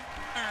honor.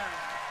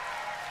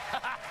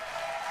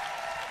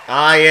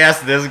 Ah,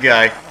 yes, this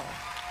guy.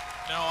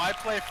 No, I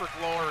play for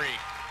glory.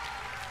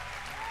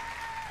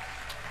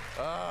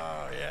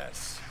 Ah,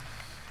 yes.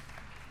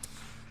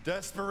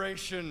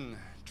 Desperation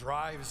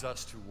drives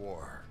us to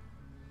war.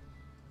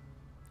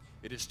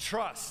 It is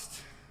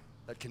trust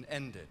that can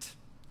end it.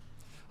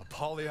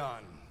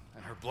 Apollyon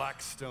and her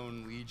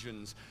Blackstone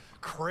legions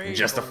crave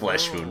Just a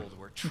flesh world wound.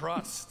 where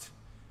trust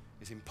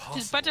is impossible.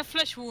 Just but a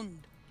flesh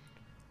wound.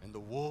 And the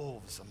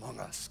wolves among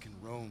us can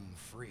roam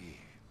free.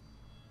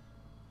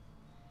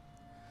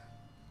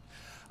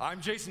 I'm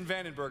Jason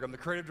Vandenberg. I'm the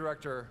creative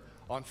director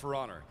on For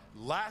Honor.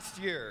 Last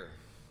year,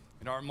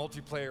 in our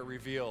multiplayer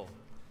reveal,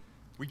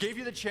 we gave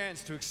you the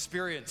chance to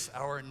experience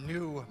our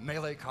new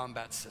melee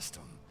combat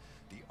system,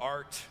 the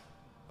art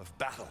of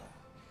battle.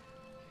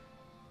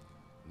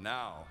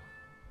 Now,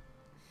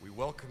 we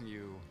welcome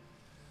you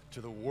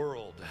to the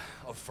world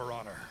of For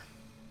Honor.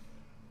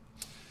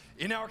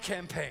 In our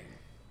campaign,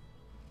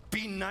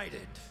 be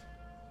knighted.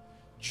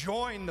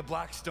 Join the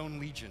Blackstone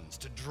legions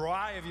to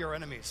drive your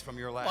enemies from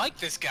your land. I like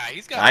this guy.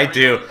 He's got. I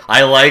do.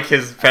 I like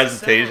his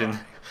presentation.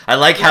 I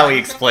like how he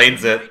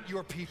explains it.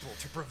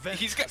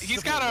 He's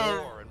got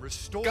a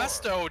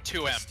gusto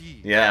to him.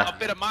 Yeah. A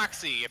bit of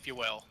moxie, if you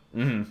will.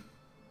 Mm-hmm.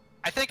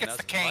 I think it's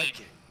the cane.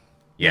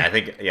 Yeah, I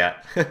think, yeah.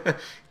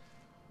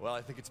 Well,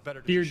 I think it's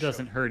better to Beard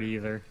doesn't hurt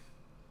either.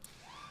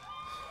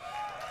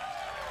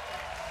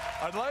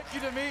 I'd like you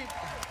to meet.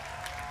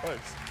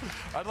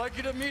 I'd like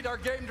you to meet our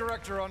game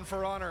director on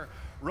For Honor,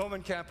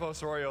 Roman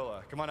Campos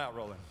Oriola. Come on out,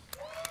 Roland.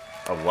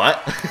 A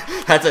what?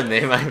 That's a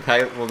name I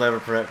will never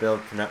be able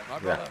to pronounce.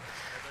 Yeah.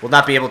 Will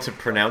not be able to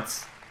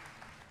pronounce.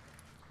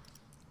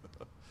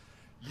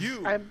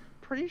 I'm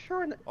pretty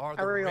sure an are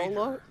the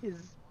areola raider. is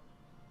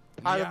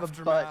In part the of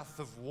a butt. aftermath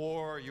of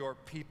war, your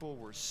people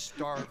were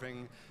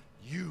starving.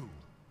 You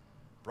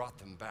brought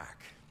them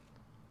back.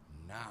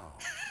 Now,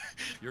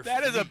 your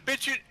That is a fleet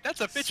bitchin'.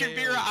 That's a bitchin'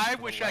 beer sails I to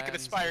the wish I could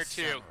lands aspire of to.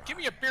 samurai. Give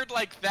me a beard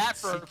like that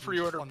for a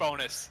pre-order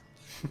bonus.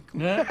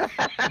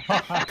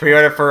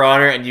 Pre-order For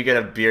Honor and you get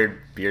a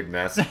beard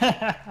mess. Or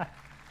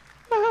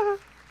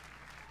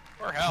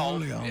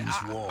hell,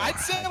 I'd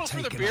settle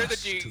for the beer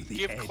that you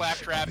give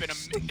Claptrap in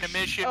a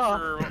mission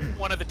for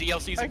one of the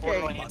DLCs in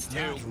Borderlands 2.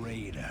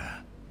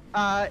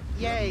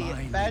 Yay,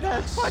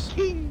 badass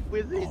fucking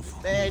wizard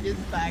man is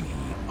back.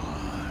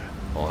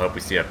 Well, I hope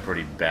we see a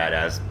pretty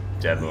badass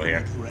demo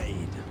here.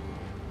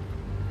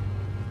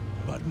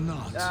 But But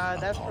not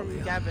that's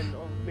from Gavin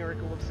of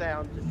Miracle of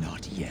Sound.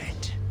 Not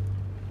yet.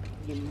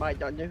 You might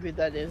not know who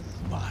that is.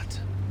 But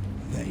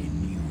they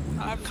knew we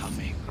were I've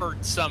coming.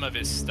 heard some of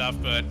his stuff,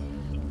 but I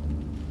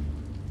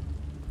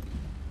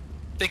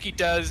think he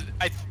does.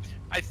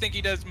 I think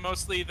he does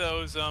mostly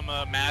those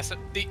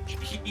he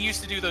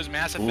used to do those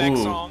Mass Effect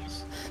Ooh.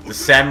 songs. The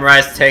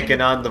Samurai's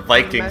taking on the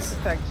Vikings. Mass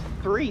Effect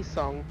 3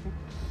 song.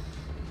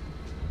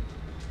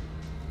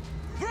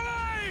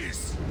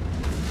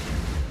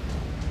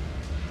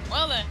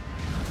 Well then.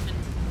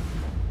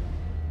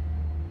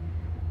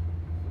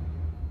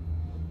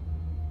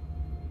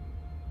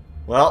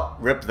 Well,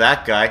 rip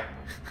that guy.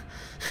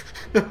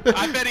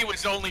 I bet he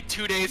was only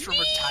 2 days from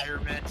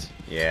retirement.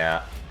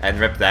 Yeah, and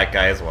rip that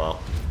guy as well.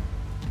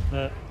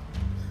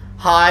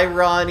 Hi,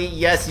 Ronnie.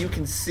 Yes, you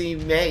can see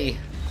me.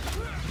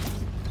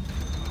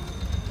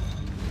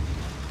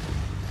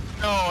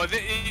 No,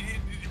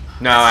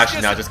 No,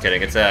 actually, no. Just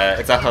kidding. It's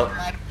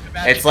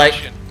like,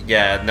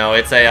 yeah, no,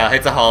 it's a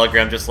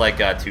hologram, just like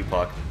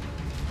Tupac.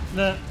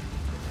 Nah.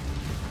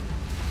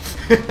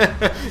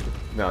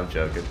 No, I'm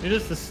joking. You're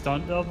just a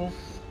stunt double?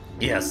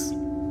 Yes.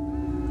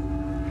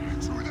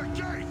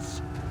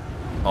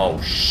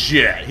 Oh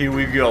shit! Here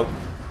we go.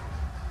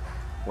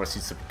 Want to see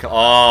some?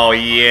 Oh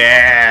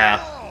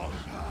yeah!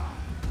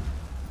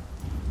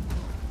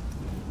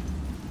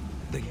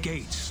 The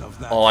gates of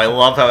that. Oh, I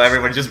love how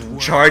everyone just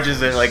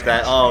charges it like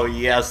that. Oh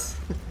yes.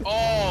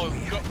 Oh,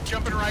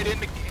 jumping right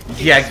into.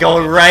 Yeah,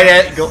 going right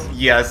at go.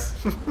 Yes.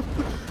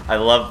 I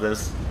love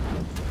this.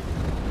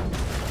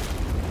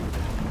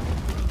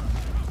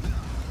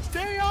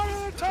 Stay out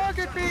of the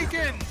target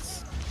beacons.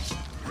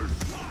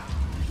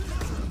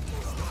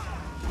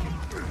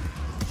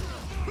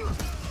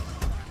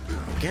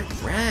 Get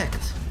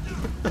wrecked.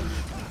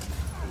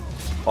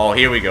 Oh,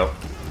 here we go.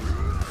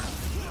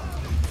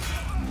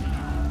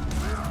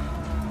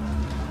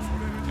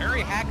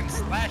 Very hack and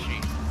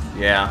slashy.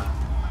 Yeah.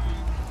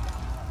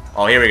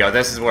 Oh, here we go.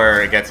 This is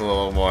where it gets a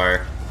little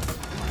more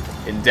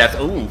in depth.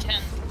 Ooh.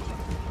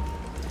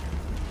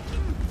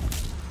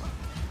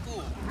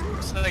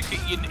 So like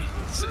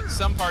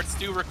some parts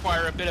do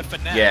require a bit of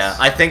finesse. Yeah,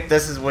 I think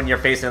this is when you're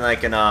facing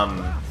like an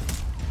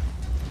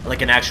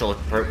actual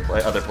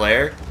other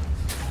player.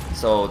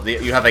 So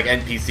you have like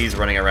NPCs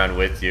running around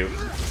with you.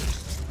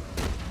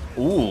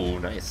 Ooh,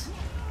 nice.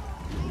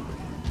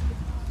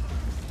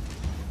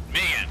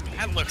 Man,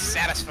 that looks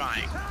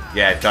satisfying.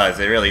 Yeah, it does.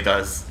 It really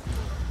does.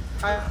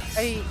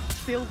 I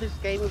feel this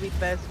game would be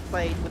best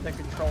played with a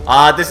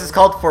controller. This is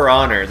called For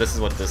Honor. This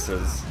is what this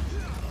is.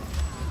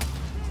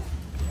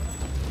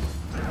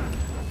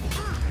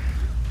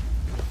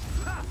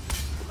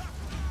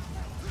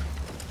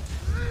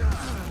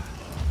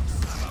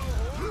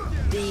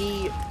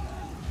 The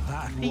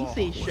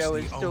PC show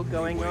is still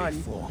going on.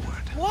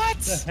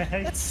 What?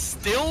 That's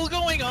still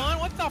going on?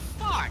 What the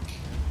fuck?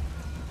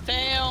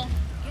 Fail.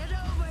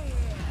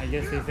 I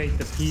guess they think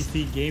the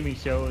PC gaming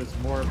show is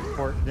more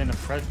important than a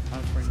press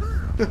conference.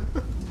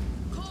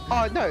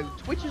 Oh no,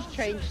 Twitch has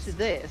changed to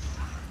this,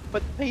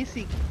 but the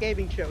PC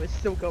gaming show is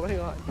still going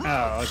on.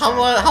 Oh, okay.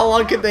 How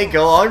long can they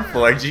go on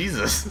for?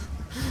 Jesus.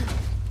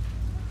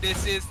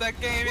 This is the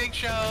gaming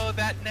show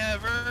that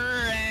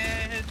never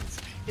ends.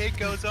 It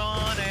goes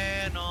on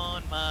and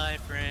on, my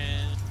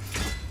friend.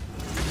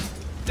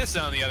 This is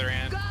on the other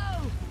hand. Go!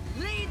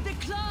 Lead the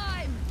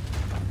climb!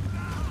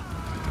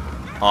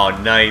 Oh,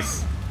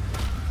 nice.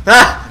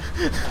 Ah!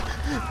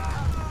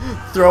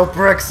 Throw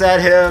bricks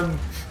at him.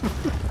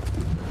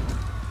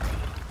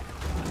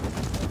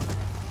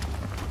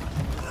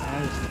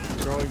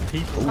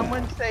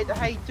 Someone said,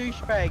 "Hey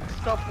douchebag,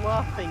 stop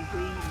laughing.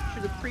 We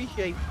should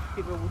appreciate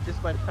people with this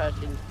much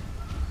passion."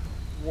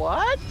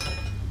 What?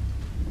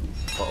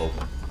 Uh-oh.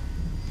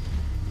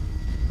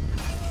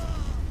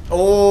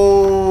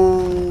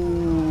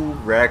 Oh,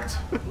 wrecked.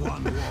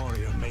 One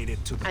warrior made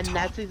it to the And top.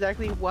 that's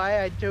exactly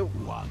why I don't.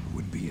 One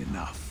would be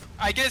enough.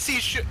 I guess he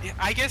should.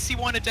 I guess he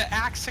wanted to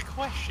ask a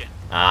question.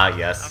 Ah,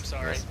 yes. I'm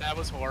sorry, Yes. that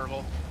was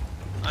horrible.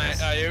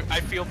 I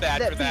feel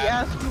bad for Let me that.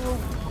 ask you a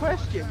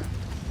question.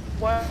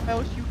 What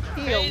else you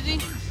killed? Crazy.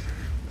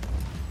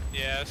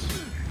 Yes.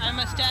 I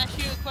must ask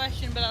you a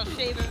question, but I'll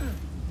save it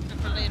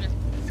for later.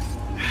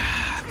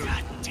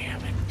 God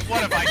damn it!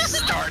 What have I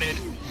started?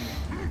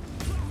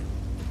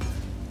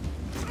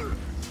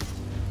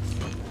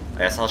 I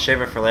guess I'll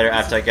shave it for later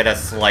after I get a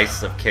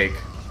slice of cake.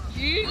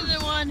 You're the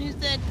one who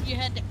said you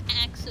had to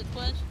ask a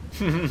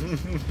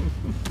question.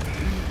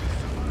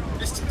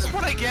 This is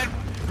what I get.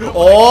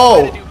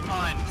 Oh!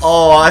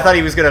 Oh, I thought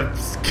he was gonna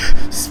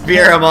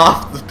spear him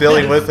off the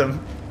building with him.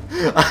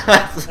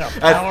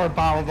 Power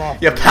bomb off.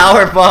 Yeah,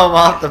 power bomb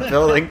off the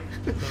building.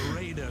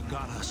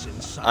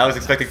 I was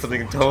expecting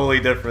something totally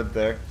different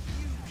there.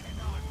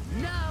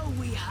 Now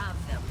we have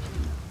them.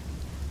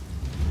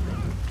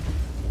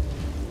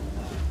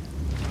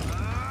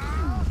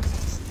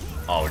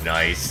 Oh,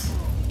 nice.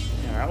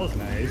 Yeah, that was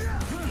nice.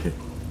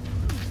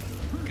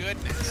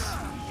 Goodness.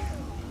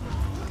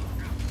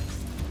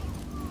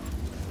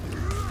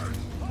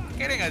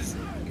 Getting us.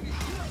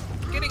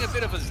 getting a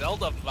bit of a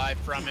Zelda vibe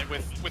from it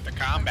with the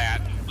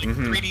combat, like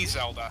 3D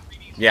Zelda.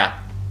 Yeah.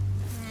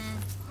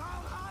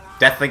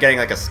 Definitely getting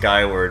like a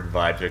Skyward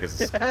vibe because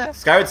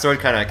Skyward Sword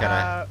kind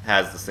of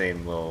has the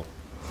same little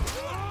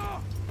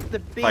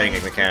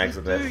fighting mechanics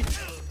a bit.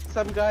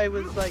 Some guy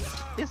was like,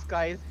 "This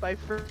guy is my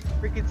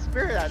freaking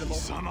spirit animal."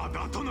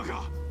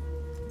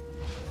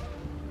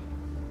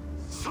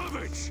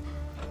 Savage!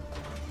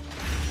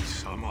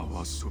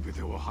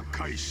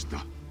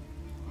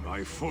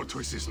 My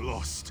fortress is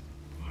lost.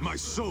 My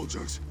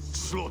soldiers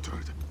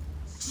slaughtered.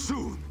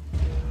 Soon,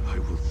 I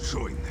will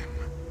join them.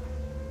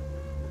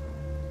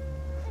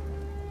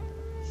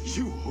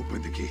 You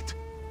open the gate.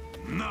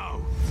 Now,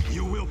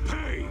 you will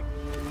pay!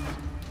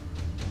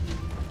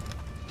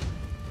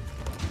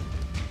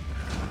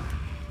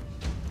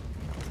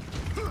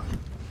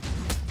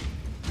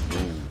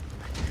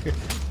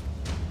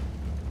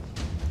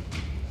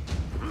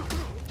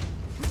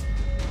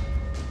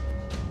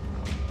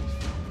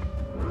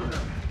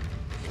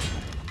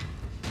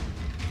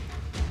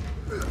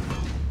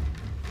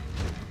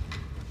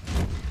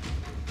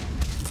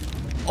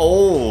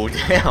 Oh,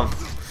 damn.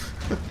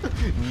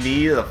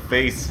 Knee to the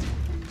face.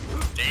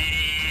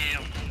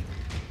 Damn.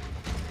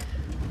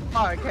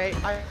 Oh, okay,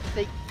 I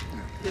think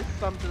this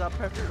sums it up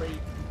perfectly.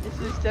 This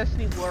is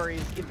Destiny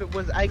Warriors if it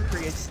was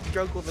angry and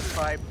struggle the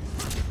time.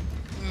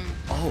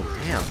 Oh,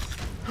 damn.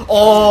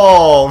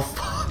 Oh!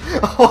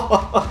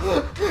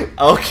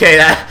 Okay,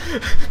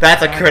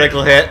 that's a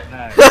critical hit.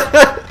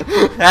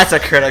 That's a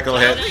critical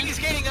hit. He's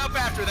getting up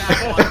after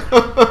that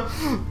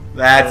one.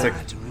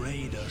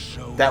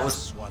 That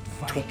was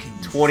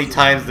 20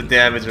 times the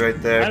damage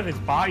right there. Out of his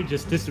body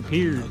just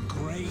disappeared.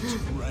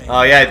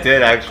 Oh yeah, it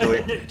did actually.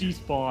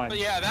 Despawn. But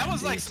yeah, that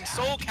was like some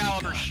Soul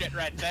Calibur shit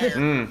right there.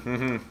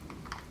 When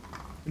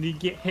you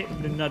get hit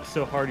in the nuts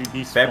so hard, you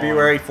despawn.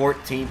 February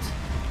 14th.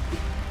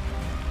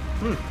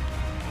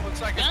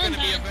 Looks like it's gonna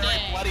be a very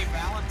bloody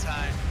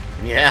Valentine.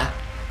 Yeah.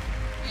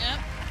 Yep.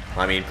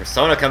 I mean,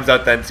 Persona comes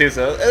out then too,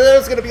 so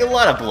there's gonna be a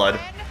lot of blood.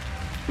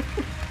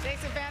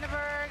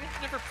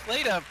 Never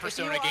played a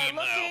Persona game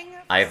though.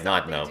 I have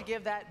not, no. To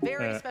give that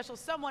very special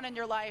someone in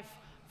your life,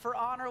 For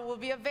Honor will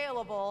be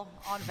available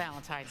on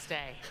Valentine's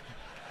Day.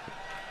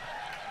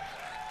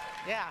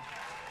 Yeah,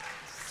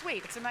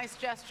 sweet. It's a nice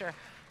gesture.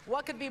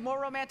 What could be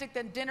more romantic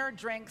than dinner,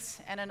 drinks,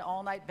 and an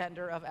all-night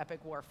bender of epic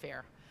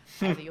warfare?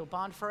 Either you'll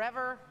bond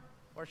forever,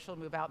 or she'll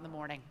move out in the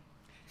morning.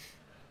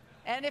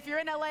 And if you're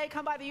in LA,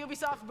 come by the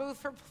Ubisoft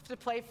booth to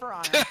play For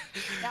Honor.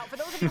 Now, for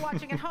those of you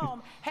watching at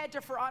home, head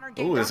to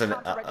ForHonorGame.com Ooh, there's an to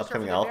register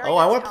upcoming for the very Oh,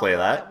 I want next to play alpha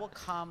that. that will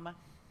come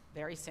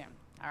very soon.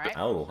 All right?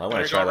 Oh, I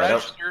want to try that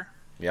out.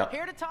 Yep.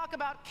 Here to talk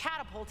about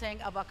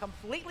catapulting of a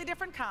completely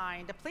different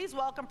kind, please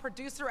welcome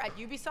producer at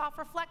Ubisoft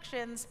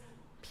Reflections,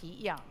 Pete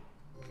Young.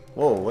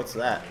 Whoa, what's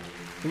that?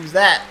 Who's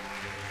that?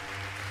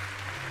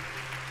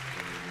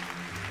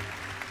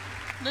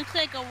 Looks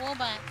like a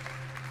robot.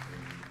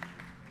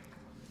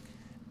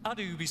 At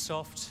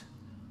Ubisoft,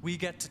 we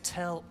get to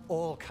tell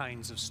all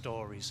kinds of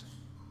stories.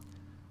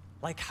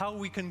 Like how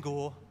we can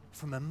go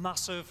from a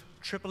massive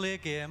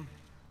AAA game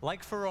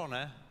like For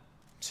Honor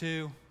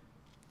to,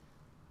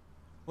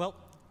 well,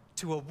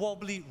 to a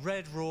wobbly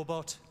red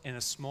robot in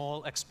a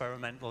small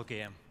experimental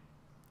game.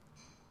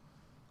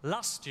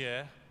 Last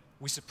year,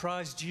 we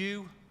surprised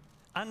you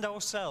and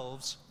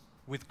ourselves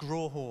with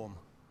Grow Home,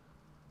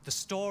 the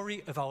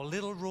story of our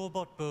little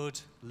robot bud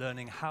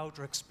learning how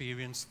to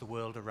experience the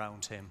world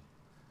around him.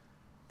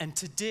 And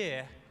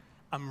today,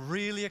 I'm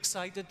really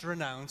excited to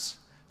announce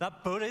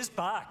that Bud is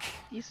back.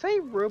 You say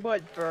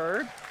robot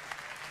bird?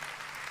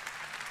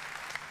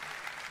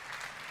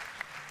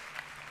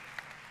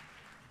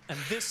 And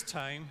this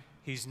time,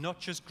 he's not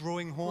just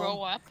growing home,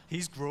 Grow up.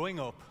 he's growing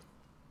up.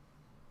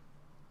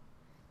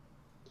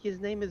 His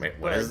name is Wait,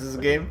 what Bud. is this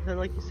game?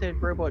 Like you said,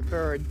 robot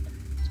bird.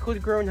 It's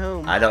called Grown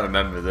Home. I don't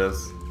remember this.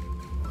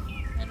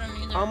 I don't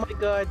either. Oh my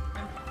god.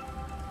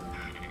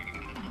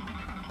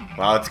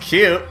 Well, it's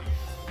cute.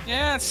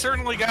 Yeah, it's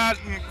certainly got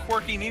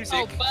quirky music.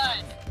 Oh,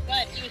 Bud.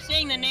 Bud. You were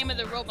saying the name of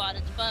the robot.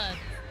 It's Bud.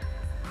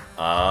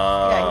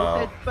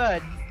 Yeah, you said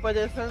Bud, but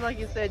it sounded like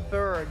you said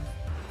bird.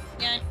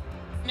 Yeah,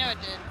 no, it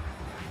did.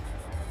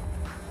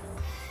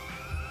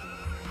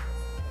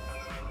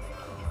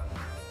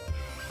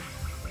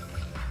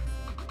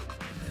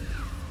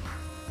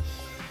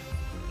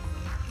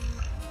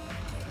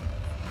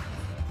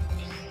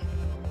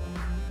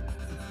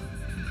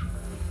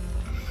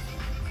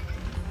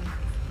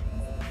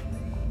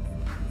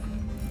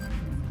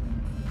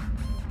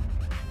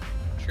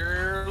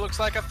 Sure looks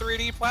like a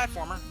 3D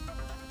platformer.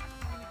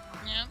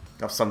 Yeah.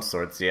 Of some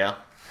sorts, yeah.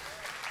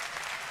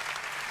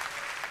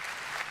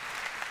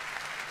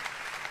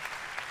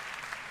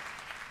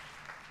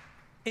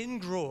 In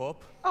Grow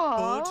Up, Aww.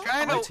 Bud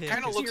Kind might take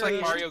of his looks like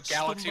first Mario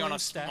Galaxy on a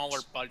stumbling smaller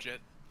steps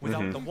budget.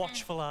 without the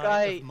watchful eye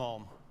Guy, of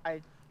Mom.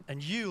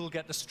 And you'll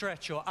get to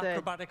stretch your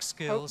acrobatic Hope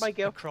skills my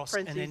across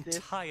an girlfriend sees this.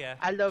 entire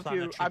I love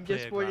you. planetary I'm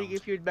just wondering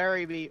playground. if you'd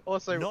marry me.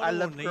 Also, Not I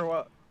love only grow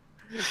up.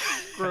 Can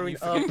Growing you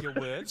forget up. your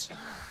words?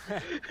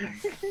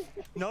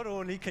 Not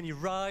only can you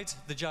ride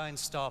the giant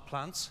star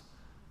plants,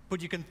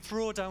 but you can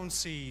throw down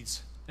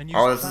seeds and use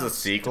Oh, this is a plants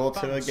sequel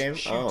to a bounce, game?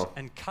 shoot, Oh.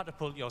 and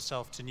catapult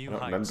yourself to new I don't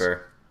heights.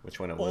 remember which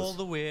one it was. All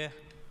the way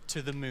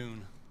to the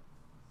moon.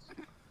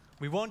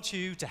 We want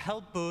you to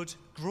help Bud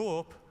grow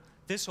up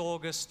this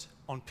August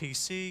on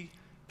PC,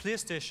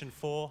 PlayStation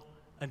 4,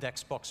 and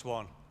Xbox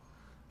One.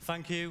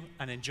 Thank you,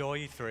 and enjoy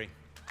E3.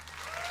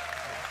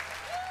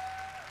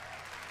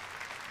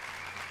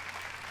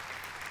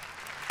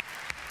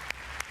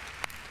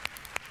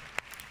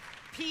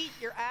 Pete,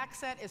 your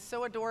accent is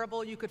so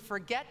adorable, you could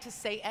forget to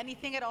say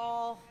anything at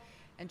all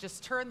and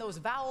just turn those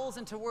vowels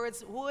into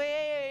words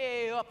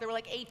way up. There were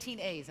like 18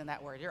 A's in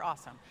that word. You're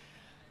awesome.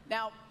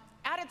 Now,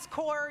 at its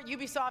core,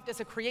 Ubisoft is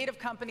a creative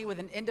company with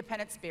an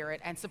independent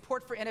spirit, and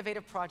support for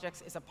innovative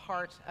projects is a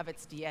part of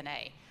its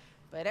DNA.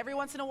 But every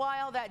once in a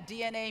while, that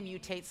DNA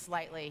mutates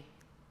slightly,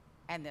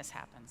 and this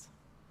happens.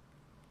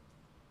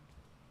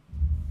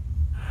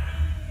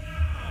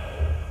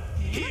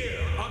 Here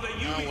are the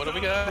Ubisoft what do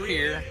we got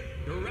here?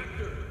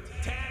 Director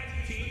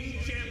Tag Team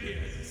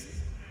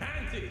Champions,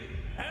 Andy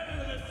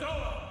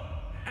Elminasoa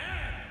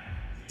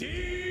and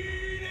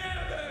Dean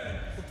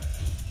Evans.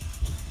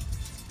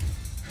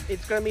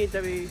 It's gonna be a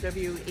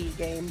WWE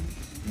game.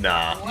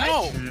 Nah.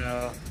 No.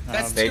 No.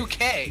 That's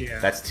 2K. Yeah.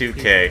 That's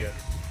 2K.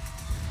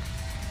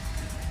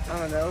 I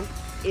don't know.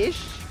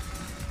 Ish.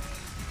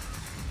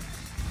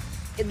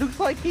 It looks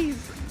like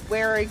he's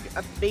wearing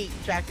a bait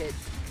jacket.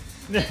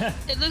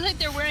 It looks like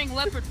they're wearing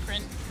leopard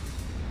print.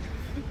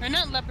 Or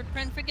not leopard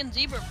print, freaking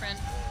zebra print.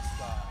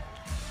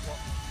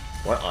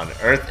 What on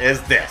earth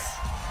is this?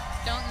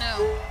 Don't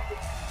know.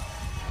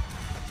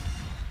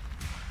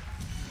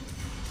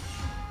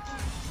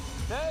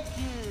 Thank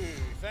you,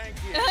 thank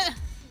you,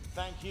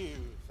 thank you,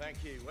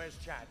 thank you. Where's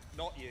Chad?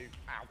 Not you.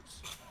 Out.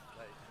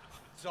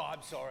 So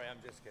I'm sorry. I'm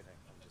just kidding.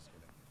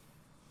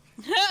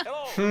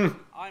 Hello,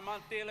 I'm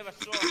Antti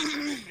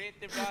Elminasoa,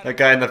 creative director. That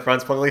guy in the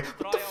front's probably like,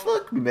 what the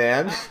fuck,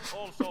 man?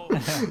 Also,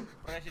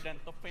 President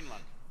of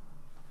Finland.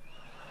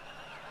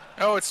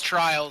 Oh, it's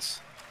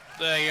Trials.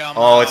 The,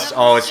 oh,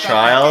 it's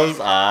Trials?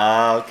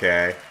 Ah,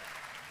 okay.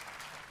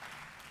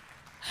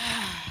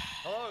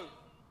 Hello,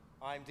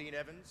 I'm Dean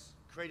Evans,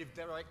 creative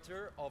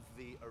director of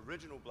the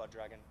original Blood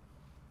Dragon,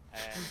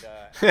 and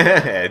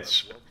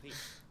Edge. World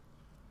Peace.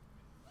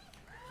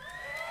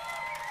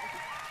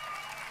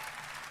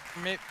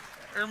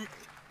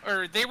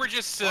 Or they were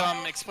just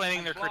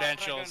explaining their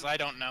credentials. I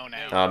don't know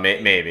now.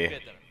 Maybe.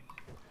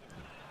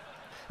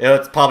 Yeah,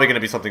 it's probably gonna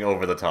be something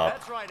over the top.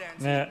 That's right,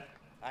 Andy. Yeah.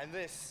 And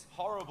this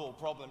horrible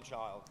problem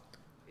child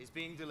is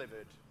being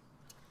delivered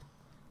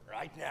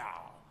right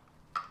now.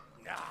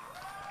 Now.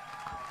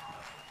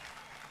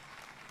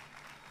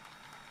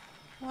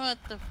 What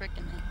the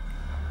frickin'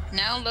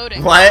 Now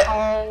loading. What?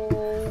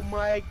 Oh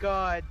my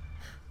god.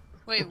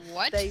 Wait,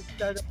 what? They've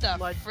done The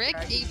Blood frick?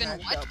 Dragon Even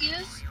mashup. what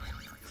is?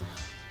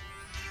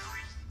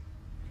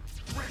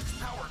 Rex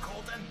Power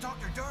Cult and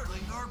Dr.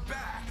 Darling are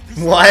back.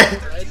 What?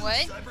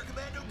 What?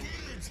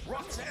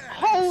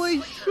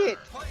 Holy shit!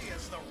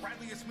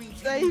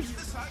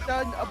 They've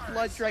done a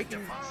Blood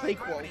Dragon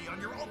sequel.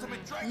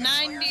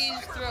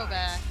 90s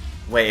throwback.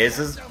 Wait, is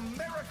this?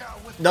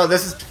 No,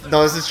 this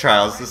is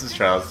Trials. This is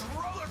Trials.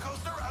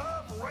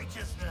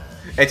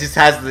 It just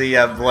has the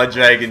Blood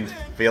Dragon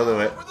feel to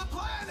it.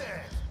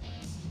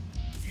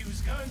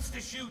 Use guns to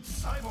shoot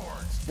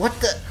cyborgs. What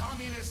the?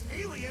 Communist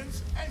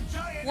aliens and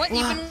giant What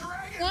even Dragon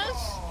was?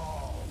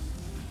 Balls.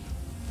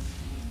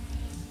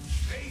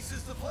 Space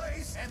is the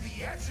place, and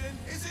the action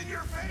is in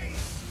your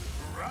face.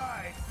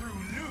 Ride through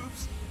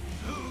loops,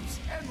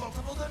 and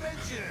multiple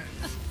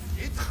dimensions.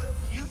 It's the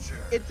future.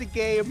 It's a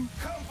game.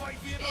 Come fight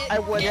Vietnam. I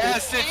want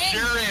Yes, it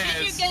sure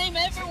Video is. game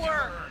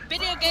everywhere.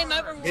 Video game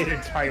everywhere. Made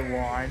in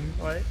Taiwan.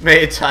 What?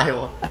 Made in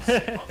Taiwan.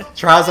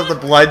 Trials of the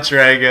Blood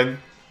Dragon.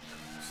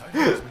 Cyborgs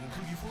may include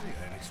euphoria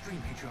and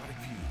extreme patriotic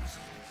views.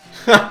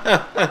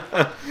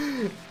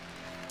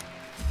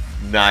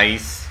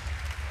 Nice.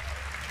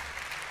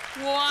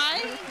 Why?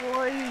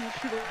 Why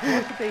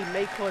should they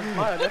make one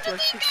fun? That's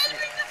what she said.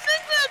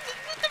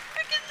 What the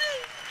frick is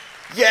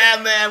this?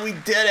 Yeah, man, we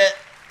did it.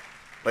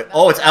 Wait,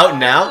 oh, it's out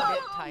now?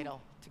 Title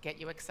to get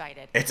you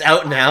excited. It's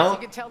out now? As you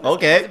can tell, this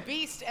Okay. game is a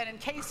beast, and in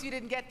case you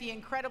didn't get the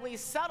incredibly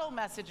subtle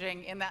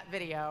messaging in that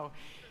video,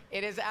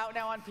 it is out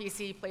now on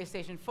PC,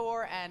 PlayStation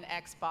 4, and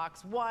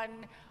Xbox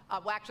One.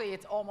 Well, actually,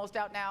 it's almost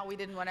out now. We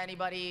didn't want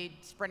anybody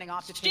sprinting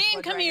off to chase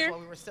Steam, Blood come Dragons here. while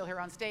we were still here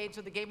on stage.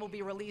 So the game will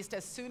be released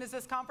as soon as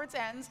this conference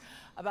ends,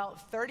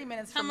 about 30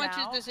 minutes How from much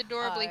now. is this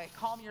adorably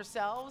calm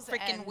yourselves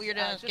freaking and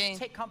weird-ass just game?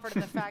 take comfort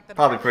in the fact that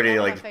Probably apparently pretty,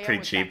 all like, of FAO pretty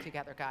was cheap. back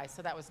together, guys.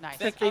 So that was nice.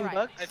 15 All right.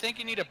 bucks? I think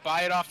you need to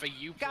buy it off of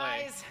Uplay.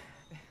 Guys,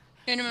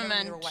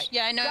 Tournament.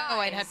 Yeah, I know.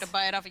 I'd have to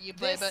buy it off of Uplay,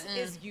 this but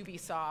is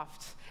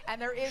Ubisoft.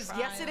 And there is,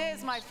 yes it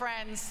is, my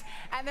friends,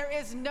 and there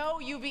is no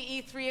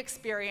UBE3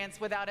 experience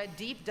without a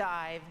deep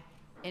dive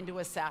into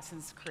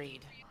Assassin's Creed.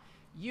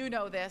 You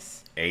know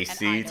this.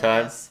 AC and I know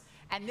time? this.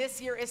 And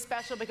this year is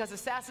special because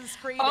Assassin's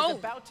Creed Oh. is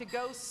about to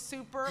go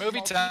super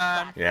Movie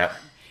time. multi-platform. Yeah.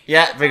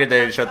 Yeah, figured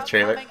they would show the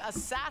trailer. Upcoming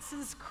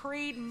Assassin's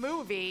Creed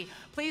movie.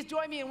 Please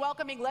join me in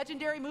welcoming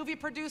legendary movie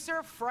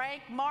producer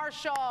Frank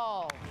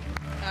Marshall.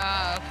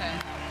 Ah, okay.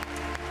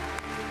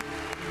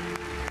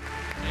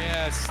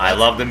 Yes. I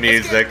love the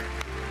music.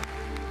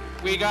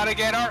 We gotta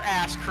get our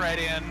ass cred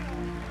in.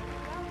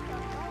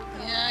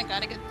 Yeah, I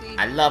gotta get the.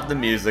 I love the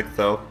music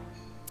though.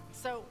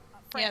 So,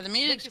 yeah, the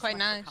music's quite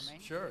nice.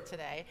 Sure.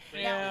 Today.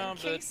 Yeah, now, in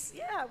case,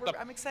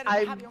 I'm excited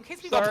I'm to have you. In case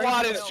people The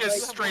plot don't is know, just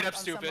you have straight worked up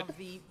on some stupid. of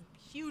the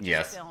hugest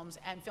Yes. films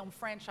and film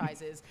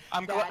franchises.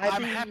 I'm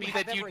happy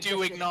that you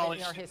do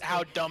acknowledge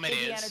how dumb it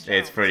is.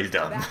 It's pretty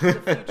dumb.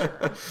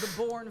 The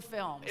Bourne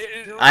films.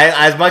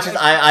 As much as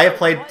I have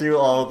played through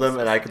all of them,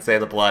 and I can say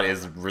the plot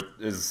is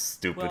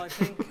stupid. Well,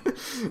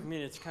 I mean,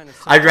 it's kind of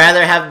I'd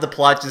rather have the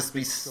plot just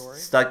be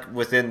stuck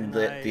within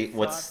the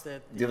what's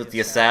with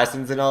the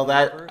assassins and all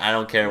that. I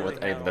don't care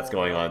with anything that's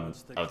going on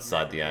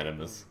outside the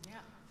Animus.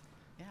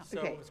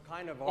 So it was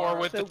kind of Or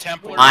with the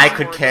Templars. I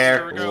could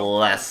care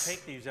less.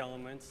 Take these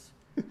elements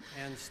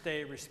and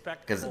stay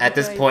respectful. Because at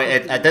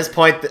this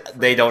point,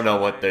 they don't know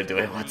what they're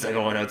doing. What's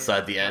going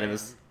outside the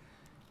Animus?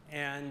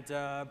 And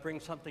bring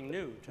something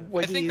new to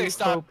What I think they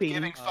stopped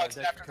giving fucks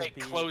after they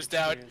closed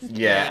out.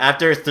 Yeah,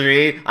 after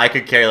 3, I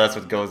could care less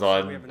what goes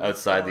on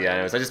outside the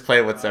Animus. I just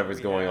play whatever's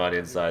going on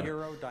inside.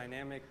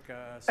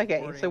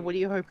 Okay, so what are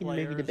you hoping the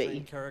movie to be?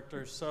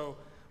 Characters. So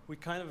we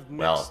kind of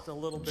Well, mixed a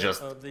little bit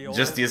just of the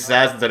just the old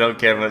assassins. I don't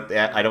care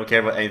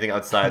about anything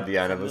outside the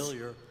Animus.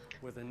 familiar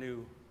with a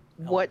new.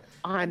 What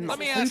I'm Let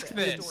me ask hoping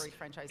this: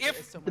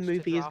 If the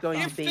movie is going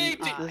to if be. they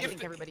did- I if think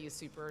they- everybody is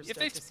super. If stoked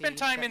they to spend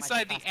see time that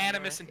inside Michael the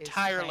Animus Fassbender is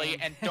entirely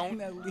playing and don't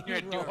the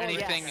lead do role.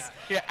 anything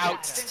Yes.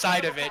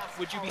 outside of it,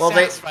 would you be Well,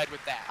 they- satisfied with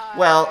that?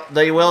 Well,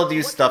 they will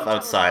do stuff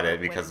outside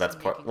it because that's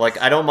part.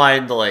 Like, I don't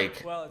mind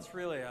like. Well, it's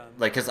really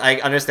Like, because I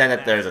understand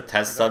that there's a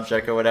test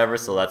subject or whatever,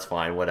 so that's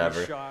fine,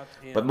 whatever.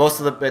 But most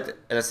of an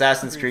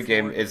Assassin's Creed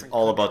game is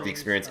all about the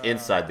experience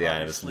inside the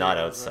Animus, not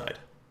outside.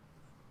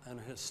 an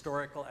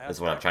historical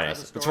That's what I'm aspect trying of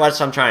to. the That's story.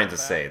 what I'm trying to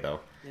say,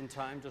 though. In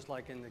time, just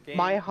like in the game.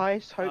 My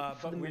highest hope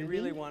for but the we movie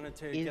really wanted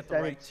to is get the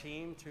that right it's,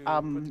 team to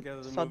put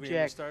together the movie. And we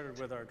subject started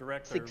with our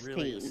director,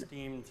 really 16,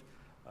 esteemed,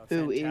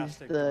 who is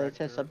fantastic the director,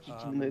 test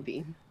subject in the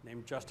movie.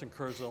 named Justin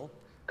Kurzel.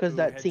 Because who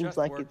that had seems just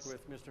like worked it's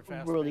with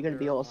Mr. really going to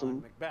be Fassbender on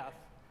awesome. Macbeth.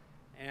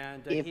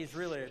 And If he's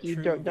really a you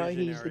true don't know, he's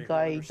the visionary who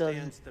guy who does.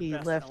 understands the He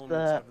best left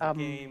elements the of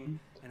the game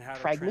and how to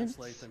fragments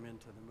translate them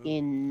into the movie.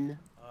 in.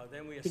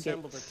 Then we I think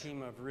assembled a it's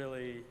team of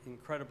really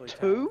incredibly 2?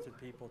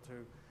 talented people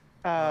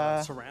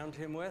to surround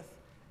him with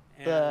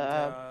and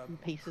The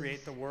pieces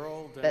create the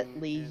world that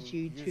and leads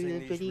you to using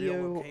the these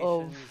real video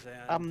of locations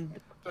and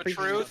The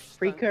truth?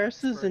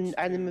 precursors and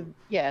anime,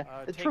 yeah,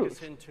 the take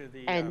truth, us into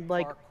the, and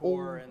like all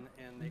parkour and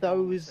the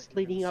those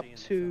leading up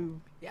to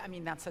Yeah, I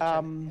mean that's such,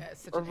 such an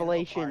integral part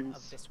revelations.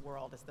 of this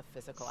world is the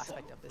physical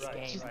aspect of this Right,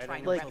 game. right.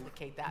 Trying Like, to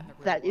replicate that in the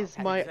real that world. is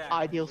my Exactly.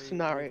 ideal We've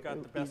scenario.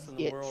 got the best in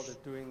the It's world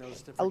at doing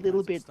those a different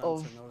little kinds bit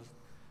stunts of and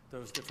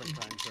those different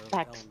kinds of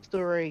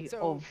backstory So,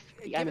 of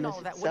the given all Animus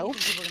of that, what do you itself.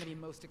 think people are going to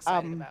be most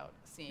excited about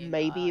seeing?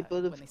 Maybe a bit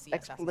when of they see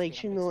Assassin's Creed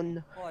explanation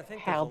on Well, I think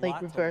how there's a they lot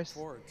to look reverse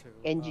forward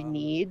to.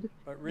 engineered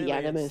But really the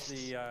it's Animus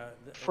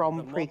the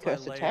from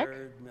precursor tech,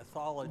 multi-layered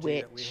mythology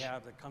which that we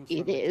have that comes it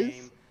from the is.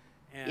 game,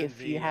 and If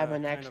the, you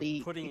haven't kind of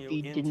actually, putting if you you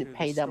into didn't the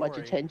pay that much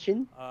story,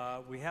 attention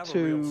we have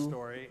a real to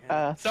story,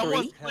 and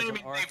Someone's 3, claiming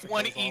has an arc they've that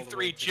won goes all the way E3 to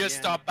the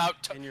just end,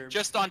 about and you're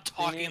just on being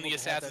talking able the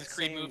to have Assassin's that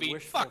Creed same movie.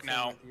 wish Fuck no.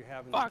 fulfillment you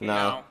have in the Fuck game,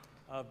 no.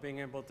 Of being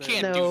able to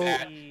Can't do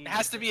that. It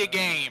has to be a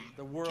game.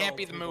 the world Can't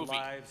be the through movie.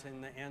 lives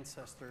and the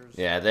ancestors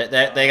Yeah,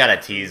 they gotta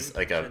tease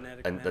like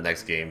the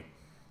next game.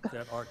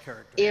 that are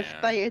characters. if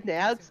they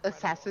announce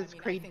Assassin's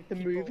Creed the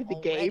movie, the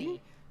game,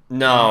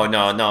 No,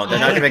 they're not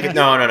gonna make it.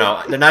 No.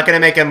 They're not gonna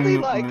make a.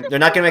 They're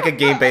not gonna make a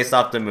game based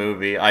off the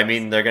movie. I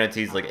mean, they're gonna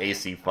tease like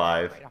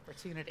AC5.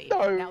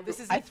 no, Now, this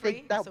is I E3,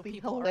 think that so would be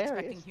people are expecting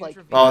hilarious. huge Like,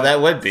 reveals. Oh,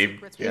 that would be.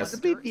 Yes.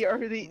 it'll be the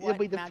only, it'll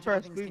be the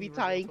first movie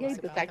tie-in game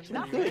that's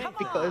actually good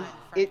because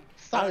it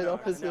started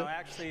off as No, a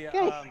actually,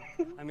 game.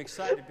 I'm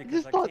excited because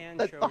Just I thought can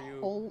that show the you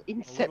whole a little bit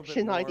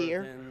Inception more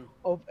idea than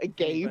of a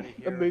game, anybody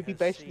a here movie has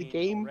based on the seen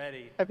game,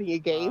 already. having a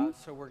game,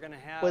 So we're gonna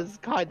have was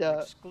kind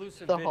of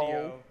exclusive the video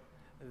whole,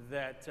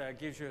 that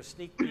gives you a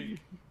sneak peek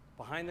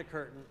behind the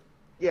curtain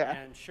yeah,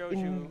 and shows you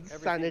everything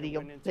insanity that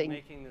of went into thing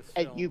making this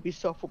at film,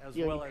 Ubisoft, as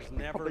you know, well as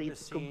never companies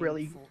seen could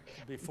really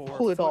before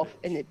pull it off footage,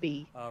 and it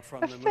be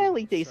from a the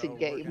fairly movie. decent So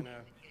game. We're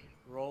gonna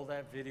roll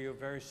that video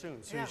very soon,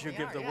 as soon Yeah, as you we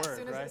give are, the yeah,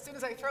 word, right? As soon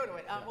as I throw to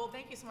it. Well,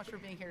 thank you so much for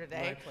being here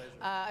today. My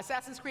pleasure.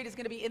 Assassin's Creed is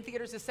going to be in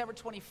theaters December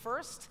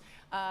 21st.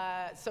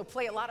 So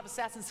play a lot of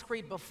Assassin's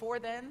Creed before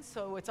then,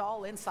 so it's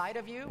all inside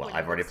of you. Well, when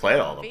I've you already see played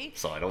the all of them, movie.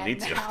 so I don't And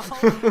need to. now,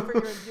 for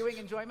your viewing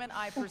enjoyment,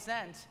 I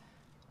present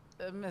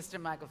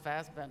Mr. Michael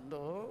Fassbender.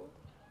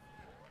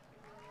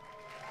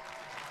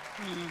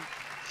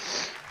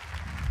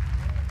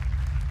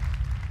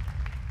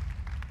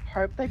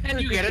 Hope they And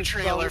you put get a this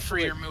trailer well for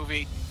to your it.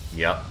 movie.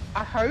 Yep.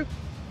 I hope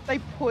they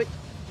put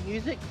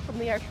music from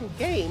the actual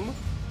game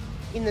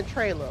in the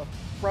trailer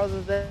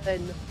rather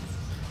than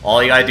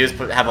All you gotta do is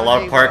have a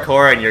lot of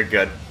parkour and you're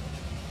good.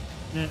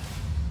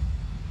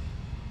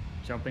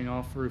 Jumping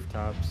off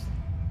rooftops.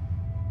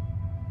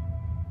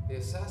 The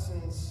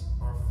assassins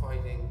are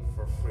fighting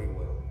for free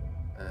will,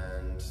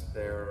 and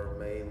their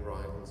main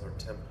rivals are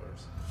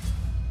Templars.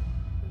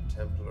 And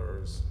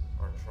Templars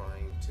are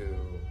trying to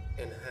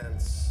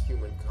enhance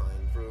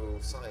humankind through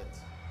science.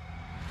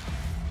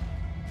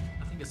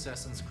 I think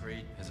Assassin's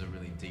Creed has a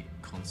really deep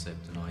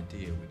concept and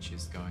idea, which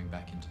is going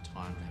back into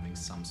time and having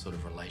some sort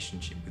of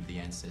relationship with the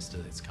ancestor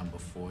that's come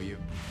before you.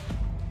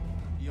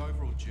 The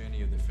overall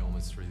journey of the film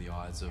is through the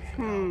eyes of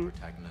our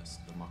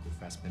protagonist, the Michael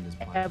Fassbender's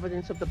play.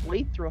 Evidence of the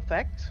bleed-through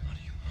effect. What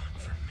do you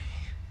want from me?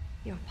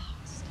 Your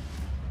past.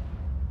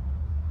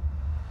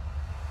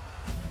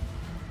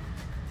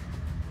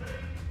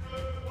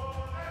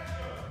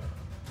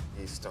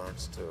 He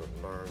starts to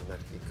learn that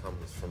he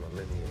comes from a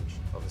lineage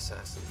of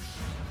assassins.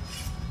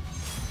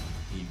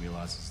 He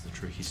realizes the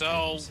true history So,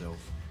 of himself.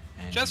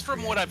 And just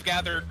from what I've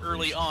gathered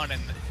early on,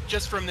 and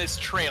just from this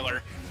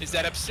trailer, is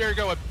that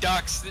Abstergo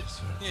abducts.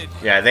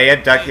 Yeah, they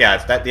abduct. Yeah,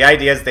 the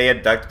idea is they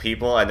abduct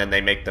people and then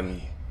they make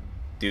them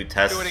do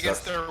tests. Do it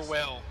against their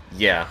will.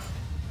 Yeah.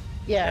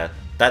 Yeah.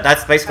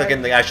 That's basically like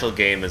in the actual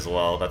game as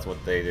well. That's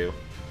what they do.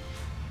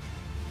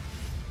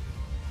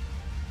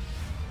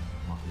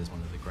 Michael is one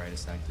of the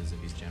greatest actors of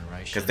his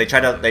generation. Because they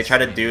try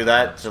to do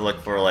that to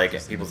look for like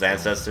people's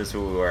ancestors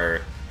who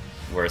were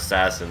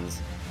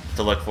assassins,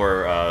 to look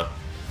for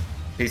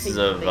pieces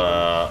of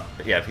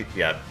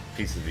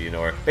pieces of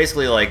or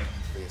basically like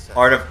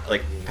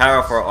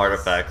powerful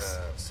artifacts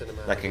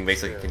that can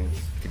basically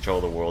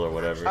control the world or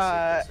whatever.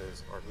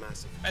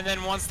 And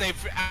then once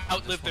they've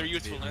outlived their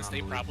usefulness,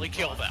 they probably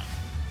kill them.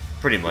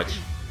 Pretty much.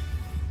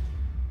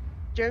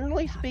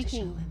 Generally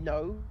speaking,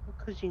 no,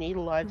 because you need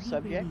a live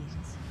subject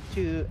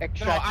to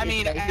extract. No, I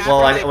mean, after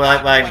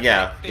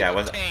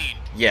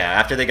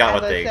they got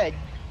what they. Said,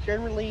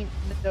 generally,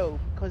 no,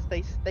 because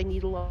they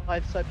need a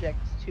live subject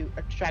to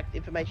extract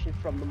information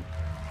from them,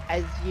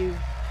 as you.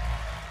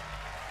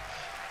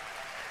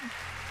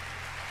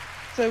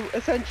 So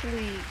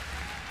essentially,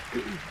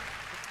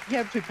 you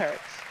have two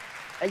parents,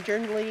 and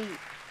generally,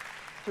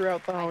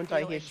 throughout the whole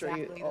entire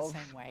history of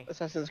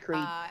Assassin's Creed,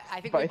 I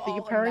think both of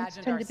your parents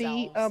tend to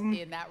be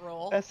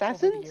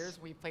assassins. Over the years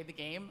we've played the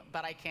game,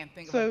 but I can't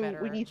think of a So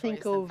better when you think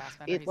choice than of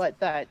Fassbender. it He's like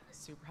that,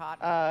 super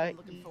hot.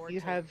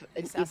 you have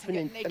an assassin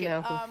getting infinite naked.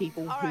 amount of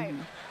people alright. who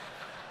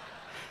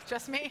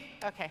Just me?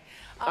 Okay.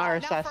 are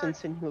now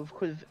assassins and who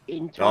could have for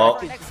interacted our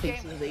with next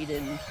pieces game. of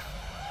Eden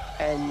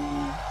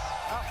and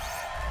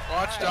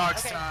Watch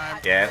Dogs time.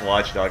 Yeah,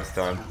 Watch Dogs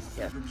time.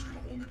 Freedoms can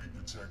only be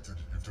protected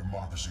if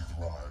democracy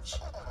thrives.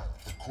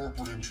 The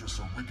corporate interests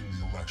are rigging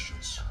the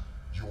elections.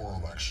 Your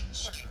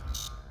elections.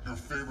 Your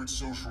favorite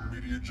social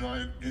media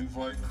giant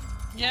invite?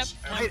 Yep.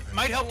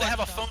 Might help to have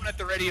a phone at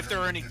the ready if there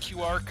are any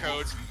QR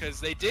codes, because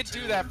they did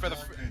do that for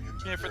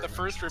the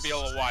first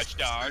reveal of Watch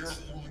Dogs.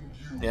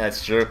 Yeah,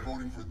 it's true.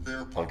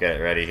 I'll get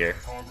it ready here.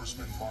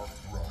 Congressman Mark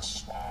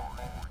Russ.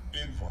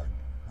 Invite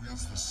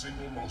wields the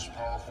single most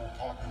powerful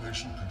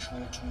population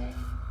control tool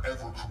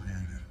ever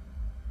created.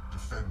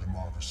 Defend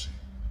democracy.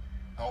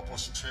 Help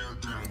us tear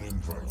down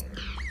Invite.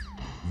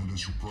 Lend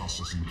us your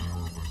processing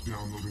power by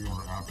downloading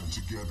our app, and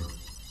together,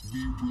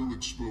 we will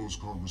expose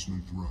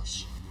Congressman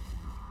Russ.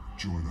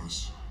 Join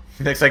us.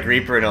 Looks like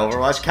Reaper in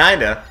Overwatch,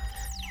 kinda.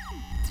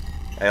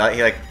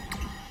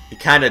 He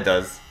kinda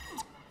does.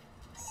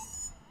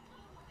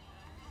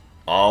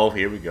 Oh,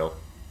 here we go.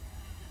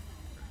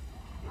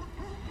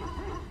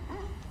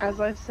 as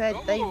I said,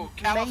 they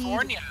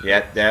California.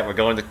 Yeah, we're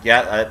going to.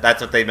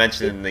 That's what they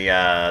mentioned in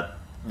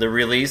the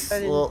release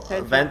little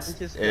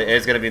event. It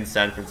is going to be in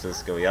San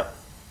Francisco. Yep.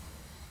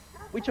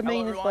 Which I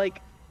mean is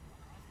like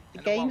the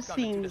game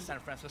seems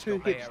too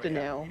hipster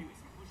now.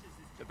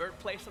 The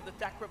birthplace of the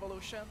tech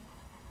revolution,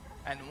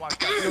 and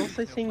it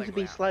also seems to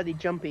be slightly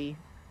jumpy.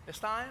 This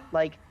time,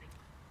 like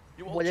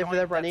whatever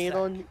they're running it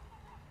on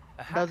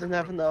doesn't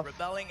have enough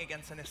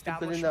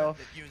good enough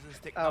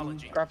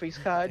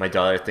graphics card. My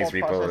daughter thinks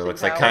Reaper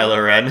looks like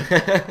Kylo Ren.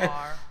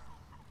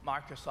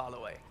 Marcus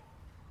Holloway,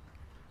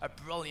 a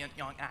brilliant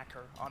young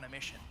hacker on a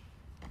mission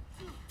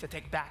to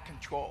take back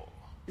control.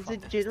 Is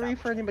it jittery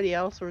for anybody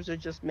else, or is it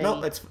just me?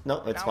 No, it's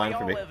fine for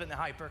me. We all live in a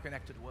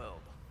hyper-connected world.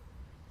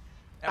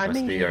 I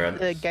mean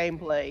the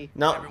gameplay.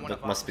 No,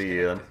 that must be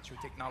you then.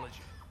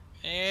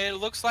 It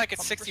looks like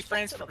it's 60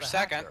 frames per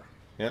second.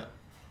 Yeah.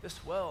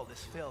 This world is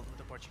filled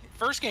with opportunities.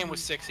 First game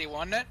was 60,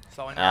 wasn't it?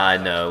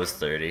 No, it was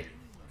 30.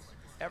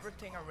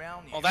 Everything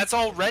around you. Well, that's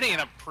already an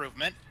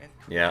improvement.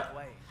 Yeah.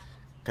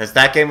 Because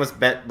that game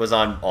was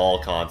on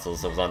all consoles.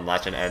 So it was on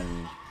last gen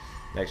and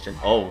next gen.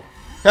 Oh.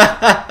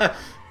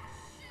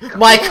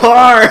 My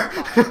car!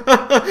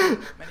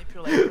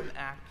 Manipulation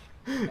act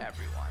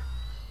everyone.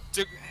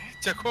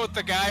 To quote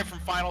the guy from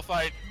Final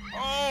Fight,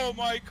 "Oh,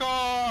 my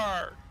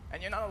car!"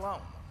 And you're not alone.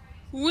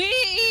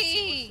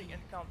 Wee!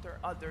 Encounter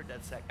other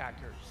DedSec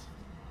hackers.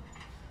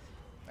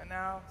 And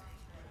now,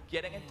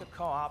 getting into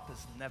co-op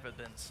has never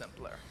been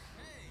simpler.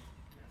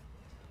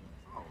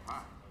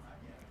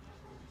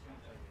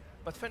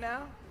 But for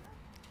now,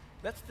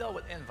 let's deal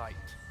with Invite,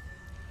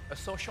 a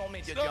social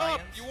media Stop!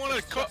 giant. You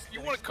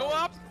want to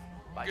co-op?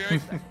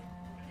 Good.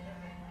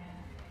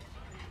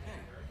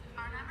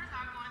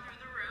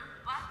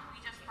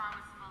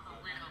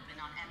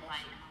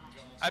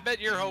 I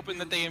bet you're hoping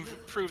that they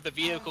improve the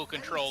vehicle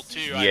control too.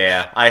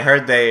 Yeah, I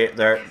heard they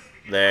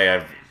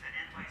have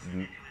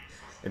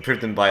improved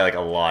them by like a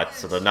lot,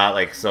 so they're not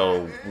like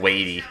so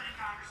weighty.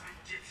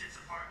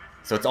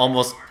 So it's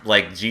almost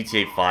like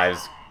GTA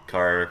 5's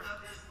car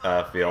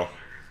feel.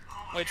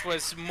 Which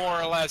was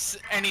more or less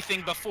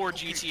anything before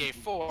GTA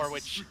 4,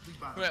 which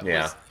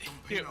was,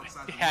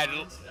 had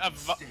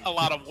a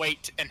lot of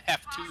weight and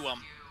heft to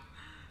them.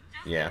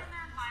 Yeah.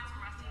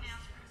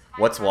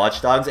 What's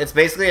Watch Dogs? It's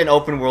basically an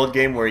open world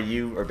game where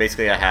you are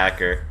basically a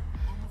hacker,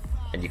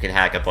 and you can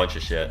hack a bunch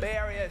of shit. Bay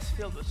Area is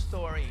filled with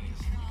stories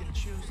you can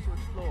choose to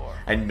explore.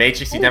 And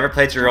Matrix, you never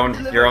played your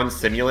own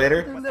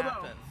simulator? What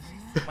happens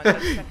when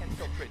the second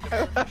filtrate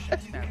diversion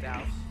stands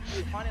out?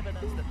 Find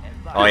evidence that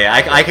Oh yeah,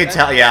 I can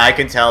tell. Yeah, I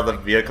can tell the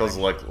vehicles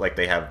look like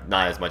they have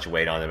not as much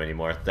weight on them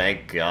anymore.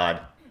 Thank God.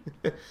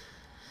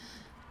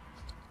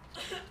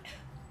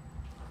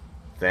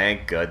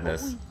 Thank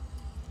goodness.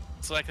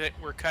 It's like that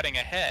we're cutting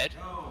ahead.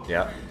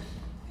 Yeah.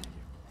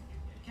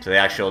 To the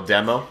actual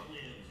demo,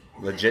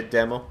 legit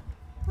demo.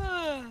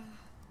 Yo,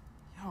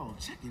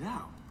 check it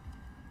out.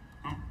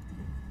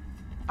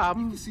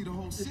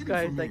 This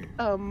guy's like,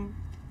 I'm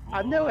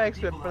no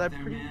expert, but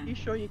I'm pretty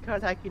sure you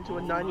can't hack into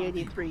a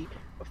 983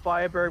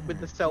 Firebird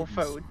with a cell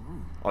phone.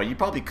 Oh, you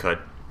probably could.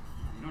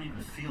 And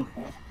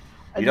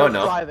You don't not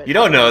know. drive it. You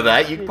don't know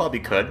that. You probably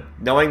could.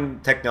 Knowing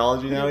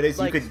technology nowadays,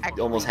 Like, you could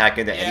almost hack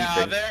into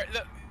anything.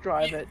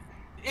 Drive it.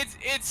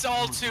 It's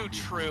all too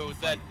true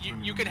that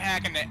you can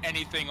hack into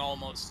anything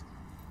almost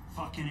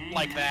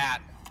like that.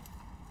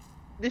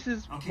 This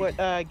is what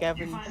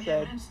Gavin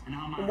said.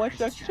 In Watch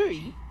Dogs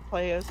 2,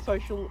 play a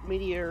social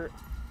media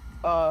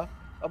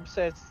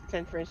obsessed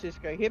San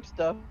Francisco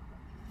hipster.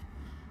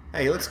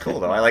 Hey, he looks cool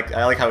though. I like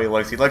how he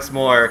looks. He looks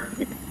more.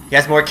 He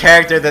has more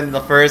character than the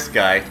first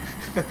guy.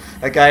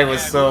 That guy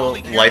was so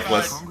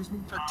lifeless.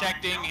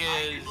 Protecting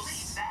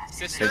his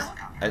sister.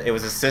 It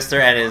was his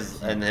sister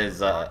and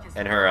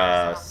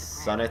her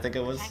son, I think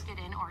it was.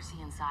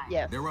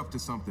 Yes. They're up to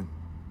something.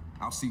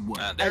 I'll see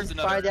what. There's and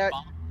another find out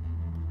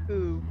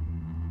who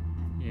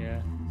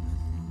Yeah.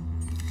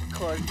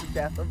 caused the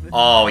death of this.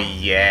 Oh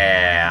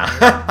yeah,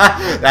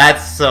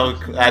 that's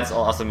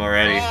awesome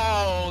already.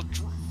 Oh,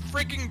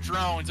 freaking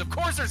drones! Of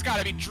course, there's got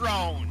to be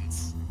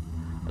drones.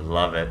 I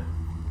love it.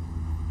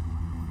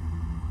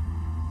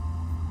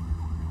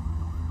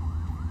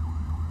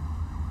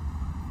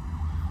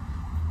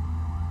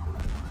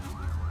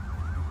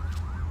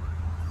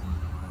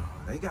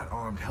 They got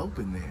armed help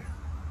in there.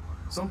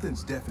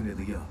 Something's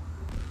definitely up.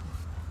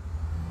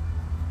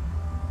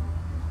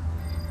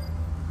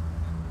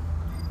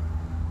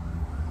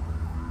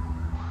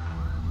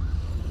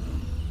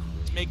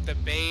 To make the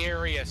Bay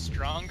Area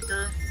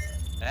stronger?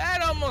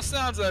 That almost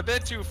sounds a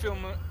bit too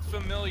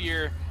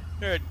familiar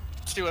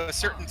to a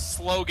certain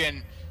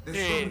slogan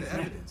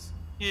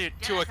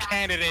to a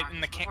candidate in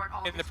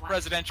the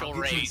presidential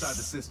I'll get you race. inside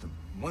the system.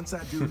 Once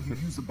I do, you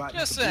use the button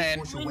Just to brute saying.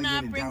 force your Do way not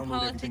in and bring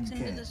download everything politics you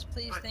into can. this,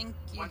 please. Thank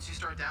you. Once you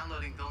start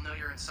downloading, they'll know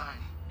you're inside.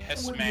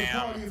 Yes, It wouldn't be a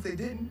ma'am. party if they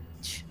didn't.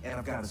 And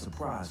I've got a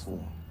surprise for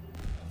them.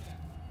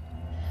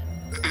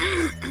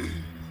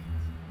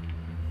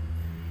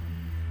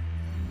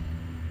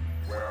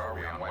 Where are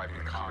we on wiping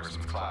the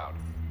Congressman's cloud?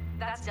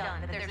 That's done,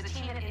 but there's a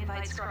team at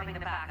Invite scrubbing the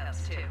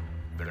backups, too.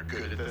 They're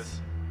good at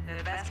this? They're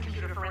the best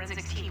computer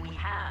forensics team we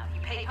have. You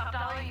pay top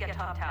dollar, you get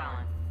top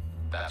talent.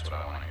 That's what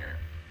I want to hear.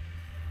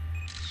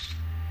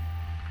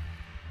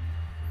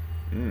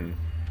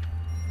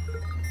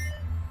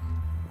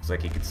 Looks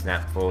like he could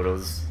snap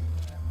photos.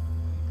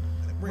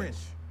 Couldn't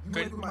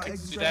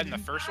do that in the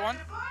first one?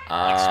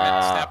 Like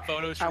snap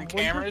photos from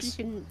cameras?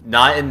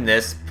 Not in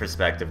this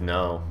perspective,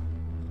 no.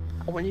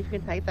 I wonder if you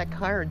can take that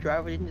car and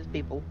drive it into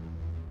people.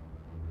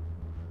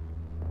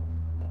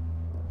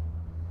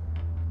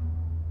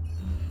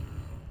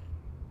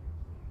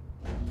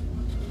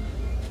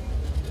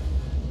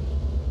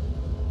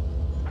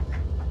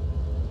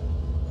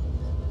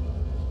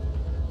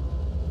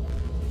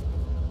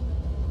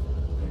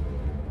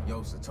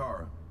 Yo,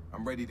 Satara,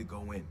 I'm ready to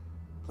go in.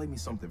 Play me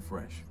something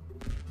fresh.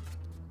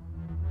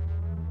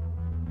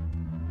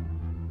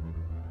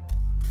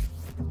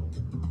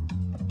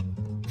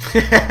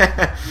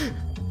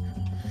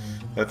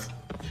 That's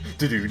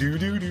do do do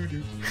do do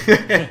do.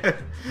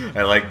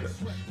 I like that.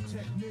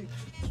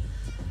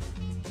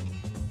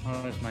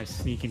 Oh, that's my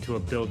sneak into a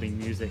building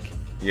music.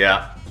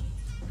 Yeah.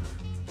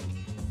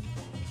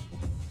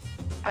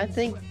 I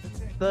think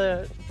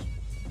the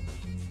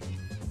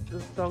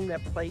song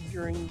that played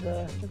during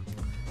the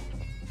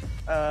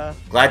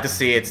Glad to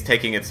see it's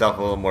taking itself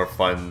a little more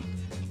fun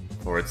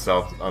for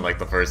itself, unlike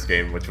the first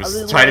game, which A was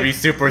little trying to be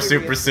more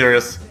super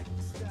serious.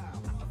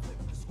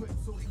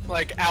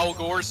 Like Al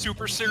Gore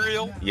super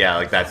cereal? Yeah,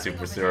 like that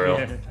super serial.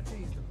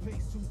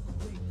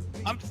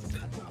 I'm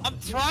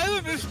trying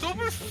to be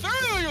super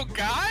cereal, you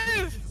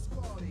guys!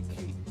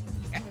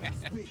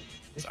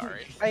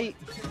 Sorry. I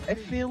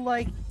feel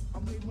like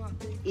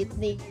it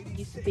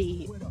needs to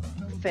be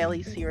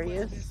fairly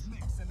serious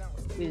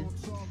with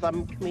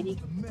some comedic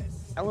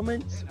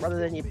elements rather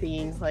than it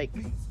being like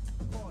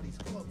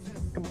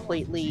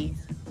completely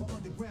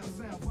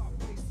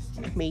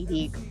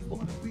comedic.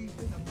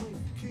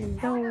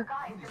 No.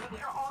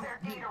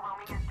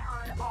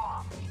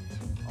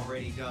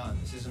 Already done.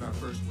 This isn't our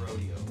first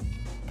rodeo.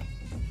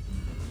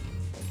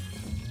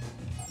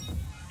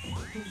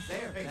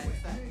 There, hey,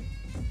 what's that?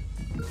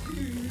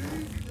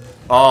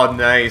 Oh,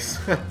 nice.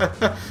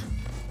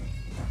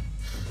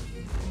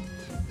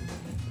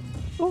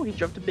 Oh, he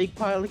dropped a big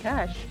pile of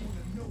cash.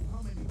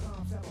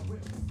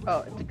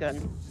 Oh, it's a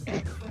gun.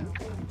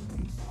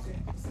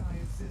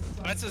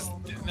 That's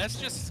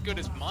just as good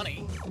as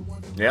money.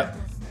 Yep.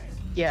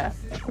 Yeah.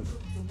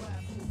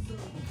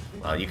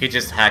 Well, you could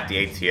just hack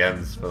the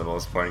ATMs for the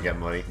most part and get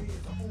money.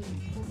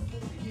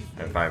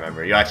 If I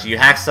remember. You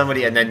hack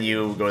somebody and then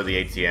you go to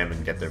the ATM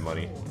and get their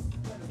money.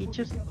 You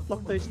just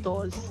lock those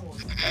doors.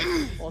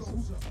 That's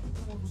awesome.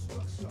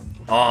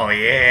 Oh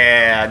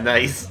yeah,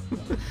 nice.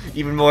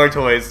 Even more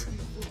toys.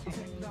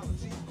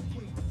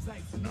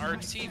 An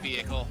RC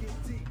vehicle.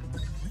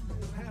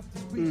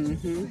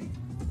 Mm-hmm.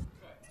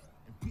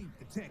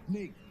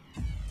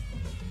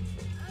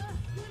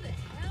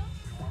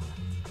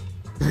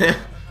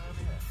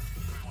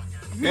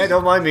 Yeah,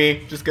 don't mind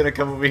me. Just gonna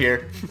come over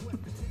here.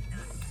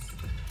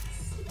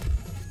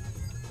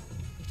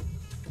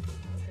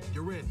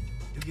 You're in.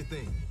 Do your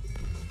thing.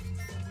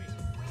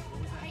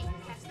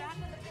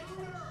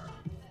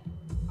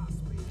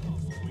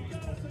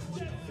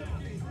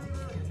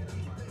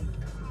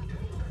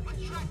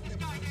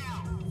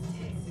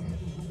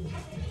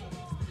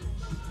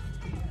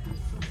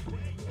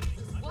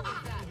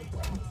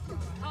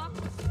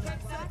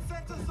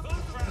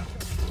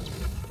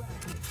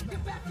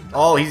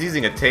 Oh, he's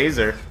using a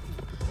taser.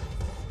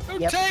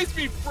 Don't tase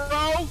me,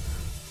 bro!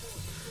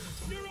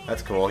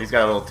 That's cool. He's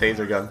got a little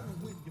taser gun.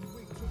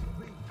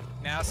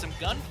 Now some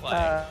gunplay.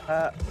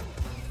 I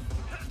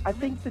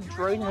think the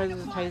drone has a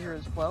taser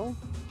as well.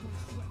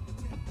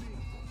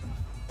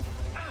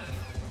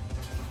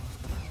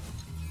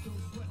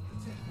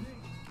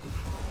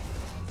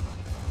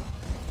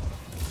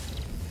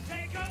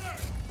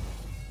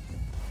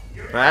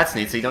 Well, that's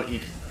neat. So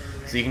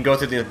you can go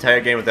through the entire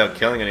game without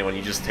killing anyone.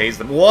 You just tase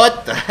them.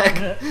 What the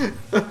heck?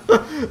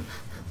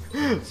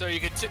 So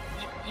you could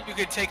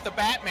take the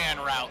Batman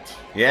route.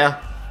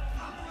 Yeah.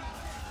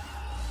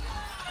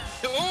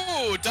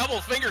 Ooh,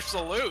 double finger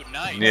salute.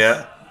 Nice.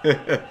 Yeah.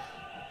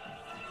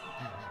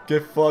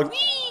 Get fucked.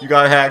 You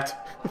got hacked.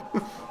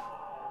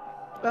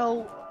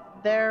 Well,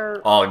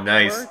 there. Oh,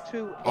 nice. were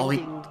two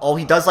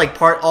He does like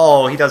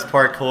he does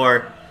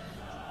parkour.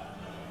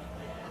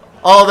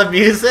 Oh, the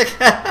music.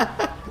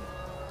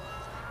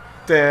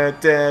 Da,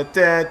 da,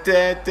 da,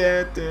 da,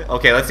 da, da.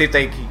 Okay, let's see if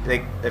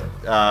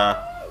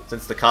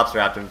since the cops are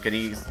after him, can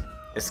he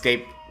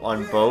escape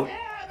on boat?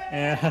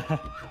 Yeah.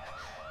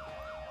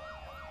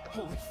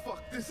 Holy fuck,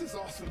 this is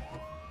awesome.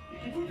 You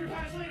can move your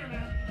guys later,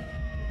 man.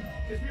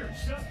 Because we're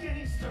just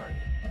getting started.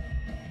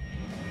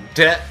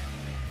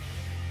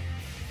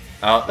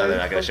 Oh, no, they're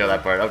not gonna show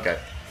that part. Okay.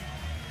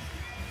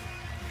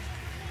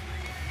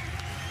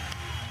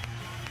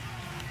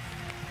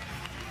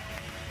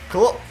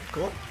 Cool.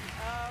 Cool.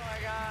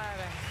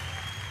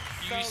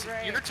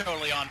 You're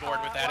totally on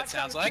board with that, it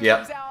sounds like.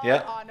 Yep.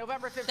 Yep.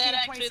 November 15, That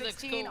actually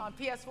looks 2016 cool. on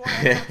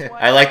PS4.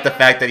 I like the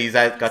fact that he's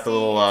got the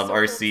little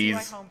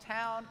RCs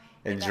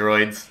and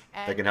droids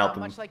that can help him.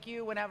 Much like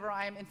you, whenever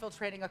I am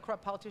infiltrating a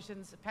corrupt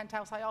politician's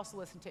penthouse, I also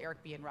listen to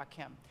Eric B. and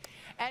Rakim.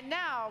 And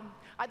now,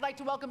 I'd like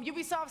to welcome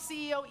Ubisoft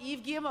CEO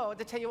Yves Guillemot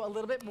to tell you a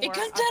little bit more It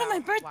comes down to my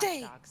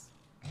birthday.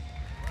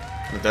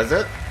 Does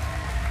it?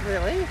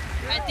 Really?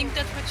 I think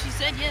that's what she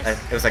said,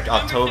 yes. It was like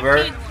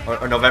October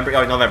or November.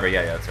 Oh, November.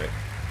 Yeah, that's right.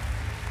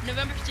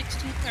 November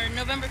 16th or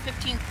November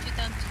 15th,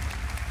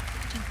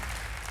 2016.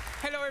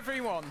 Hello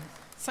everyone.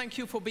 Thank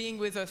you for being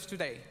with us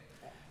today.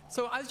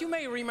 So as you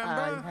may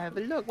remember,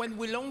 when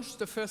we launched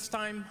the first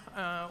time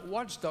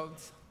Watch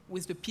Dogs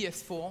with the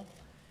PS4,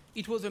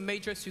 it was a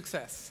major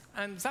success.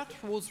 And that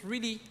was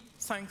really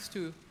thanks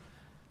to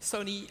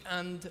Sony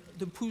and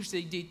the push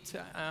they did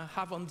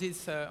have on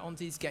this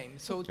game.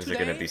 So Is today, it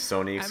going to be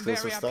Sony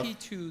exclusive I'm very happy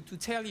stuff? to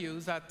tell you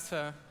that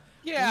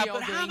Yeah, we are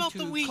but how going about to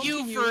the Wii U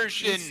continue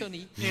version? with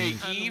Sony,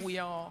 and we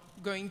are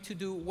going to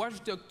do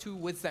Watch Dogs 2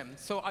 with them.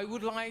 So I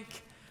would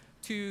like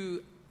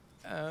to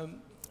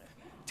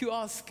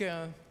ask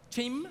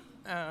Tim.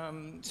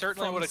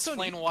 Certainly from would Sony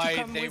explain to why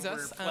come they with were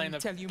us playing and the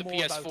tell you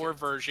more about PS4 it.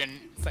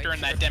 version Thank during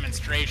you. that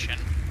demonstration.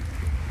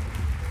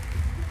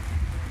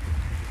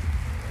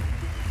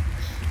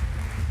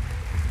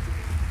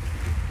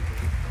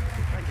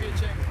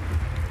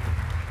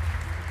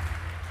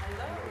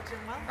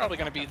 Probably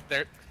going to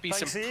be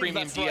some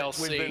premium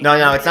DLC. No,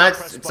 it's not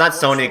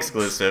Sony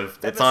exclusive.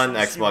 It's on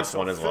Xbox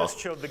One as well.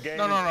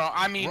 No.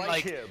 I mean,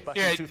 like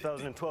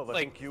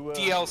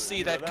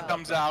DLC that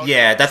comes out.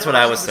 Yeah, that's what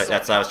I was trying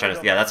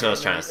to. Yeah, that's what I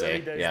was trying to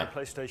say. Yeah.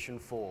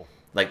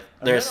 Like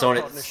there's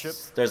Sony,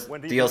 there's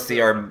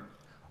DLC or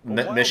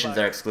missions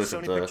are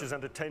exclusive Sony to Pictures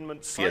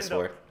Entertainment signed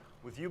PS4. up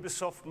with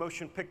Ubisoft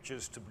Motion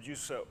Pictures to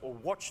produce a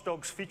Watch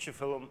Dogs feature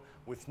film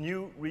with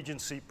New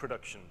Regency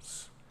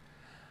Productions.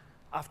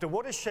 After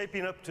what is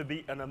shaping up to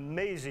be an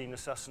amazing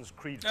Assassin's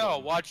Creed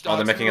film, Watch Dogs. Oh,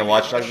 they're making a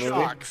Watch Dogs movie?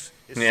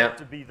 is Yeah. set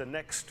to be the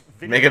next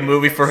Make a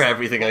movie for video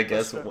everything, I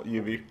guess, blockbuster.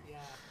 Ubi.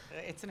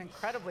 It's an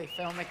incredibly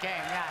filmic game.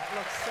 Yeah, it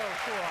looks so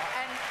cool.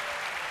 And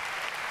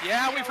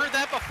Yeah, we've heard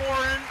that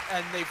before,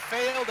 and they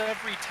failed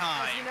every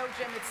time. as you know,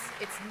 Jim,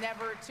 it's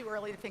never too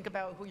early to think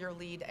about who your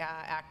lead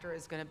actor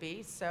is going to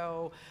be.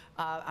 So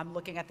I'm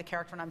looking at the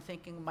character and I'm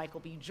thinking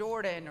Michael B.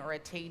 Jordan or a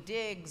Taye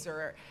Diggs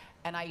or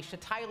an Aisha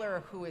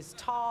Tyler who is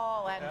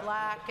tall and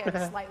black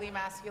and slightly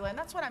masculine.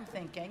 That's what I'm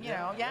thinking, you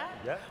know, yeah?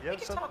 We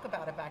can talk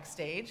about it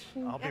backstage.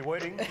 I'll be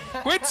waiting.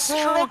 Quit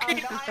stroking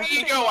your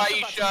ego,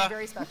 Aisha.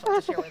 Very special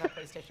to share with our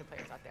PlayStation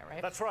players out there,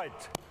 right? That's right.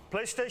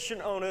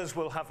 PlayStation owners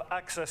will have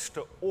access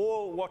to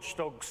all Watch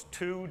Dogs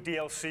 2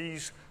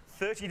 DLCs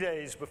 30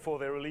 days before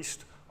they're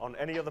released on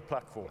any other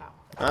platform. Wow,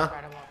 that's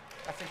incredible.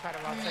 That's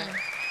incredible.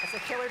 That's a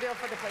killer deal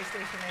for the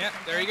PlayStation. Yep,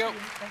 there you go.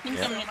 Thank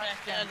you so much,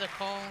 Jen.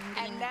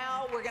 And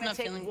now we're going to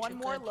take one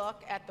more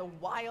look at the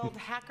Wild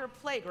Hacker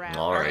Playground.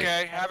 All right.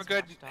 Okay, have a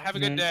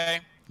good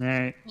day. All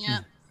right. Yeah.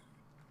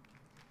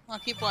 I'll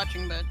keep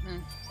watching, but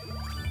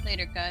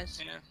later,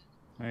 guys.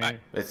 All right.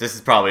 This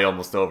is probably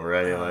almost over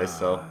anyway,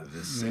 so.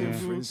 The San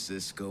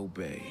Francisco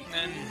Bay.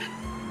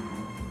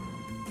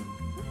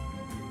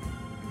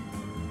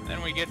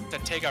 Then we get to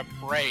take a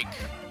break.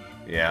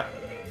 Yeah.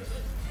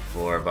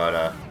 For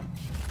about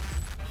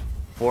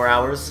 4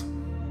 hours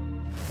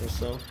or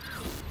so.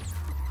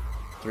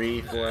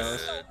 3, 4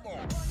 hours.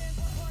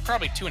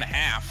 Probably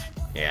 2.5.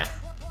 Yeah.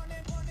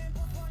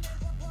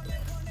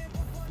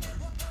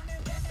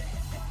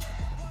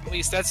 At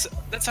least that's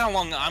how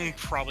long I'm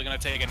probably gonna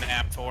take a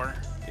nap for.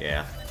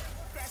 Yeah.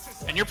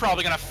 And you're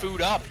probably gonna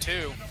food up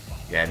too.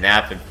 Yeah,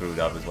 nap and food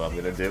up is what I'm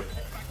gonna do.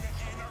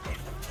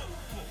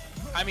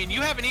 I mean,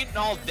 you haven't eaten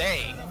all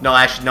day. No,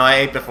 actually, no, I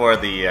ate before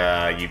the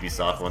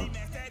Ubisoft one.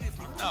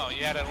 Oh,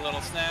 you had a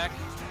little snack?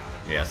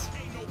 Yes.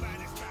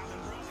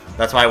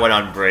 That's why I went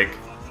on break.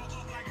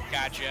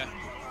 Gotcha.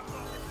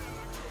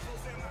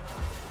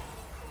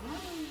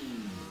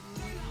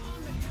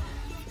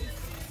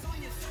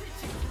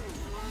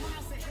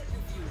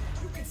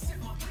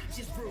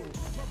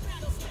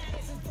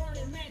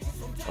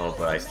 Oh,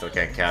 but I still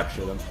can't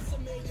capture them.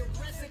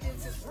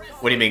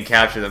 What do you mean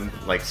capture them?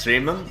 Like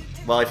stream them?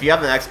 Well, if you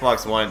have an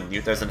Xbox One,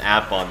 there's an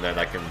app on there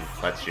that can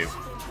let you.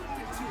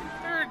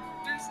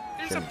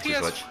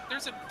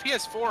 There's a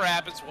PS4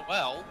 app as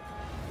well.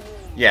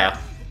 Yeah.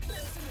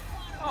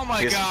 Oh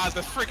my god,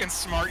 the freaking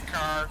smart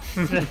car.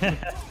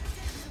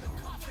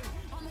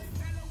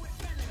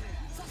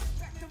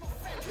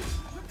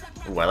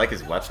 Ooh, I like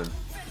his weapon.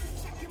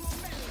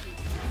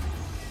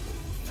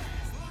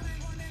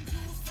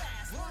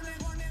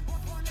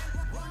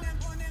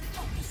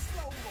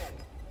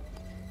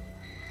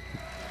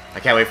 I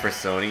can't wait for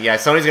Sony. Yeah,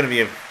 Sony's gonna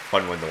be a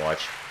fun one to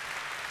watch.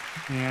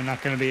 Yeah, I'm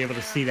not gonna be able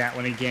to see that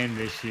one again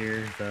this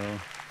year, so.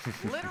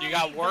 You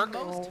got work? The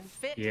most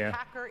fit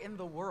hacker in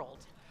the world.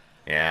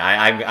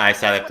 Yeah, I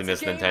sad have to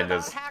miss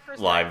Nintendo's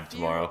live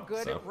tomorrow.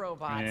 So.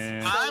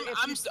 Yeah.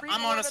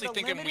 I'm honestly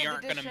thinking we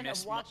aren't gonna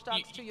miss.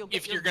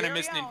 If you're gonna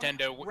miss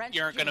Nintendo,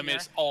 you aren't gonna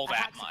miss all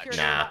that much.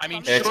 Nah. I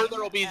mean, sure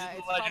there'll be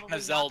Legend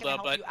of Zelda,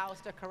 but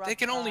they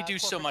can only do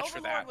so much for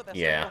that.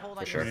 Yeah,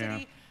 for sure.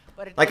 Yeah.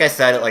 Like I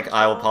said, like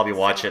I will probably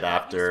watch it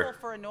after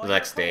the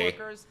next day,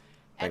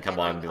 and come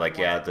on and be like,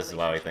 yeah, this is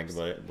what I think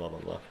about it. Blah blah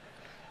blah.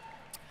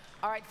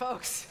 All right,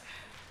 folks.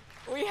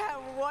 We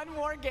have one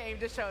more game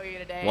to show you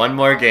today. One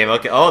more game.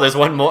 Okay. Oh, there's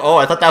one more. Oh,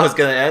 I thought that was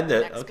gonna end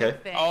it. Okay.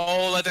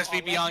 Oh, let this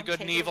be Beyond Good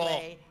and Evil.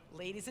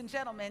 Ladies and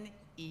gentlemen,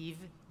 Yves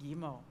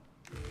Guillemot.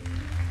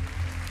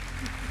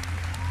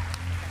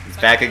 He's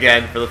back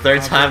again for the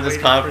third time this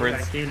conference.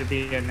 For that game to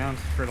be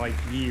announced for like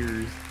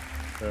years.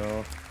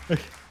 So.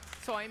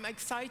 So I'm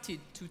excited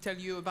to tell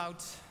you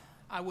about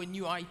our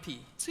new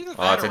IP.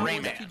 Oh, it's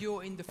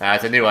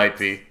a new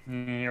IP.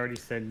 You already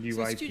said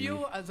new IP. The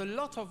studio has a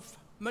lot of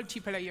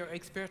multiplayer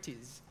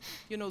expertise.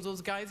 You know,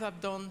 those guys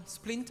have done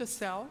Splinter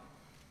Cell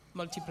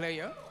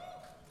multiplayer.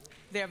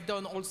 They have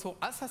done also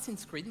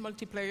Assassin's Creed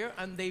multiplayer,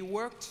 and they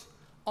worked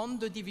on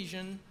The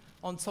Division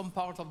on some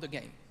part of the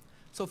game.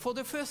 So for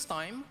the first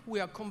time,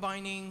 we are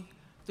combining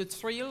the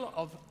thrill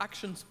of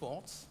action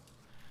sports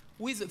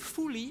with a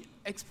fully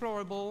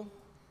explorable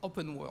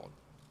open world.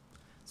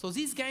 So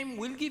this game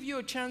will give you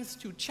a chance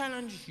to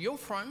challenge your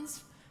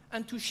friends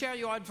and to share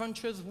your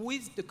adventures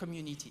with the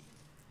community.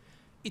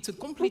 It's a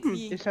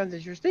completely it sounds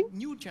interesting.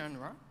 New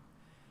genre,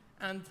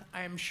 and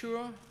I am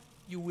sure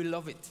you will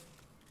love it.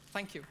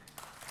 Thank you.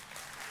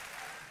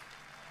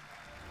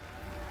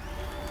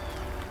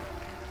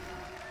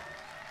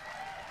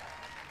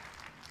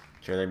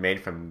 Sure, they're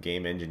made from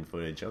game engine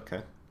footage.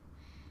 Okay.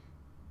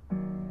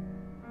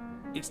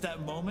 It's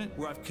that moment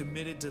where I've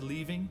committed to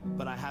leaving,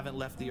 but I haven't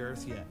left the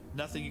Earth yet.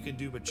 Nothing you can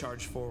do but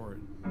charge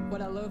forward.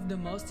 What I love the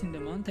most in the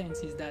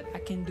mountains is that I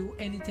can do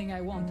anything I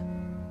want.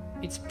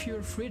 It's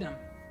pure freedom.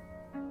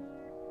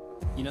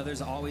 You know,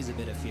 there's always a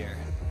bit of fear.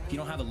 If you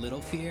don't have a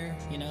little fear,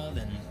 you know,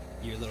 then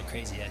you're a little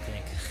crazy, I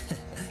think.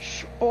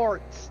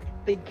 Sports,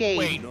 the game.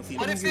 Wait,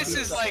 what if this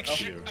is like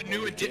a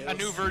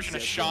new version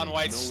of Shaun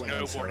White's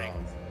snowboarding?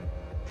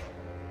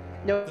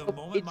 No,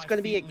 it's going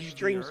to be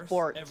Extreme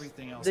Sports,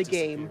 the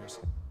game.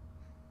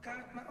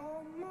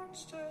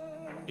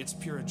 It's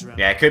pure adrenaline.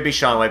 Yeah, it could be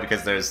Shaun White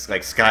because there's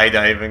like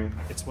skydiving.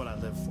 It's what I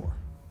live for.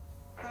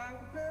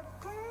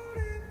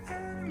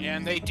 Yeah,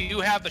 and they do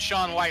have the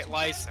Shaun White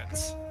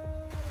license.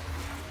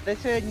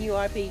 That's a new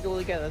IP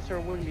altogether, so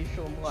it wouldn't be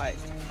Shaun White.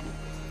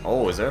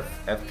 Oh, is there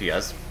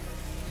FPS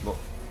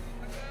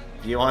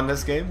view on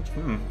this game?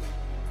 Hmm.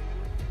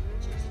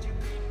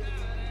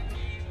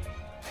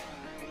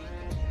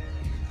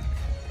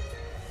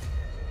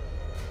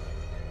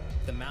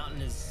 The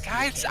mountain is...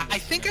 Guys, I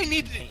think I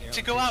need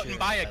to go out and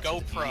buy a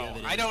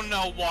GoPro. I don't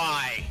know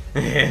why.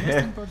 The most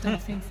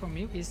important thing for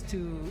me is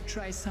to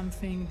try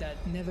something that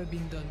never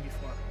been done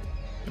before.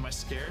 Am I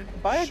scared?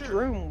 Buy a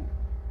drone.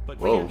 But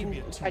whoa. You can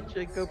catch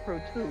a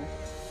GoPro too.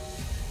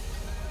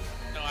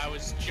 No, I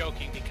was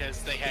joking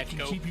because they had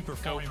GoPro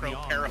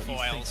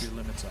parafoils. Your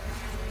limits are.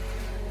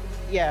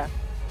 Yeah.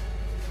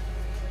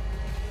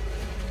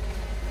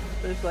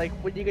 But it's like,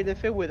 what are you gonna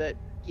film with it?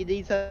 You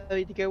need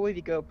something to go with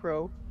your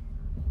GoPro.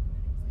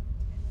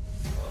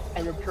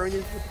 And the drone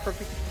is the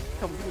perfect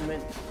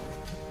complement.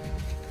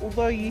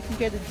 Although you can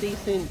get a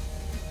decent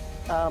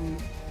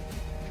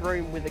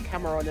drone with a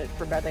camera on it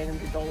for about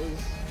 $800.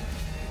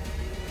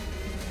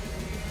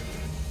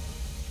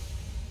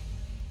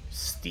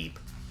 Steep.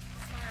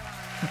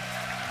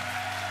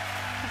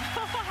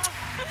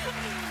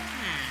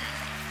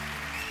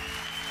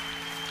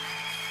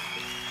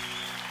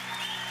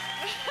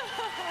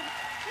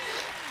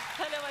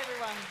 Hello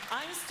everyone,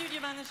 I'm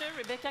Studio Manager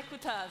Rebecca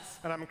Coutaz.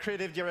 And I'm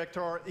Creative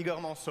Director Igor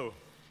Manceau.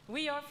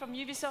 We are from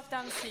Ubisoft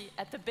Annecy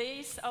at the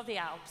base of the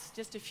Alps,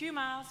 just a few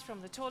miles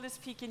from the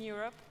tallest peak in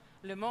Europe,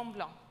 Le Mont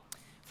Blanc.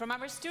 From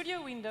our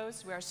studio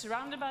windows, we are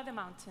surrounded by the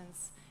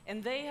mountains,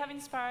 and they have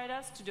inspired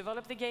us to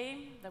develop the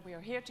game that we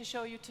are here to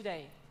show you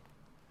today.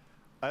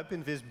 Up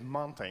in these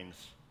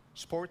mountains,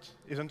 sport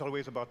isn't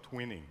always about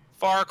winning.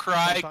 Far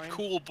Cry, Sometimes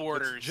cool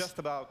borders. It's just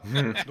about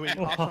doing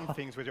awesome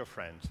things with your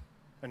friends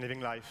and living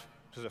life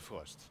to the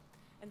fullest.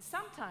 And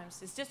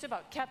sometimes it's just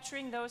about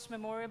capturing those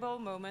memorable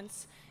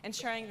moments and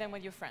sharing them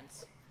with your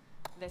friends.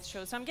 Let's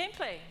show some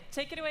gameplay.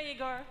 Take it away,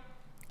 Igor.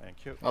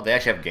 Thank you. Oh, they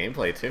actually have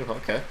gameplay too.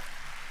 Okay.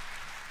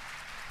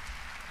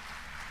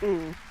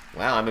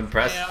 Wow, I'm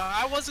impressed. Yeah,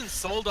 I wasn't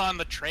sold on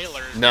the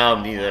trailers. No,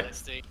 neither.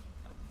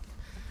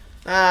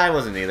 I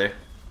wasn't either. It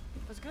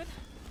was good.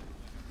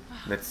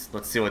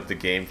 Let's see what the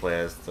gameplay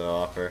has to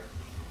offer.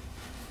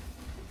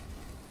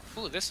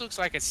 Ooh, this looks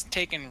like it's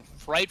taken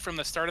right from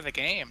the start of the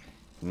game.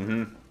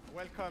 Mm-hmm.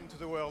 Welcome to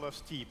the world of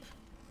Steep,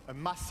 a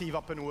massive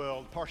open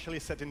world partially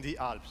set in the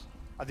Alps,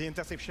 at the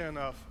intersection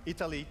of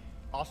Italy,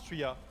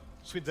 Austria,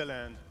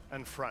 Switzerland,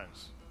 and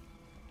France.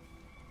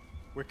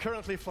 We're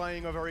currently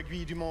flying over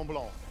Aiguille du Mont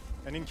Blanc,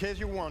 and in case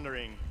you're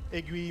wondering,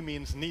 aiguille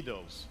means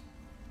needles.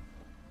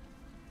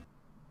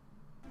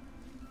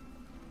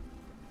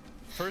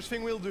 First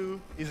thing we'll do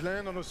is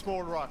land on a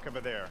small rock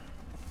over there.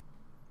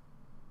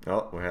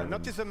 Oh, we're having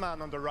Notice a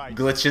man on the right.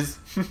 glitches.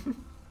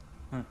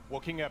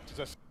 Walking up to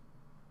the...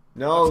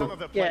 No. Some of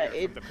the Yeah,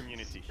 players from the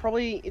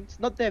community. it's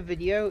not their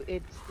video,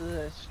 it's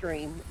the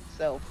stream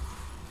itself.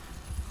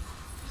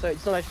 So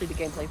it's not actually the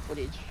gameplay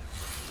footage.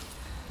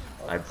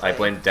 I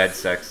blame Dead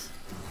Sex.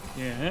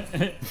 Yeah.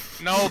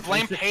 No,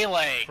 blame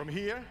Pele. From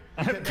here?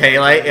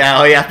 Pele? Yeah,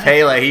 oh yeah,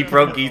 Pele. He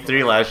broke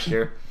E3 last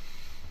year.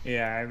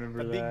 Yeah, I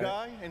remember The that. big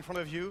guy in front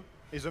of you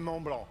is the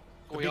Mont Blanc,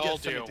 the We all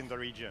biggest do. summit in the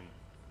region.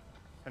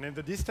 And in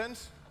the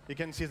distance, you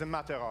can see the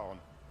Matterhorn,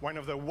 one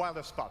of the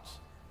wildest spots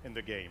in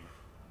the game.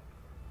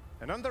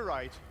 And on the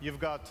right, you've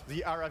got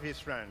the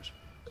Aravis Range,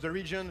 the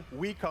region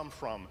we come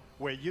from,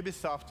 where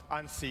Ubisoft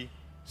Annecy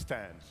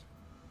stands.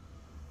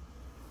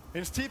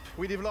 In Steep,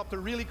 we developed a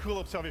really cool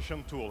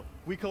observation tool.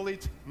 We call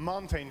it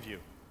Mountain View.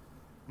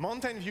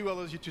 Mountain View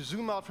allows you to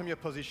zoom out from your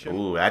position.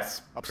 Ooh,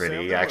 that's observe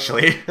pretty, the world,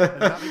 actually. and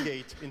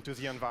navigate into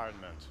the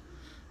environment.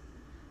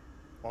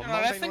 While You know,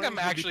 I mountain think range I'm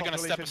will be actually going to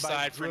step populated by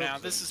aside for now.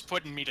 drop This zones. is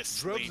putting me to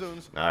Drop sleep.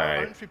 zones All are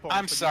right. entry points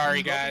I'm for you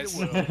sorry, to move guys.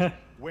 in the world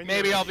when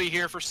Maybe you're I'll ready. be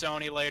here for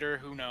Sony later.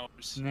 Who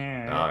knows? All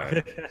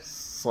right.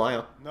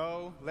 Smile.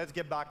 No, let's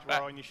get back to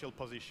our initial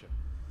position.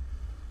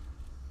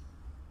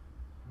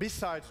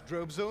 Besides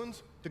drop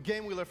zones, the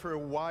game will offer a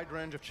wide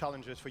range of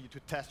challenges for you to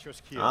test your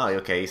skills. Oh,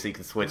 okay, so you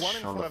can switch The one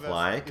in on the front of us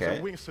fly. is Okay.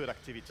 a wingsuit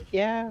activity.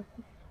 Yeah.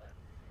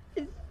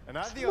 And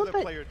as the not other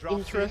that player drops in,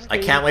 interesting. I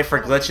can't wait for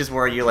glitches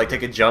where you like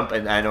take a jump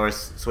and or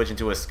switch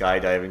into a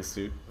skydiving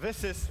suit.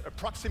 this is a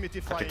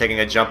proximity flying. After taking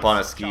a jump on a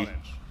race ski.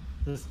 challenge.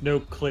 Just no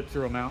clip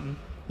through a mountain.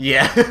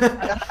 Yeah.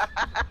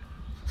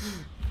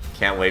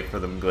 Can't wait for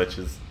them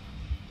glitches.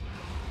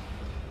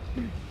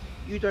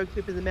 You don't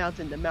clip in the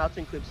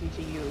mountain clips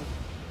into you.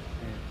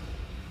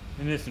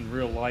 And this in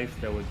real life,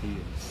 that would be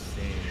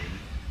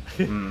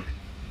insane.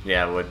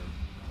 Yeah, it would.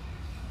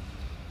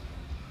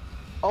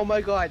 Oh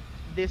my god,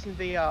 this in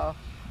VR.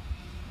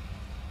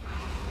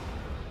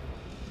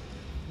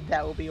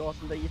 That would be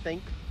awesome, don't you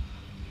think?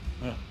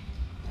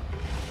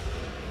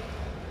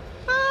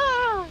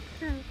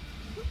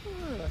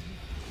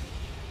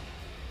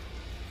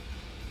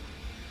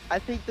 I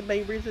think the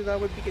main reason I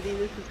would be getting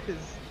this is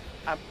because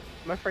I'm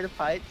afraid of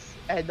heights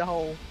and the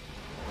whole,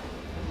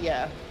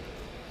 yeah.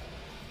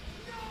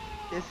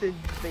 This in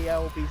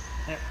VR will be.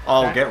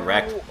 Oh, get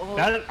wrecked.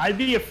 I'd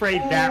be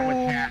afraid that would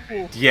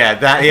happen. Yeah,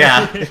 that.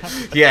 Yeah,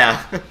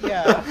 yeah.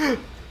 Yeah.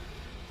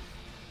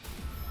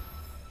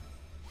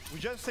 We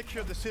just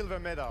secured the silver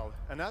medal,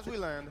 and as we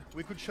land,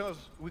 we could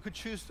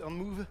choose to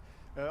move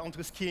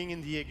onto skiing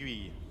in the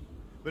Aiguille.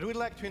 But we'd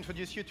like to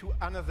introduce you to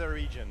another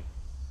region.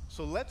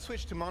 So let's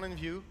switch to Mountain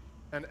View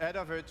and head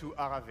over to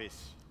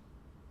Aravis.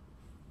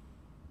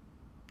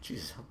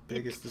 Jeez, how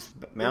big is this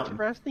mountain?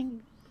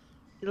 Interesting.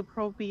 It'll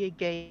probably be a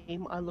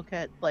game I look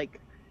at like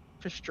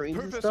for streams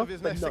and Purpose stuff, of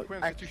this but next not sequence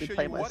is actually to show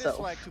play you what myself.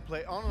 it's like to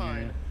play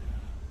online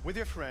with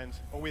your friends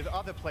or with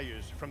other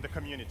players from the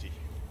community.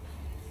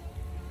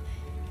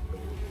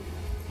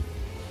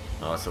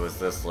 Oh, so is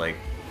this like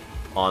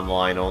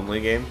online only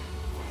game?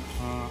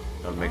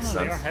 That makes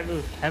sense. They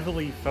are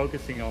heavily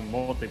focusing on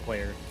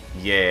multiplayer.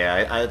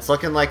 Yeah, it's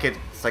looking like it's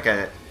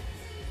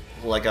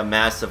like a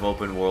massive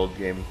open world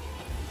game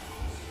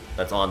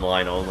that's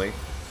online only,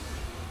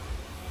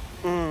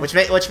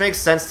 which makes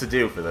sense to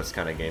do for this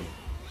kind of game.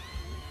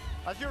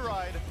 As you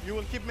ride, you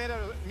will keep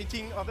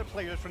meeting other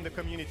players from the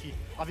community,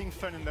 having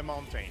fun in the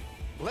mountain.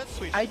 Let's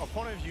switch our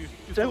point of view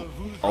to follow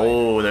who's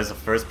Oh, there's a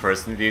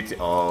first-person view.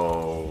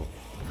 Oh,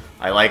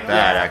 I like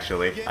that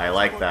actually. I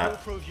like that.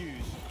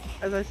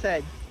 As I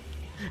said.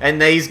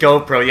 And they use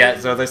GoPro, yeah.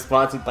 So they're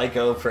sponsored by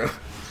GoPro.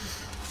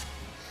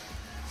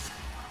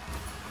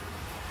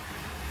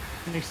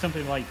 Make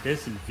something like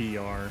this in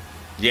VR.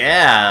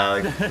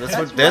 Yeah,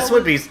 like,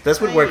 this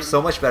would work so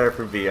much better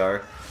for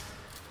VR.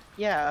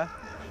 Yeah,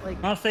 like.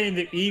 I'm not saying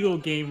the Eagle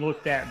game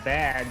looked that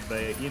bad,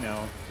 but you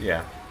know.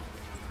 Yeah.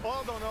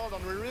 Hold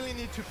on, we really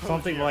need to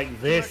something here.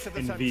 like this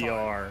in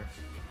VR.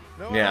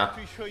 Now yeah. I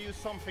want to show you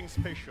something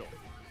special.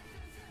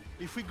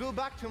 If we go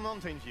back to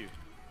Mountain View,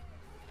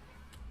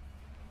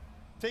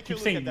 I keep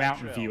saying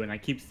Mountain View, and I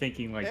keep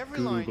thinking like every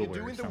Google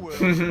or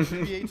something.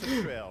 creates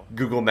a trail.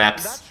 Google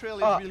Maps. That trail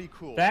is really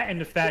cool. That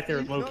and the fact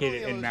they're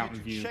located in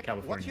Mountain View,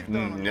 California.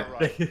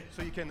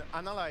 So you can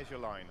analyze your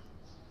line.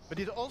 But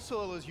it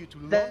also allows you to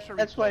launch a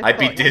That's why I'd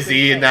be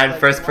dizzy in that in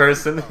first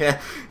person.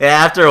 Yeah,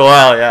 after a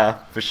while,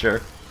 yeah, for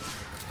sure.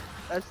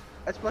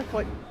 That's my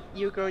point.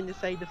 You were going to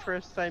say the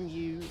first time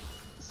you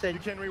said. You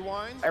can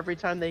rewind. Every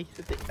time they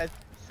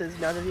says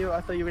Mountain View,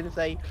 I thought you were going to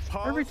say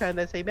every time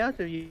they say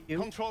Mountain View.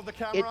 Control the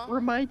camera. It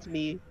reminds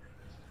me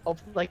of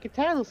like a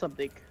town or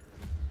something.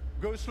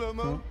 Go slow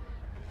mo.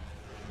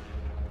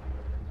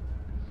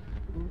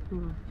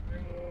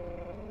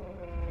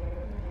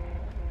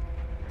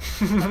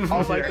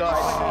 Oh my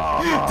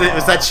god.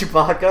 Was that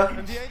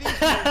Chewbacca?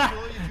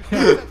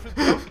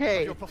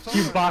 Okay.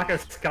 Chewbacca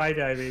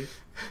skydiving.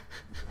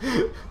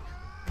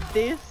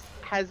 This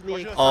has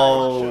me excited.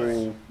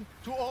 Oh.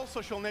 To all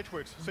social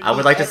networks. So I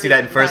would like to see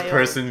that in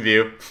first-person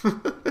view.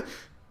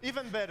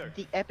 Even better.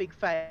 The epic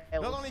fail.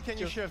 Not only can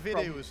you share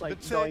videos, from,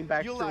 like, but going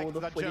back you through all like the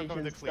that footage jump over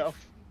and the cliff.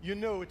 stuff. You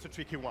know it's a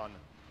tricky one.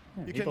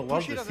 You people can love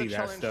push it to as see a that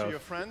challenge stuff. to your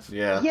friends.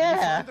 Yeah.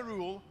 Yeah. You the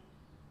rule,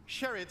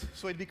 share it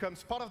so it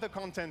becomes part of the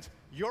content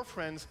your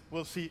friends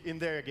will see in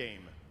their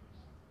game.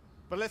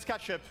 But let's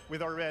catch up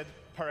with our red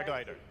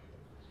paraglider.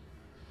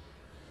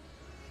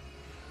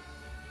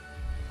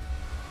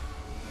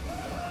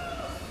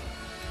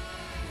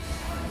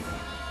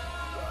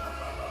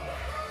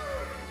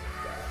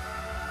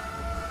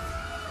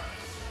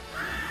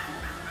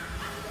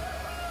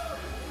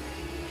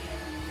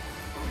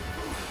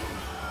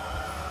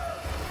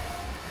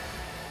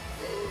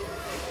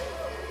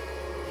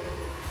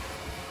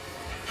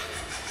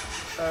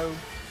 So.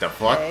 The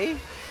fuck? Okay.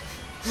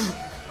 You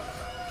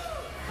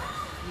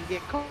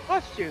get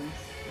costumes.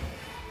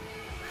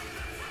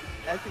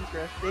 That's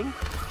interesting.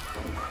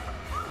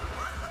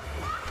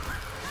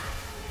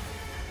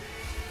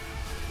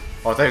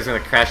 Oh, I thought he was gonna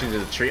crash into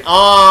the tree.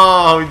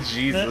 Oh,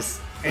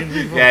 Jesus.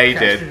 Yeah, he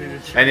did.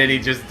 And then he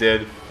just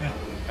did.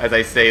 As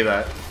I say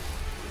that.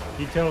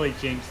 He totally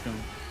jinxed him.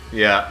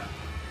 Yeah.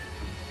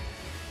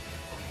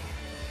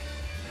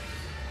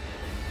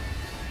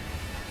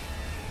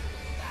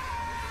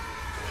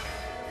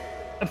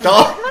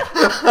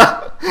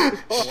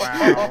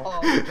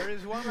 Wow. There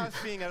is one last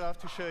thing I'd love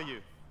to show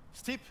you.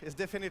 Steep is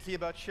definitely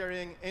about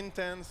sharing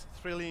intense,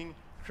 thrilling,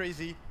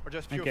 crazy, or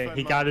just pure fun. Okay,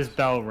 he got his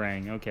bell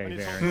rang. Okay,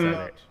 there, I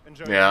said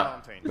it.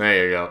 Yeah,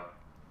 there you go.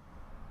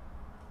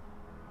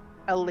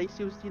 At least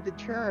you see the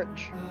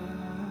church.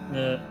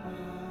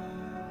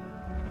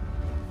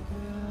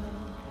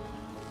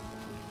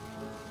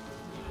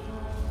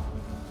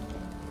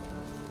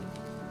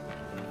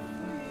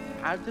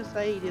 I have to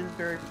say, it is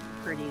very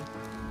pretty.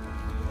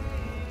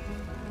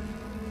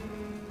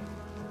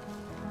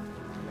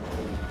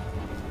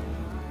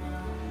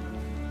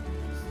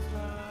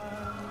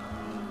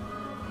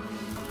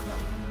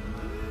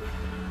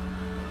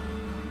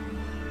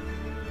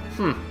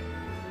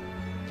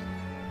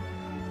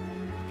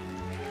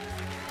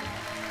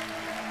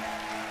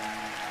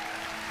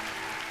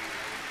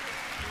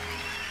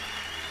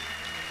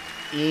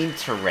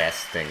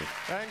 interesting.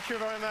 Thank you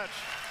very much.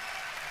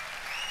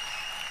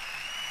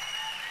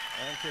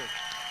 Thank you.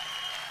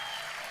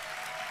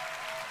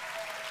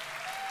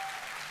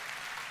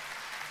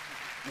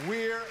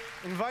 We're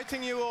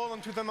inviting you all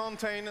onto the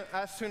mountain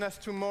as soon as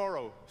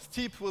tomorrow.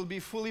 Steep will be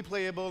fully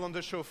playable on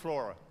the show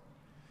floor.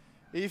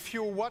 If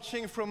you're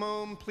watching from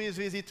home, please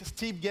visit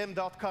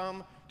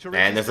steepgame.com to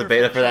register. And there's a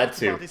beta for that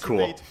too.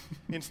 Cool.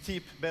 In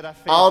Steep beta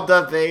phase. All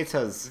the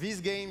betas. This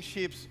game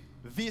ships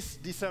this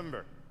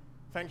December.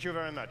 Thank you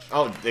very much.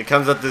 Oh, it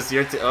comes out this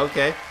year too.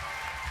 Okay.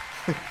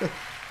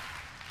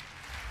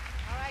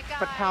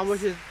 But how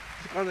much is it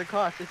going to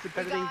cost? Is it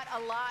better than a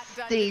lot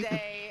done Steep?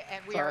 Today,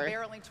 and we are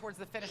barreling towards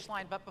the finish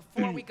line. But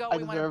before we go,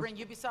 we want to bring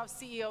Ubisoft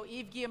CEO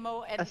Yves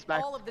Guillemot and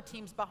all of the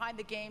teams behind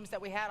the games that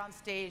we had on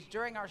stage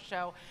during our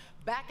show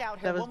back out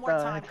here one more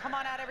time. Come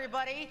on out,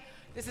 everybody.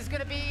 This is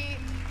going to be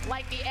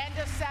like the end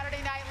of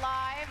Saturday Night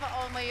Live,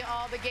 only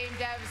all the game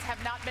devs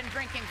have not been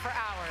drinking for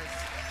hours.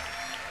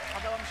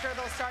 Although I'm sure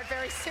they'll start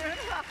very soon.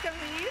 Welcome,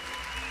 Yves.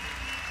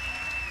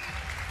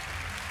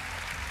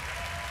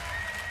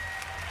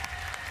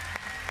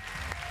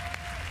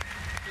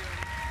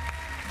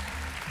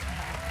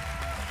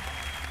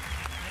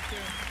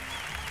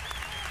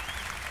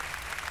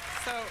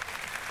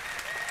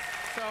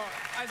 So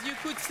as you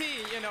could see,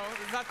 you know,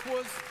 that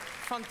was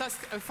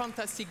a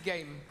fantastic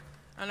game.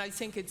 And I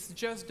think it's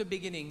just the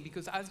beginning,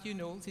 because as you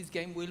know, this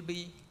game will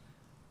be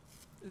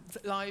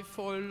live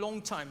for a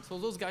long time. So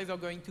those guys are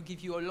going to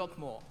give you a lot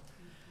more.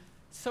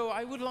 So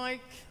I would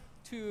like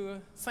to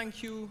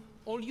thank you,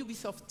 all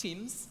Ubisoft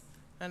teams,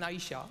 and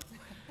Aisha,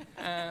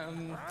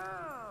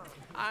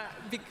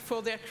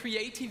 for their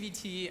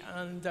creativity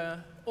and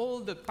all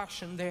the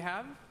passion they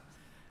have.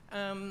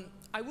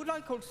 I would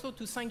like also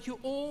to thank you,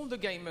 all the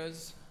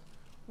gamers.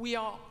 We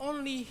are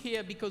only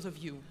here because of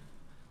you.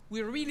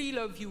 We really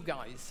love you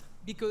guys,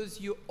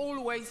 because you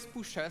always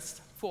push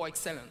us for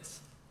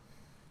excellence.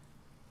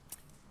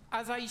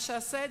 As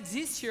Aisha said,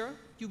 this year,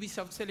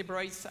 Ubisoft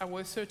celebrates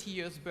our 30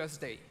 years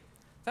birthday.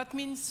 That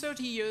means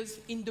 30 years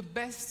in the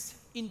best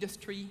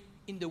industry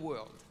in the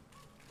world.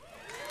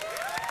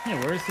 Yeah,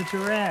 where's the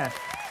giraffe?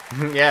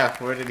 Yeah,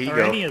 where did he or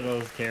go? Any of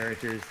those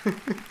characters.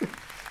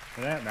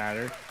 For that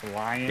matter. The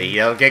lion. They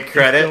don't get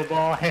credit.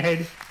 Ball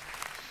head.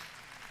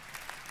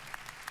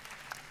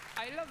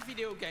 I love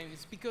video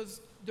games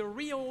because the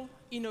real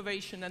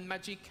innovation and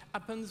magic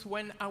happens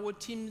when our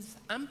teams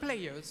and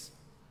players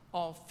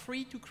are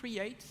free to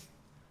create,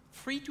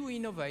 free to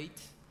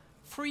innovate,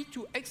 free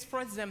to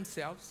express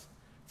themselves,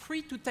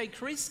 free to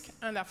take risks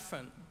and have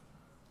fun.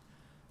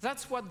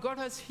 That's what got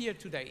us here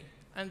today,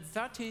 and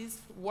that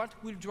is what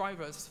will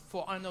drive us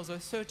for another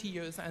 30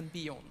 years and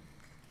beyond.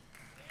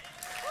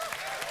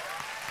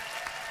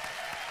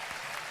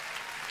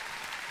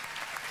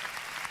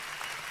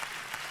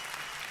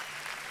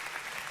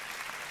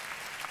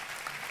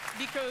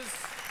 Because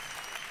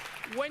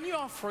when you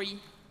are free,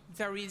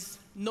 there is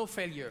no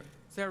failure.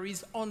 There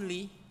is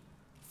only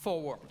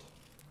forward.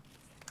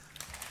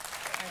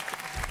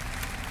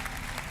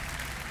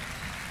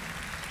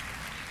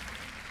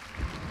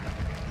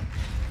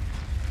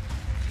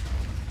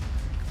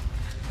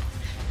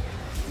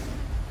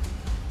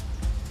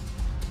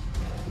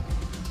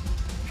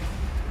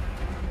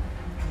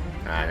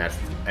 That's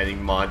ending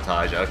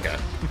montage. Okay.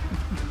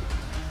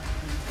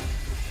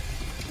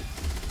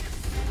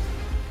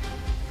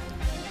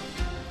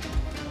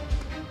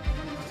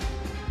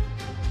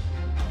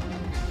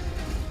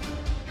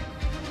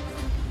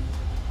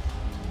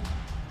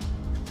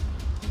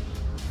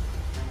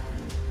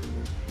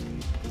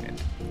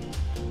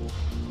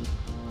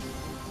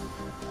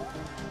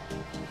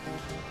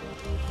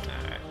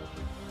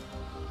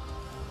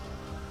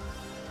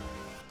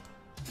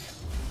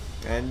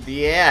 And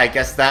yeah, I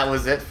guess that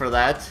was it for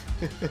that.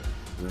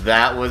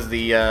 That was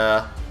the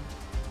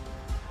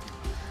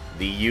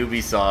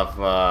Ubisoft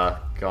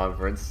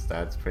conference.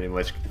 That's pretty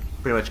much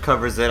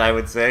covers it, I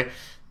would say.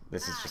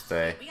 This is just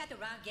a We got the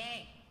wrong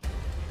game.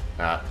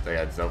 they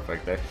had Zope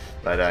right there.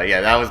 But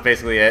yeah, that was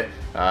basically it.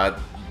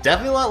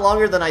 Definitely a lot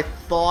longer than I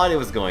thought it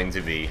was going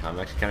to be. I'm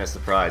actually kind of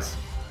surprised.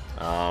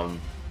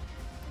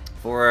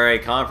 For a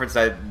conference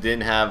that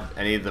didn't have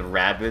any of the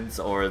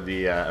Rabbids or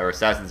the or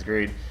Assassin's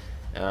Creed,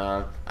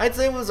 I'd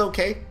say it was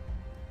okay.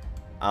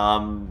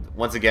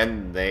 Once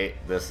again,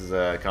 this is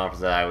a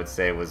conference that I would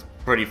say was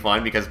pretty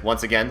fun because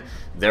once again,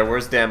 there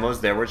was demos,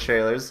 there were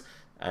trailers,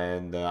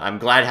 and I'm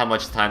glad how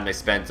much time they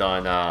spent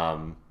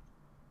on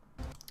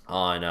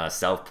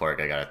South Park.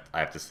 I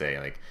have to say,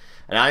 like,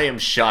 and I am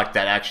shocked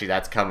that actually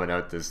that's coming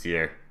out this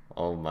year.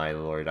 Oh my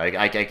lord,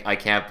 I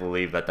can't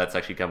believe that that's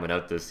actually coming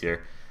out this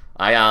year.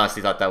 I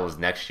honestly thought that was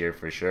next year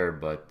for sure,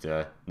 but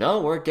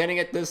no, we're getting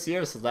it this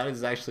year, so that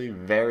is actually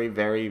very,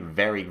 very,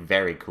 very,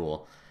 very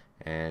cool.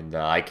 And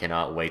I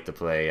cannot wait to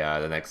play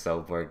the next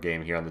South Park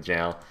game here on the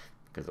channel,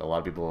 because a lot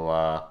of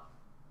people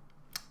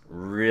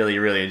really,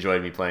 really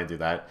enjoyed me playing through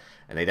that,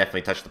 and they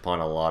definitely touched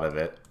upon a lot of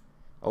it.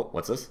 Oh,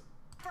 what's this?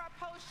 For our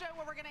post show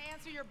where we're going to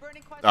answer your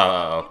burning questions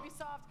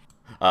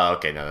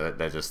okay, no,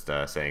 they're just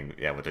saying,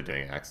 yeah, what they're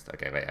doing next.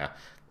 Okay,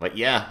 but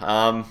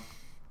yeah.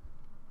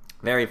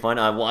 Very fun.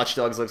 Watch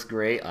Dogs looks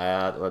great.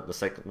 The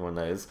second one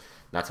is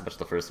not so much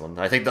the first one.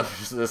 I think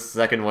the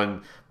second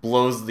one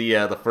blows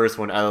the first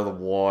one out of the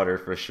water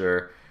for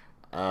sure.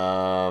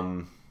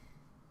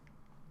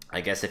 I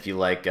guess if you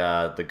like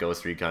the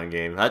Ghost Recon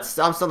game, I'm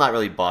still not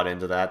really bought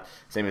into that.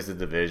 Same as the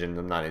Division.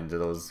 I'm not into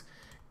those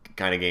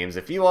kind of games.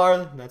 If you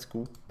are, that's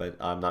cool, but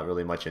I'm not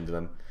really much into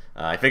them.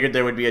 I figured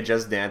there would be a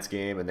Just Dance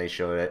game, and they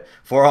showed it.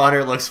 For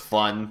Honor looks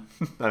fun.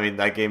 I mean,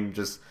 that game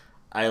just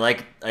I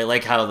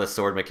like how the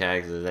sword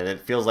mechanics is, and it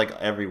feels like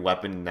every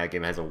weapon in that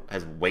game has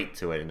weight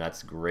to it, and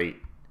that's great.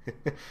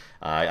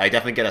 I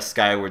definitely get a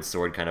Skyward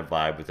Sword kind of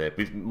vibe with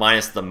it,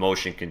 minus the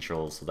motion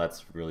controls, so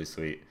that's really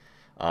sweet.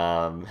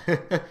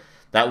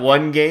 That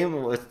one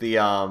game with the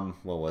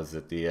what was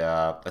it?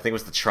 I think it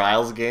was the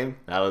Trials game.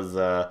 That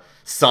was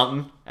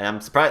something, and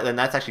I'm surprised. And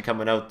that's actually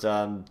coming out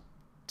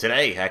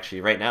today.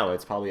 Actually, right now,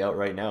 it's probably out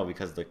right now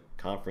because the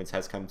conference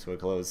has come to a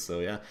close. So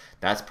yeah,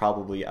 that's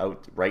probably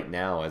out right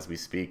now as we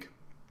speak.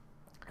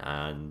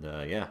 And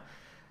yeah,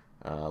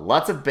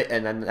 lots of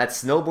and then that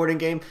snowboarding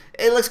game.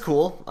 It looks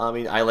cool. I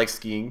mean, I like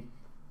skiing.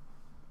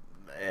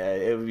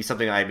 It would be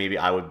something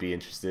I would be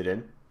interested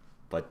in,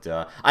 but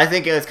I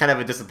think it's kind of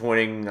a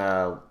disappointing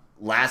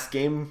last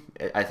game.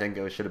 I think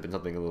it should have been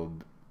something a little.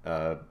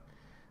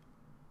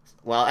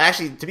 Well,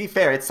 actually, to be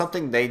fair, it's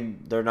something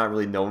they're not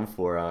really known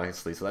for,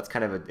 honestly. So that's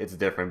kind of it's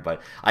different.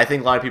 But I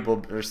think a lot of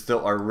people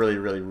are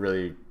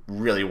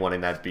really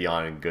wanting that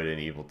Beyond Good and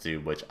Evil 2,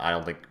 which I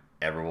don't think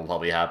ever will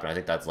probably happen. I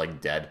think that's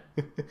like dead.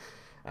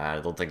 I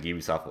don't think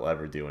Ubisoft will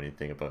ever do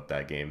anything about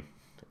that game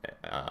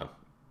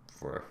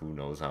for who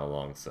knows how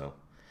long. So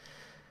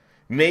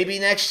maybe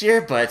next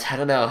year, but I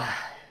don't know.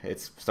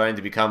 It's starting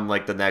to become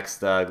like the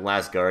next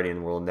Last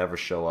Guardian will never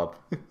show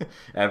up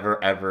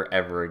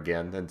ever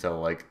again until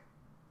like.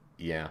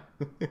 Yeah.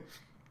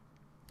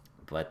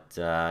 But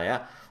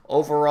yeah,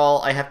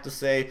 overall I have to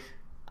say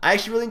I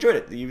actually really enjoyed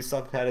it. The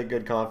Ubisoft had a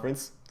good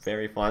conference,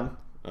 very fun.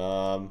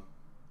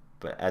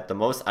 But at the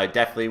most I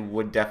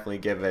would definitely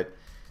give it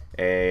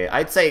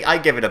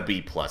I'd give it a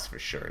B+ for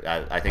sure.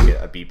 I think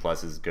a B+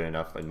 is good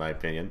enough in my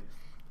opinion.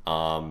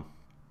 I'm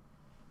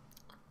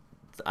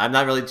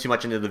not really too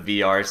much into the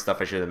VR stuff,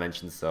 I should have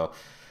mentioned, so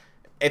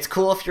it's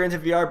cool if you're into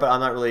VR, but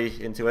I'm not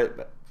really into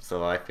it.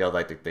 So I feel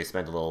like they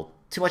spent a little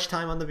too much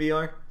time on the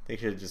VR. They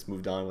should have just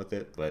moved on with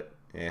it, but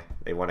yeah,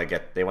 they want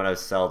to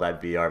sell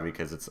that VR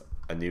because it's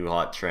a new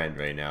hot trend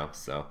right now.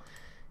 So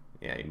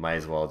yeah, you might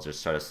as well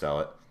just try to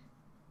sell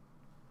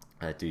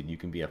it. Dude, you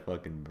can be a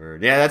fucking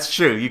bird. Yeah, that's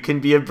true. You can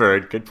be a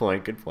bird. Good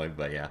point.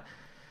 But yeah,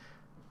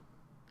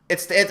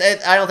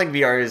 I don't think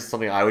VR is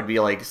something I would be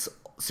like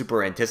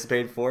super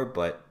anticipated for,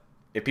 but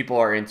if people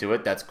are into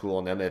it, that's cool,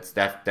 and then it's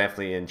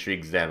definitely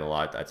intrigues them a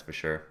lot. That's for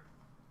sure.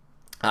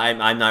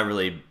 I'm not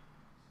really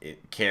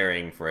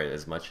caring for it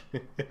as much.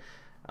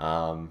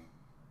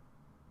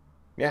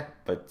 Yeah,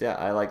 but yeah,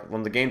 I like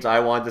one of the games I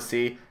wanted to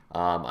see.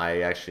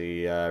 I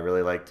actually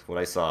really liked what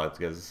I saw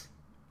because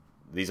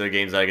these are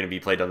games that are going to be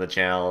played on the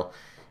channel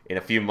in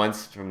a few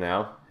months from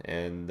now.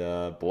 And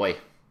boy,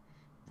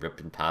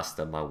 ripping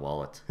pasta my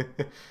wallet,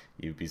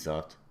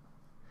 Ubisoft.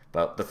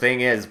 But the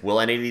thing is,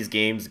 will any of these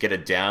games get a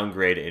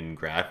downgrade in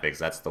graphics?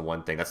 That's the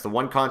one thing. That's the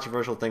one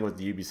controversial thing with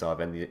Ubisoft,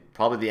 and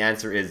probably the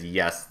answer is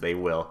yes, they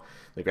will.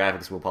 The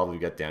graphics will probably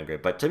get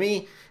downgraded. But to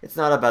me, it's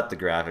not about the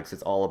graphics.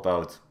 It's all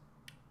about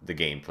the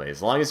gameplay.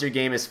 As long as your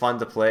game is fun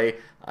to play,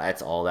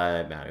 that's all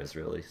that matters,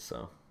 really.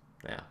 So,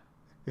 yeah.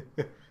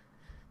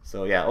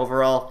 So, yeah,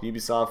 overall,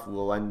 Ubisoft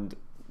will end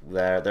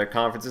their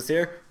conferences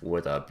here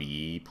with a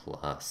B+.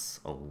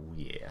 Oh,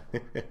 yeah.